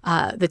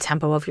the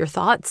tempo of your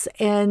thoughts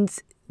and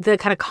the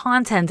kind of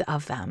content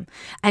of them,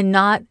 and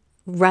not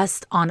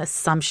rest on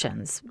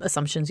assumptions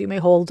you may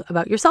hold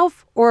about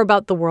yourself or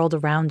about the world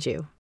around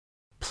you.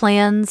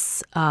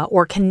 Plans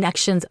or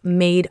connections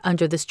made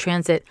under this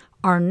transit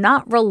are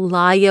not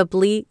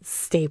reliably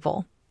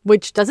stable,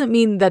 which doesn't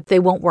mean that they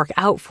won't work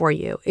out for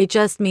you. It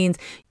just means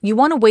you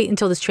want to wait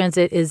until this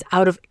transit is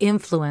out of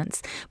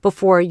influence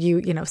before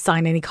you,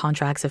 sign any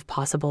contracts if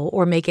possible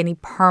or make any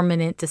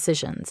permanent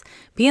decisions.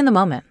 Be in the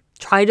moment.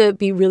 Try to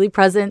be really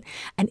present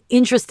and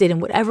interested in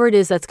whatever it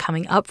is that's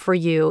coming up for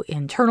you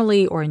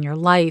internally or in your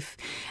life.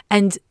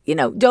 And,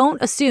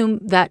 don't assume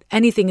that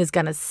anything is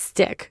going to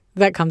stick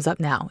that comes up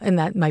now. And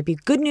that might be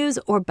good news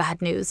or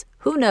bad news.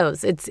 Who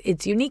knows?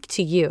 It's unique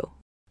to you.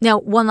 Now,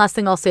 one last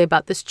thing I'll say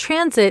about this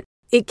transit,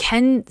 it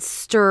can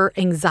stir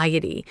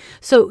anxiety.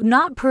 So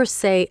not per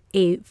se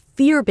a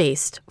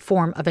fear-based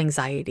form of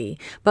anxiety,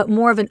 but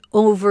more of an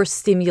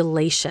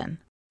overstimulation.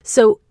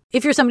 So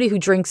if you're somebody who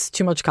drinks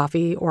too much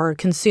coffee or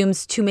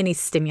consumes too many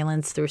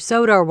stimulants through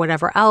soda or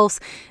whatever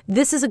else,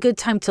 this is a good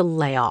time to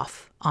lay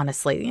off,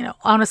 honestly.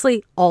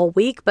 Honestly, all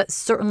week, but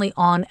certainly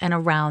on and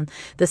around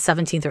the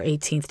 17th or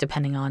 18th,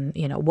 depending on,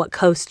 what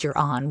coast you're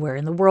on, where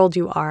in the world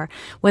you are,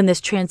 when this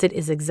transit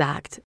is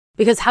exact.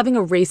 Because having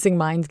a racing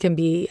mind can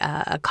be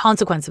a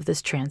consequence of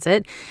this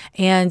transit.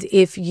 And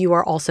if you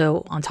are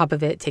also on top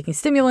of it taking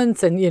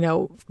stimulants and,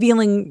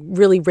 feeling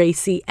really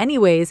racy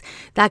anyways,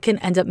 that can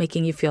end up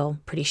making you feel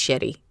pretty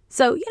shitty.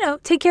 So,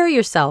 take care of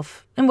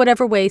yourself in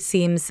whatever way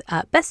seems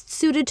best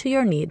suited to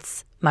your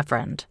needs, my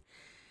friend.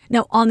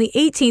 Now, on the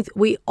 18th,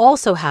 we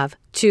also have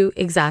two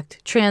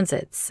exact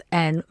transits.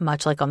 And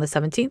much like on the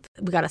 17th,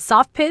 we got a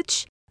soft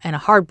pitch and a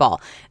hard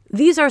ball.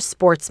 These are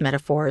sports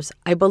metaphors,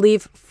 I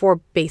believe, for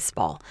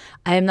baseball.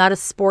 I am not a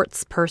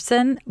sports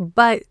person,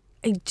 but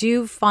I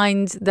do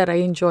find that I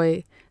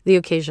enjoy the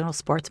occasional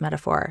sports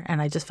metaphor,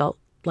 and I just felt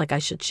like I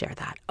should share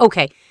that.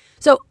 Okay,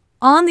 so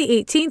on the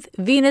 18th,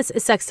 Venus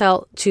is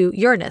sextile to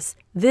Uranus.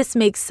 This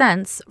makes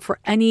sense for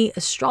any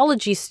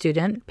astrology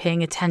student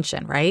paying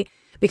attention, right?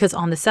 Because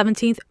on the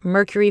 17th,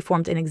 Mercury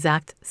formed an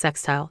exact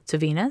sextile to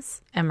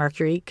Venus, and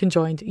Mercury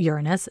conjoined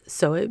Uranus.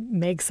 So it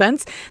makes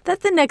sense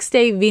that the next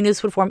day,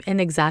 Venus would form an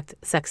exact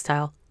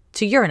sextile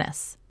to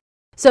Uranus.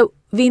 So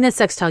Venus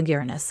sextile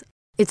Uranus.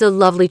 It's a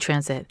lovely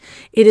transit.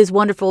 It is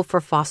wonderful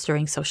for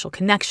fostering social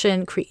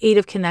connection,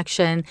 creative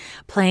connection,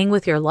 playing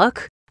with your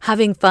look,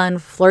 having fun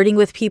flirting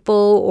with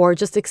people, or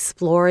just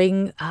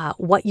exploring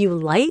what you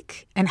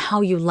like and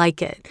how you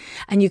like it.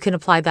 And you can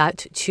apply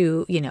that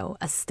to,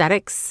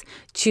 aesthetics,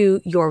 to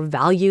your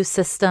value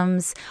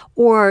systems,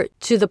 or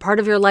to the part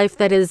of your life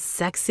that is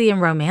sexy and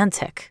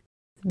romantic.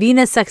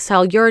 Venus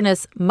sextile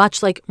Uranus,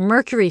 much like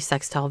Mercury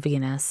sextile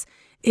Venus,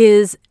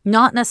 is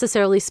not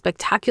necessarily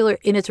spectacular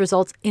in its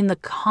results in the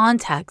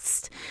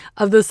context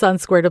of the Sun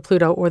square to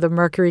Pluto or the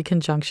Mercury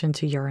conjunction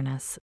to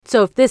Uranus.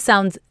 So if this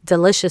sounds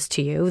delicious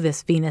to you,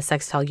 this Venus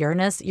sextile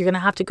Uranus, you're going to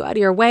have to go out of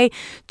your way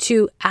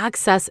to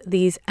access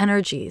these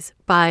energies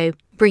by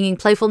bringing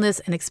playfulness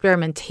and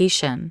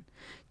experimentation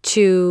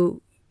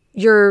to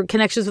your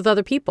connections with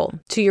other people,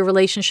 to your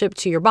relationship,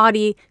 to your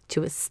body,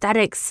 to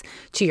aesthetics,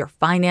 to your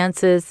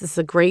finances. This is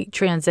a great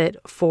transit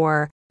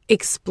for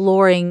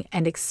exploring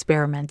and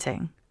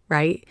experimenting,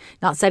 right?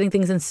 Not setting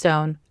things in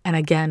stone. And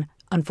again,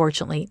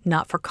 unfortunately,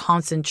 not for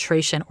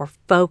concentration or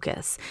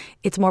focus.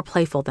 It's more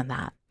playful than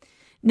that.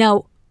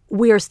 Now,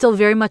 we are still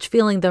very much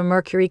feeling the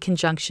Mercury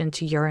conjunction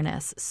to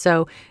Uranus.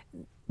 So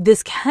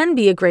this can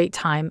be a great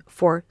time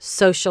for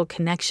social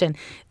connection.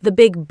 The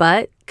big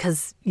but,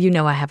 because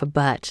I have a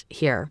but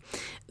here.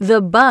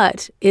 The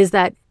but is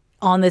that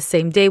on this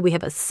same day, we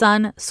have a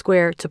Sun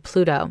square to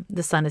Pluto.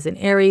 The Sun is in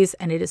Aries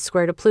and it is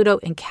square to Pluto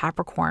in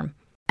Capricorn.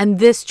 And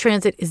this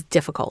transit is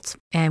difficult.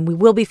 And we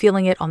will be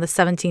feeling it on the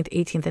 17th,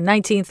 18th, and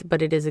 19th,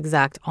 but it is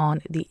exact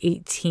on the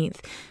 18th.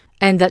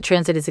 And that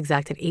transit is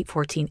exact at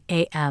 8:14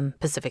 a.m.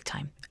 Pacific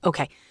time.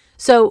 Okay,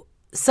 so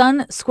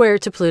Sun square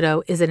to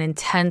Pluto is an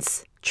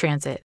intense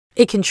transit.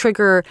 It can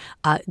trigger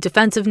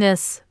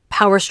defensiveness,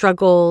 power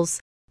struggles,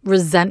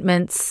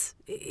 resentments.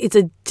 It's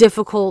a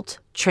difficult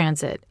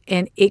transit,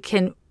 and it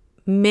can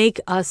make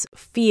us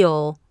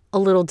feel a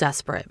little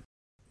desperate.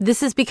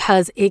 This is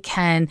because it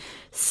can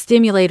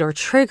stimulate or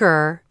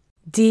trigger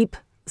deep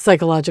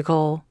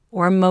psychological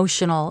or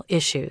emotional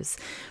issues.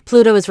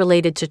 Pluto is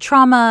related to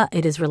trauma.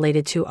 It is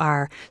related to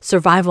our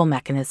survival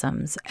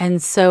mechanisms.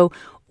 And so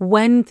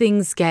when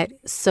things get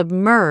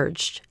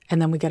submerged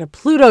and then we get a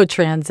Pluto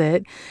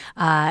transit,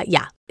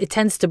 it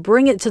tends to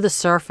bring it to the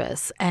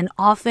surface, and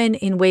often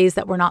in ways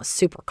that we're not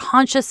super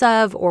conscious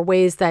of or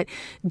ways that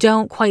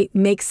don't quite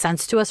make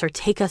sense to us or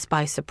take us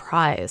by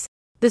surprise.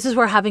 This is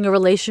where having a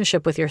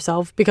relationship with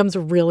yourself becomes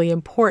really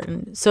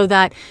important so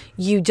that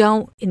you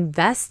don't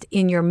invest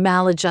in your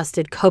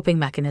maladjusted coping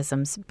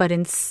mechanisms, but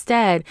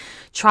instead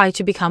try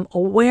to become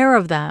aware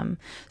of them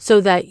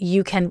so that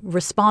you can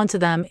respond to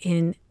them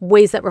in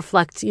ways that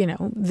reflect,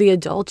 the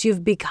adult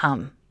you've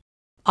become.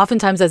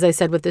 Oftentimes, as I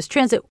said with this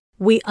transit,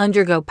 we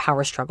undergo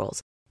power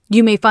struggles.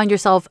 You may find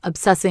yourself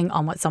obsessing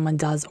on what someone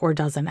does or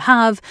doesn't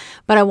have,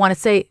 but I want to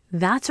say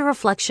that's a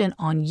reflection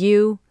on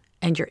you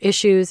and your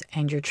issues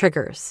and your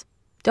triggers.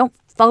 Don't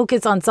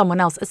focus on someone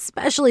else,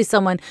 especially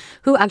someone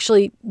who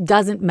actually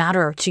doesn't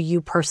matter to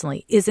you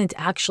personally, isn't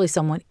actually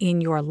someone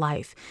in your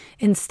life.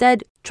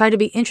 Instead, try to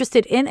be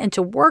interested in and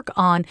to work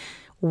on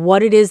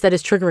what it is that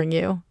is triggering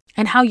you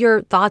and how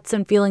your thoughts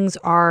and feelings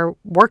are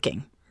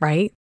working,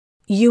 right?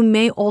 You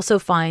may also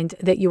find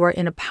that you are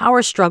in a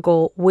power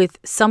struggle with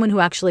someone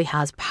who actually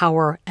has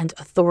power and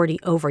authority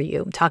over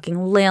you. I'm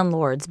talking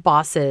landlords,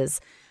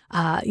 bosses,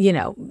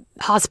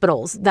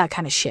 hospitals, that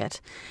kind of shit.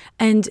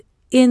 And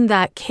in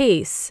that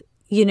case,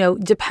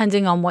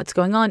 depending on what's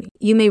going on,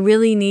 you may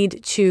really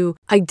need to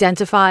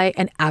identify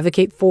and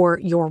advocate for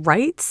your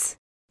rights,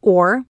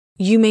 or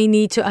you may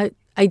need to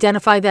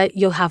identify that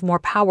you'll have more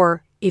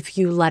power if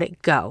you let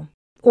it go,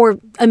 or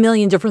a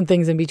million different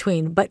things in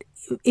between. But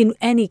in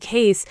any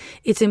case,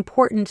 it's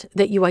important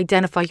that you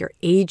identify your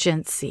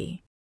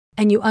agency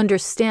and you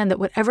understand that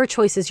whatever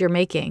choices you're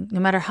making, no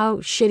matter how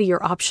shitty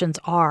your options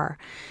are,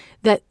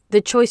 that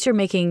the choice you're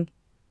making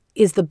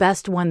is the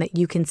best one that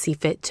you can see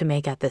fit to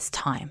make at this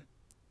time,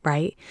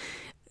 right?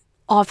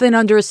 Often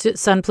under a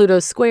Sun-Pluto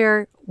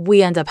square,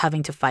 we end up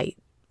having to fight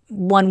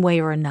one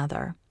way or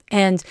another.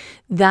 And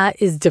that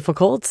is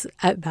difficult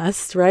at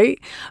best, right?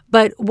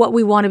 But what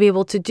we want to be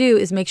able to do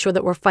is make sure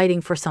that we're fighting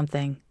for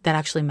something that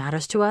actually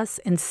matters to us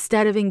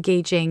instead of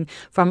engaging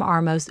from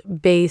our most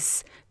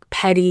base,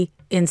 petty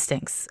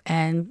instincts.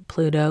 And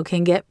Pluto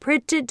can get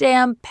pretty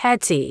damn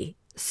petty.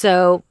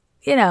 So,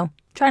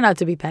 try not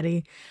to be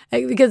petty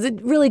because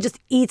it really just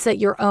eats at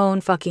your own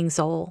fucking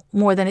soul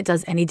more than it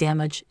does any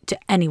damage to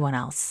anyone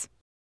else.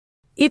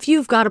 If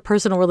you've got a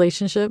personal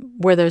relationship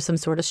where there's some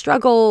sort of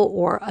struggle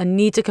or a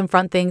need to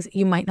confront things,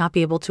 you might not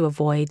be able to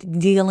avoid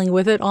dealing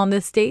with it on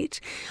this stage.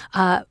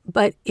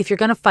 But if you're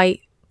going to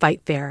fight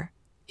fair.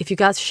 If you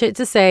got shit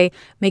to say,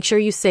 make sure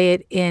you say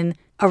it in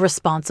a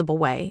responsible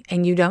way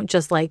and you don't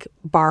just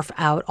barf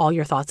out all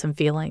your thoughts and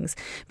feelings.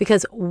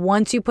 Because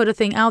once you put a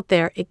thing out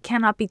there, it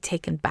cannot be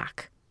taken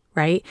back.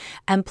 Right?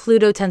 And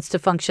Pluto tends to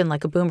function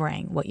like a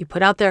boomerang. What you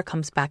put out there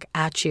comes back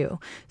at you.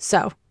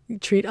 So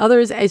treat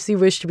others as you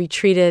wish to be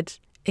treated.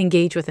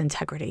 Engage with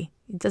integrity.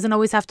 It doesn't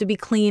always have to be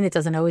clean. It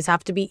doesn't always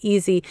have to be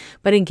easy,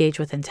 but engage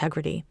with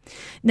integrity.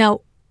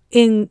 Now,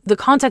 in the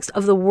context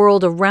of the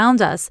world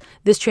around us,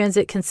 this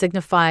transit can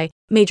signify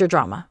major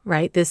drama,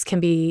 right? This can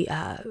be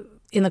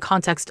in the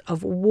context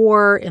of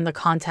war, in the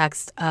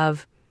context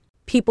of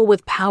people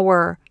with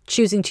power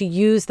choosing to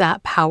use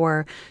that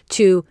power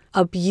to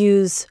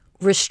abuse,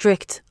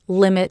 restrict,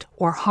 limit,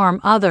 or harm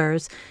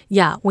others.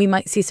 Yeah, we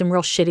might see some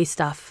real shitty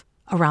stuff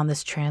around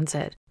this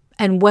transit.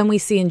 And when we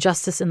see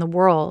injustice in the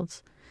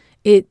world,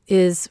 it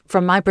is,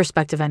 from my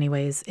perspective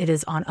anyways, it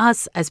is on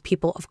us as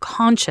people of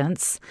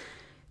conscience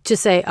to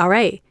say, all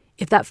right,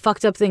 if that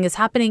fucked up thing is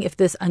happening, if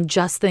this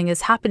unjust thing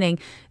is happening,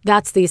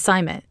 that's the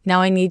assignment.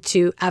 Now I need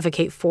to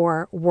advocate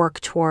for, work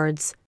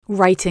towards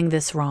righting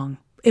this wrong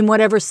in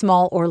whatever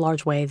small or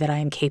large way that I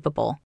am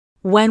capable.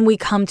 When we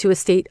come to a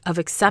state of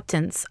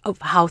acceptance of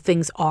how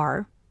things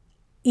are,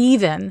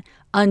 even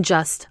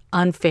unjust,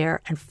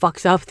 unfair, and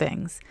fucked up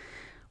things,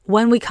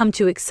 when we come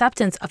to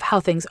acceptance of how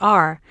things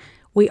are,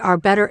 we are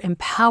better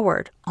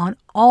empowered on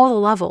all the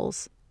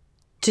levels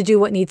to do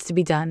what needs to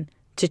be done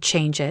to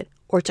change it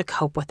or to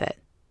cope with it,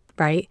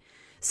 right?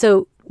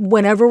 So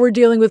whenever we're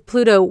dealing with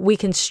Pluto, we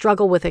can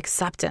struggle with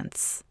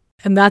acceptance.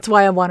 And that's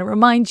why I want to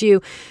remind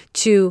you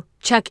to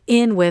check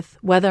in with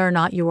whether or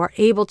not you are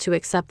able to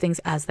accept things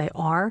as they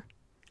are,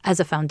 as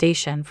a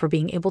foundation for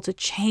being able to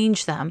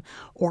change them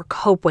or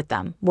cope with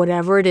them,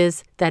 whatever it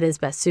is that is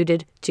best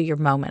suited to your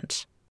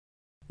moment.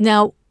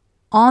 Now,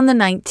 on the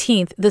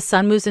 19th, the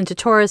sun moves into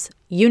Taurus.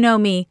 You know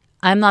me.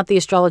 I'm not the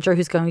astrologer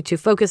who's going to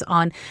focus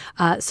on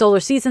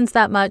solar seasons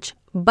that much.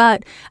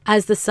 But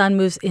as the sun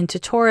moves into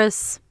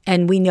Taurus,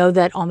 and we know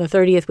that on the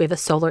 30th, we have a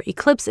solar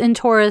eclipse in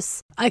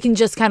Taurus, I can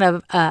just kind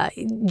of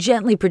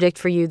gently predict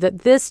for you that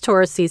this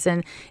Taurus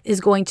season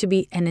is going to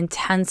be an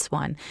intense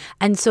one.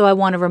 And so I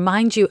want to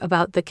remind you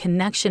about the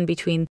connection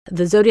between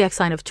the zodiac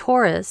sign of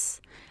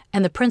Taurus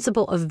and the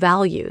principle of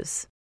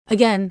values.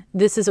 Again,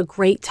 this is a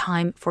great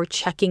time for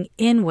checking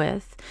in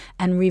with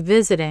and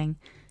revisiting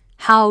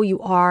how you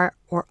are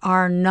or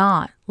are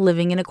not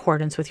living in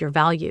accordance with your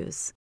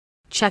values.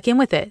 Check in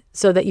with it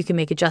so that you can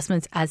make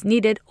adjustments as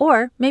needed,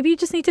 or maybe you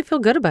just need to feel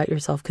good about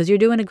yourself because you're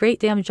doing a great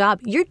damn job.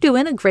 You're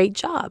doing a great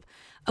job.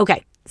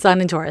 Okay,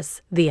 Sun in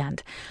Taurus, the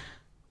end.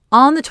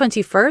 On the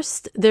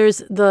 21st, there's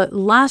the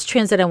last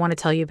transit I want to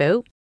tell you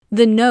about.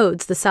 The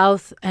nodes, the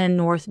south and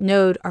north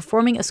node, are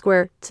forming a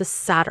square to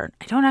Saturn.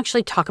 I don't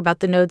actually talk about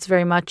the nodes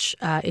very much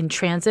in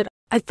transit.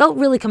 I felt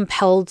really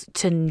compelled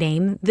to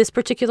name this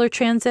particular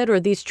transit or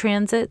these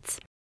transits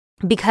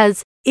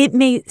because it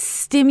may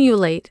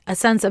stimulate a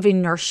sense of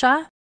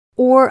inertia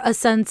or a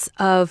sense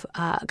of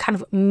kind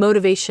of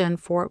motivation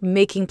for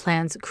making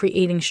plans,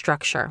 creating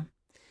structure.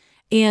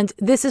 And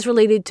this is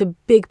related to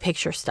big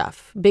picture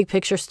stuff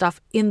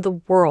in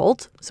the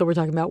world. So we're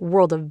talking about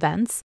world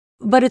events,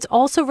 but it's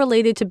also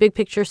related to big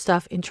picture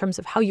stuff in terms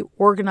of how you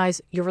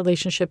organize your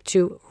relationship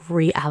to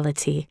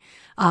reality,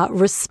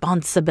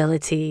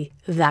 responsibility,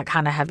 that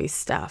kind of heavy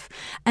stuff.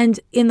 And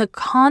in the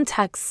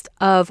context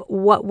of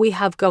what we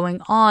have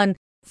going on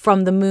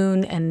from the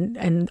moon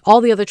and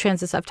all the other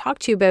transits I've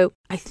talked to you about,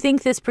 I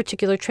think this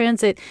particular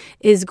transit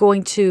is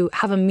going to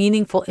have a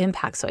meaningful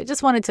impact. So I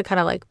just wanted to kind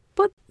of like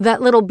put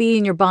that little bee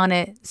in your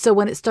bonnet. So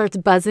when it starts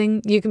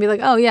buzzing, you can be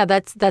like, oh yeah,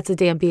 that's a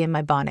damn bee in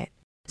my bonnet.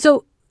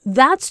 So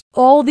that's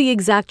all the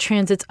exact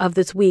transits of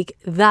this week.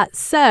 That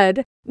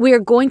said, we are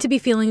going to be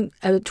feeling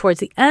towards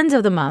the end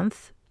of the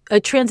month a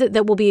transit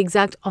that will be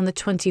exact on the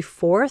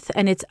 24th,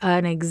 and it's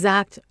an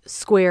exact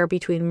square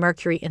between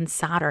Mercury and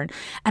Saturn.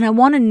 And I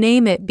want to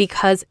name it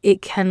because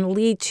it can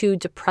lead to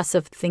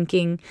depressive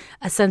thinking,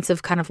 a sense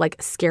of kind of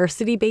like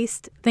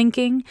scarcity-based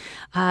thinking,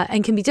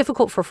 and can be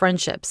difficult for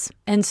friendships.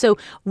 And so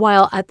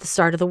while at the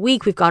start of the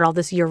week, we've got all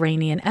this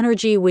Uranian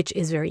energy, which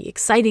is very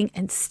exciting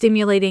and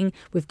stimulating.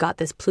 We've got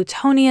this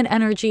Plutonian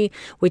energy,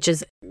 which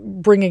is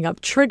bringing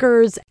up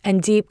triggers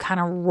and deep kind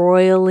of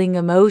roiling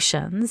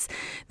emotions.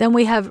 Then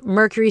we have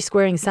Mercury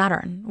squaring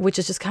Saturn, which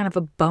is just kind of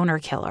a boner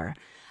killer.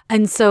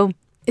 And so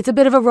it's a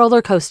bit of a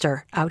roller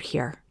coaster out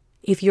here.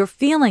 If you're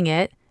feeling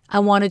it, I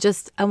want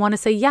to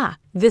say, yeah,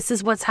 this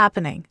is what's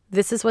happening.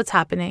 This is what's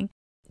happening.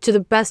 To the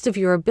best of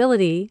your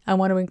ability, I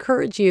want to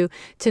encourage you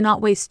to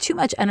not waste too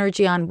much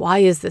energy on why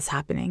is this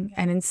happening,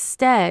 and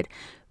instead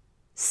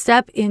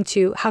step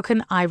into how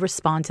can I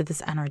respond to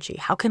this energy?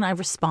 How can I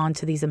respond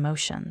to these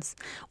emotions?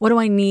 What do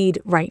I need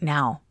right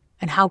now?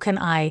 And how can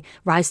I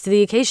rise to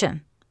the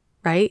occasion,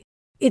 right?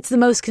 It's the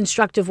most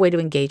constructive way to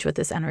engage with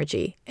this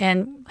energy.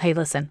 And hey,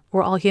 listen,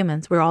 we're all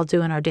humans. We're all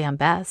doing our damn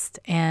best.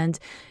 And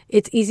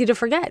it's easy to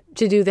forget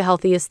to do the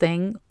healthiest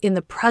thing in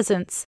the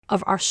presence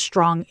of our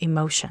strong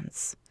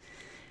emotions.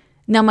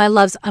 Now, my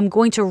loves, I'm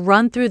going to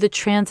run through the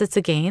transits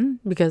again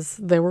because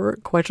there were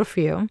quite a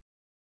few.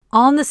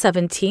 On the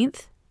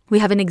 17th, we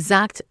have an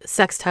exact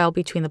sextile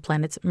between the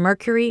planets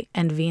Mercury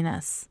and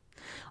Venus.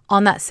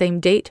 On that same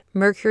date,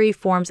 Mercury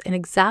forms an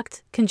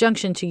exact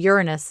conjunction to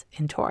Uranus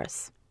in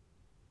Taurus.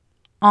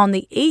 On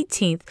the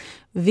 18th,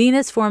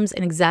 Venus forms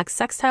an exact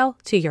sextile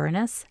to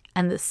Uranus,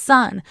 and the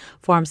Sun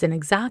forms an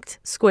exact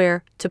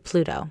square to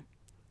Pluto.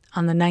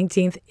 On the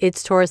 19th,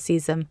 it's Taurus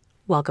season.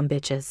 Welcome,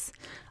 bitches.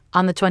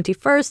 On the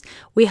 21st,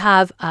 we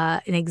have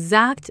an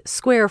exact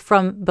square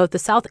from both the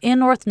south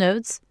and north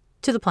nodes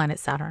to the planet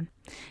Saturn.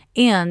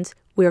 And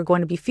we are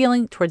going to be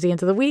feeling towards the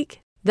end of the week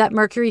that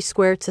Mercury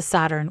square to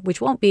Saturn, which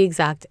won't be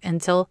exact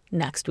until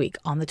next week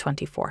on the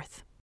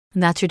 24th.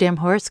 And that's your damn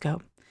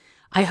horoscope.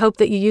 I hope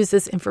that you use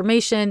this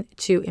information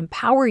to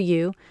empower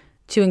you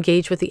to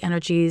engage with the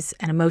energies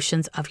and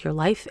emotions of your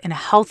life in a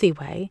healthy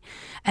way,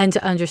 and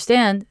to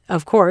understand,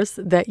 of course,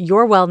 that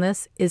your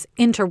wellness is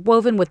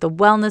interwoven with the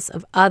wellness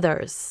of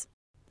others.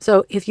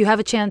 So if you have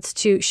a chance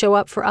to show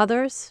up for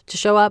others, to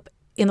show up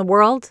in the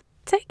world,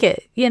 take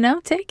it,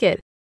 take it.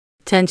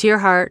 Tend to your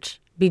heart,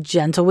 be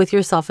gentle with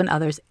yourself and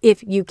others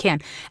if you can.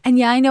 And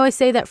yeah, I know I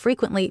say that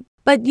frequently,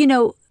 but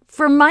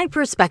from my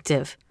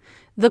perspective,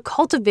 the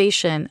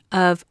cultivation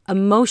of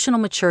emotional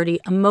maturity,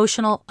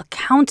 emotional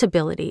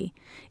accountability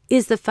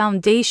is the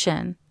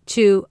foundation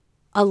to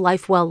a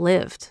life well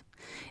lived.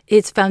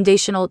 It's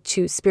foundational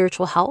to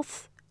spiritual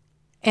health,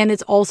 and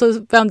it's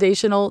also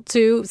foundational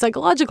to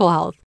psychological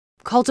health.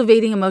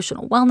 Cultivating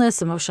emotional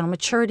wellness, emotional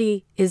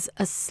maturity is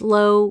a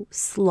slow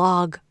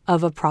slog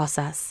of a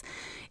process.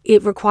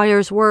 It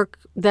requires work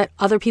that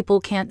other people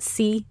can't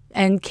see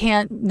and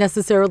can't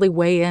necessarily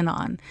weigh in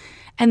on.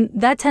 And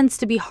that tends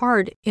to be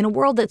hard in a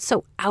world that's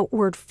so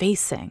outward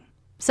facing.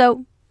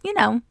 So,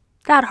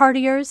 that heart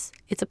of yours,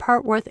 it's a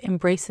part worth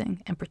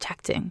embracing and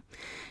protecting.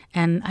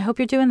 And I hope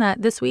you're doing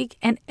that this week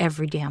and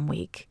every damn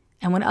week.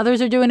 And when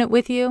others are doing it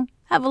with you,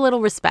 have a little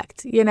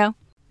respect,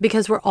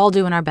 because we're all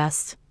doing our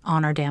best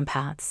on our damn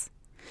paths.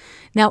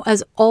 Now,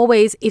 as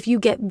always, if you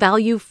get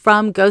value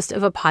from Ghost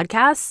of a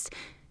Podcast,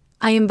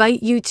 I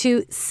invite you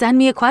to send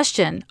me a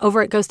question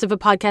over at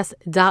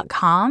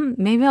ghostofapodcast.com.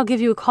 Maybe I'll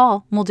give you a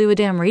call and we'll do a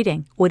damn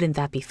reading. Wouldn't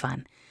that be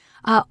fun?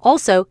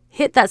 Also,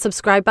 hit that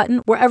subscribe button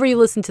wherever you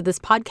listen to this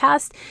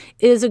podcast.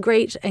 It is a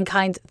great and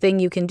kind thing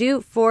you can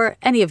do for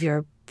any of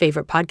your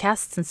favorite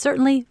podcasts, and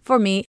certainly for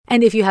me.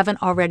 And if you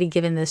haven't already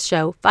given this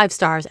show 5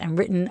 stars and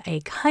written a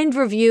kind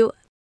review,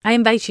 I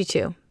invite you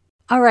to.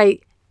 All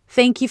right.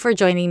 Thank you for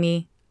joining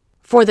me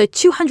for the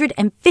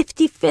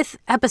 255th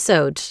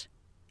episode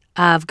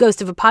of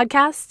Ghost of a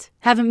Podcast.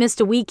 Haven't missed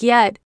a week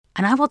yet.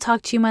 And I will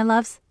talk to you, my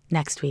loves,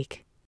 next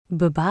week.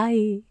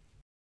 Bye-bye.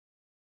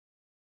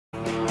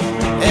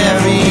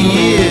 Every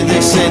year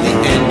they say the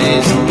end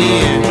is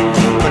near,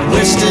 but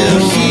we're still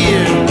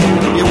here,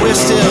 yeah, we're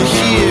still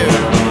here.